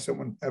 Sarah?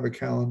 Someone have a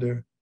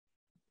calendar?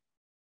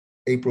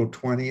 April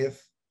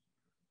 20th.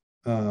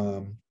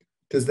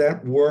 Does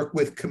that work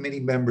with committee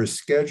members'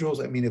 schedules?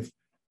 I mean, if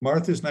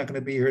Martha's not going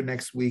to be here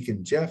next week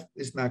and Jeff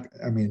is not,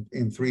 I mean,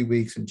 in 3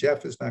 weeks, and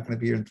Jeff is not going to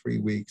be here in 3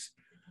 weeks,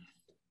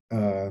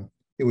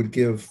 it would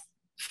give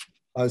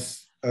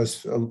us a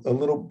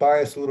little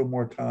bias, a little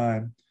more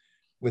time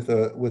with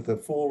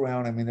a full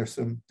round. I mean, there's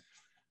some,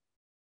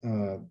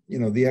 you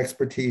know, the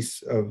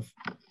expertise of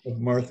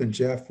Martha and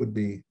Jeff would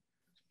be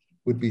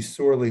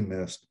sorely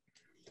missed.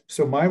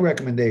 So my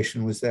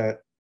recommendation was that,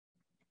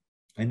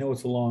 I know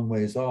it's a long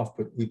ways off,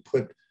 but we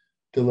put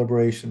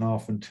deliberation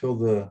off until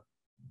the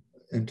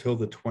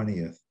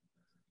 20th.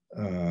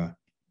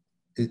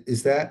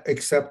 Is that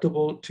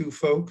acceptable to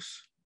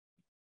folks?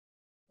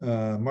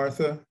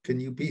 Martha, can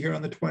you be here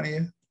on the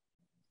 20th?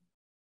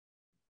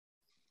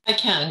 I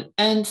can.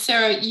 And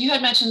Sarah, you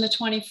had mentioned the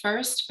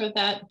 21st for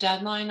that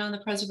deadline on the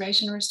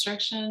preservation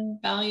restriction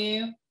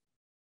value.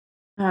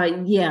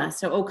 Yeah,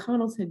 so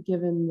O'Connell's had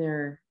given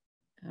their,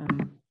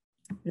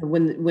 you know,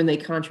 when they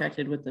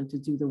contracted with them to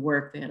do the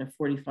work, they had a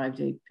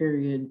 45-day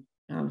period.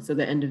 So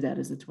the end of that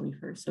is the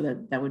 21st. So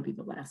that would be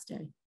the last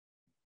day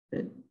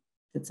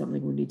that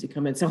something would need to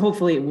come in. So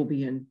hopefully it will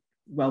be in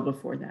well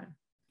before that.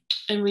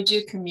 And would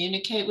you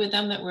communicate with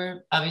them that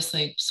we're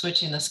obviously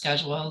switching the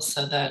schedule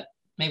so that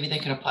maybe they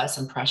could apply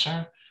some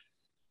pressure?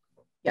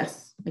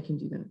 Yes, I can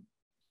do that.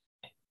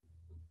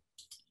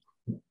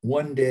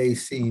 One day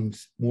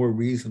seems more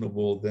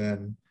reasonable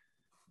than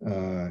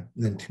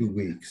 2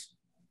 weeks.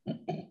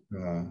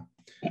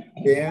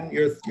 Dan,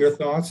 your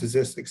thoughts? Is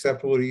this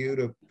acceptable to you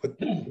to put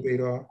the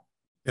debate off?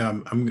 Yeah,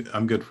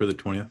 I'm good for the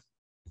 20th.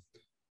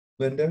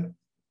 Linda?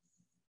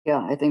 Yeah,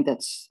 I think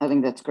that's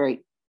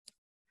great.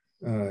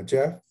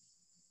 Jeff?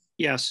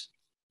 Yes.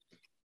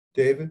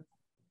 David?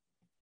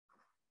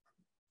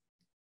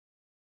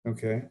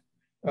 Okay.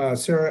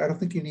 Sarah, I don't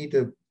think we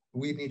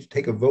need to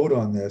take a vote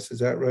on this. Is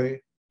that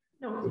right?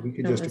 No, we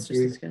could no, just that's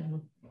agree. just a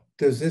schedule.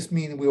 Does this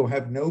mean we will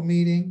have no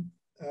meeting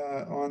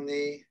on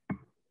the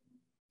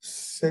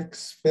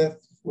 6th,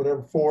 5th,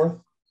 whatever,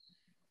 4th?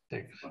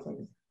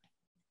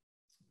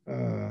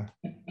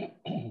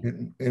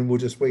 And we'll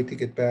just wait to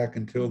get back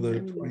until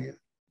the 20th?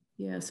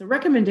 Yeah, so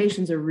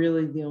recommendations are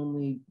really the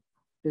only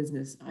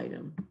business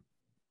item.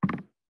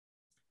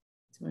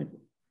 So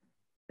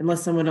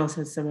unless someone else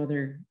has some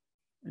other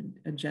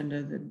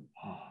agenda that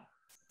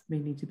may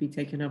need to be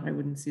taken up, I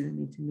wouldn't see the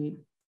need to meet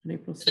on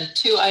April 6th. The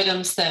 2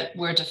 items that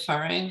we're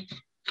deferring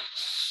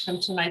from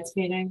tonight's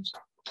meeting,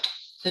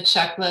 the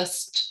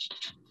checklist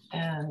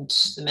and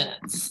the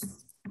minutes.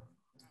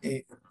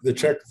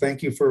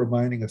 Thank you for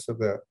reminding us of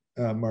that,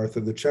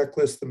 Martha. The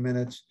checklist, the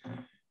minutes,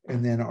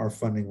 and then our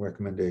funding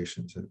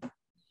recommendations.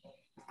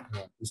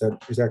 Is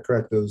that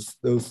correct?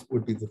 Those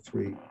would be the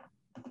 3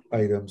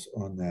 items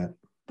on that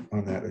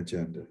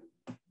agenda.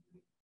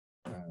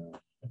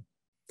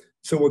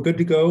 So we're good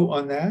to go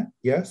on that?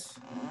 Yes?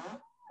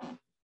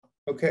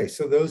 Okay,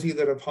 so those of you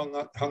that have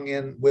hung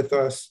in with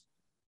us,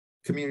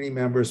 community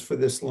members, for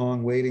this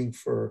long waiting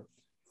for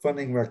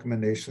funding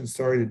recommendations,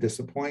 sorry to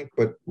disappoint,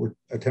 but we're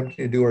attempting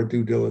to do our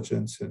due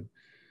diligence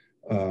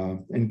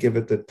and give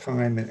it the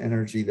time and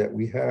energy that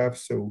we have.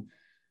 So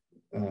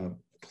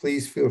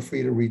please feel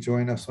free to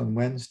rejoin us on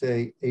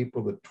Wednesday,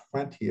 April the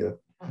 20th.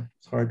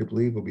 It's hard to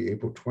believe it'll be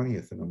April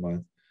 20th in a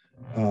month,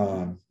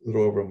 a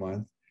little over a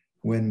month,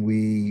 when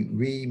we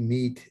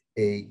re-meet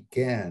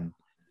again.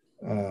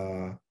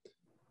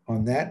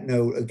 On that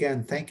note,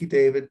 again, thank you,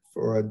 David,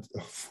 for a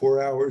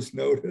 4 hours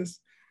notice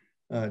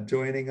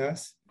joining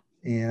us.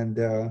 And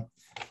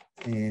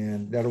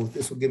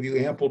this will give you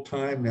ample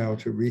time now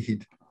to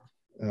read,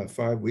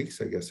 5 weeks,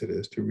 I guess it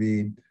is, to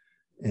read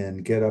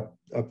and get up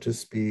to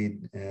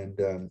speed. And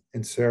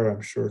Sarah,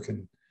 I'm sure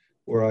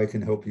I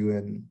can help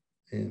you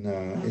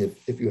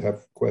if you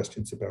have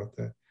questions about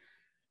that.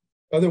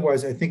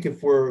 Otherwise, I think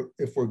if we're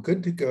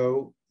good to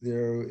go,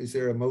 is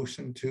there a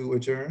motion to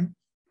adjourn?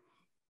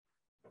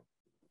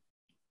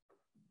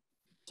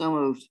 So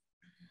moved.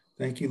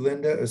 Thank you,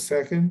 Linda. A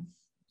second?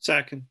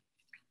 Second.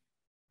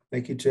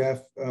 Thank you,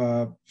 Jeff.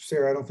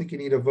 Sarah, I don't think you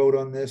need a vote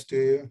on this, do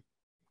you?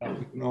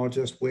 We can all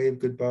just wave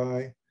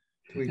goodbye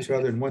to each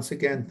other. And once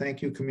again,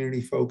 thank you,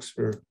 community folks,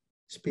 for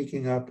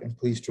speaking up, and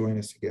please join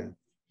us again.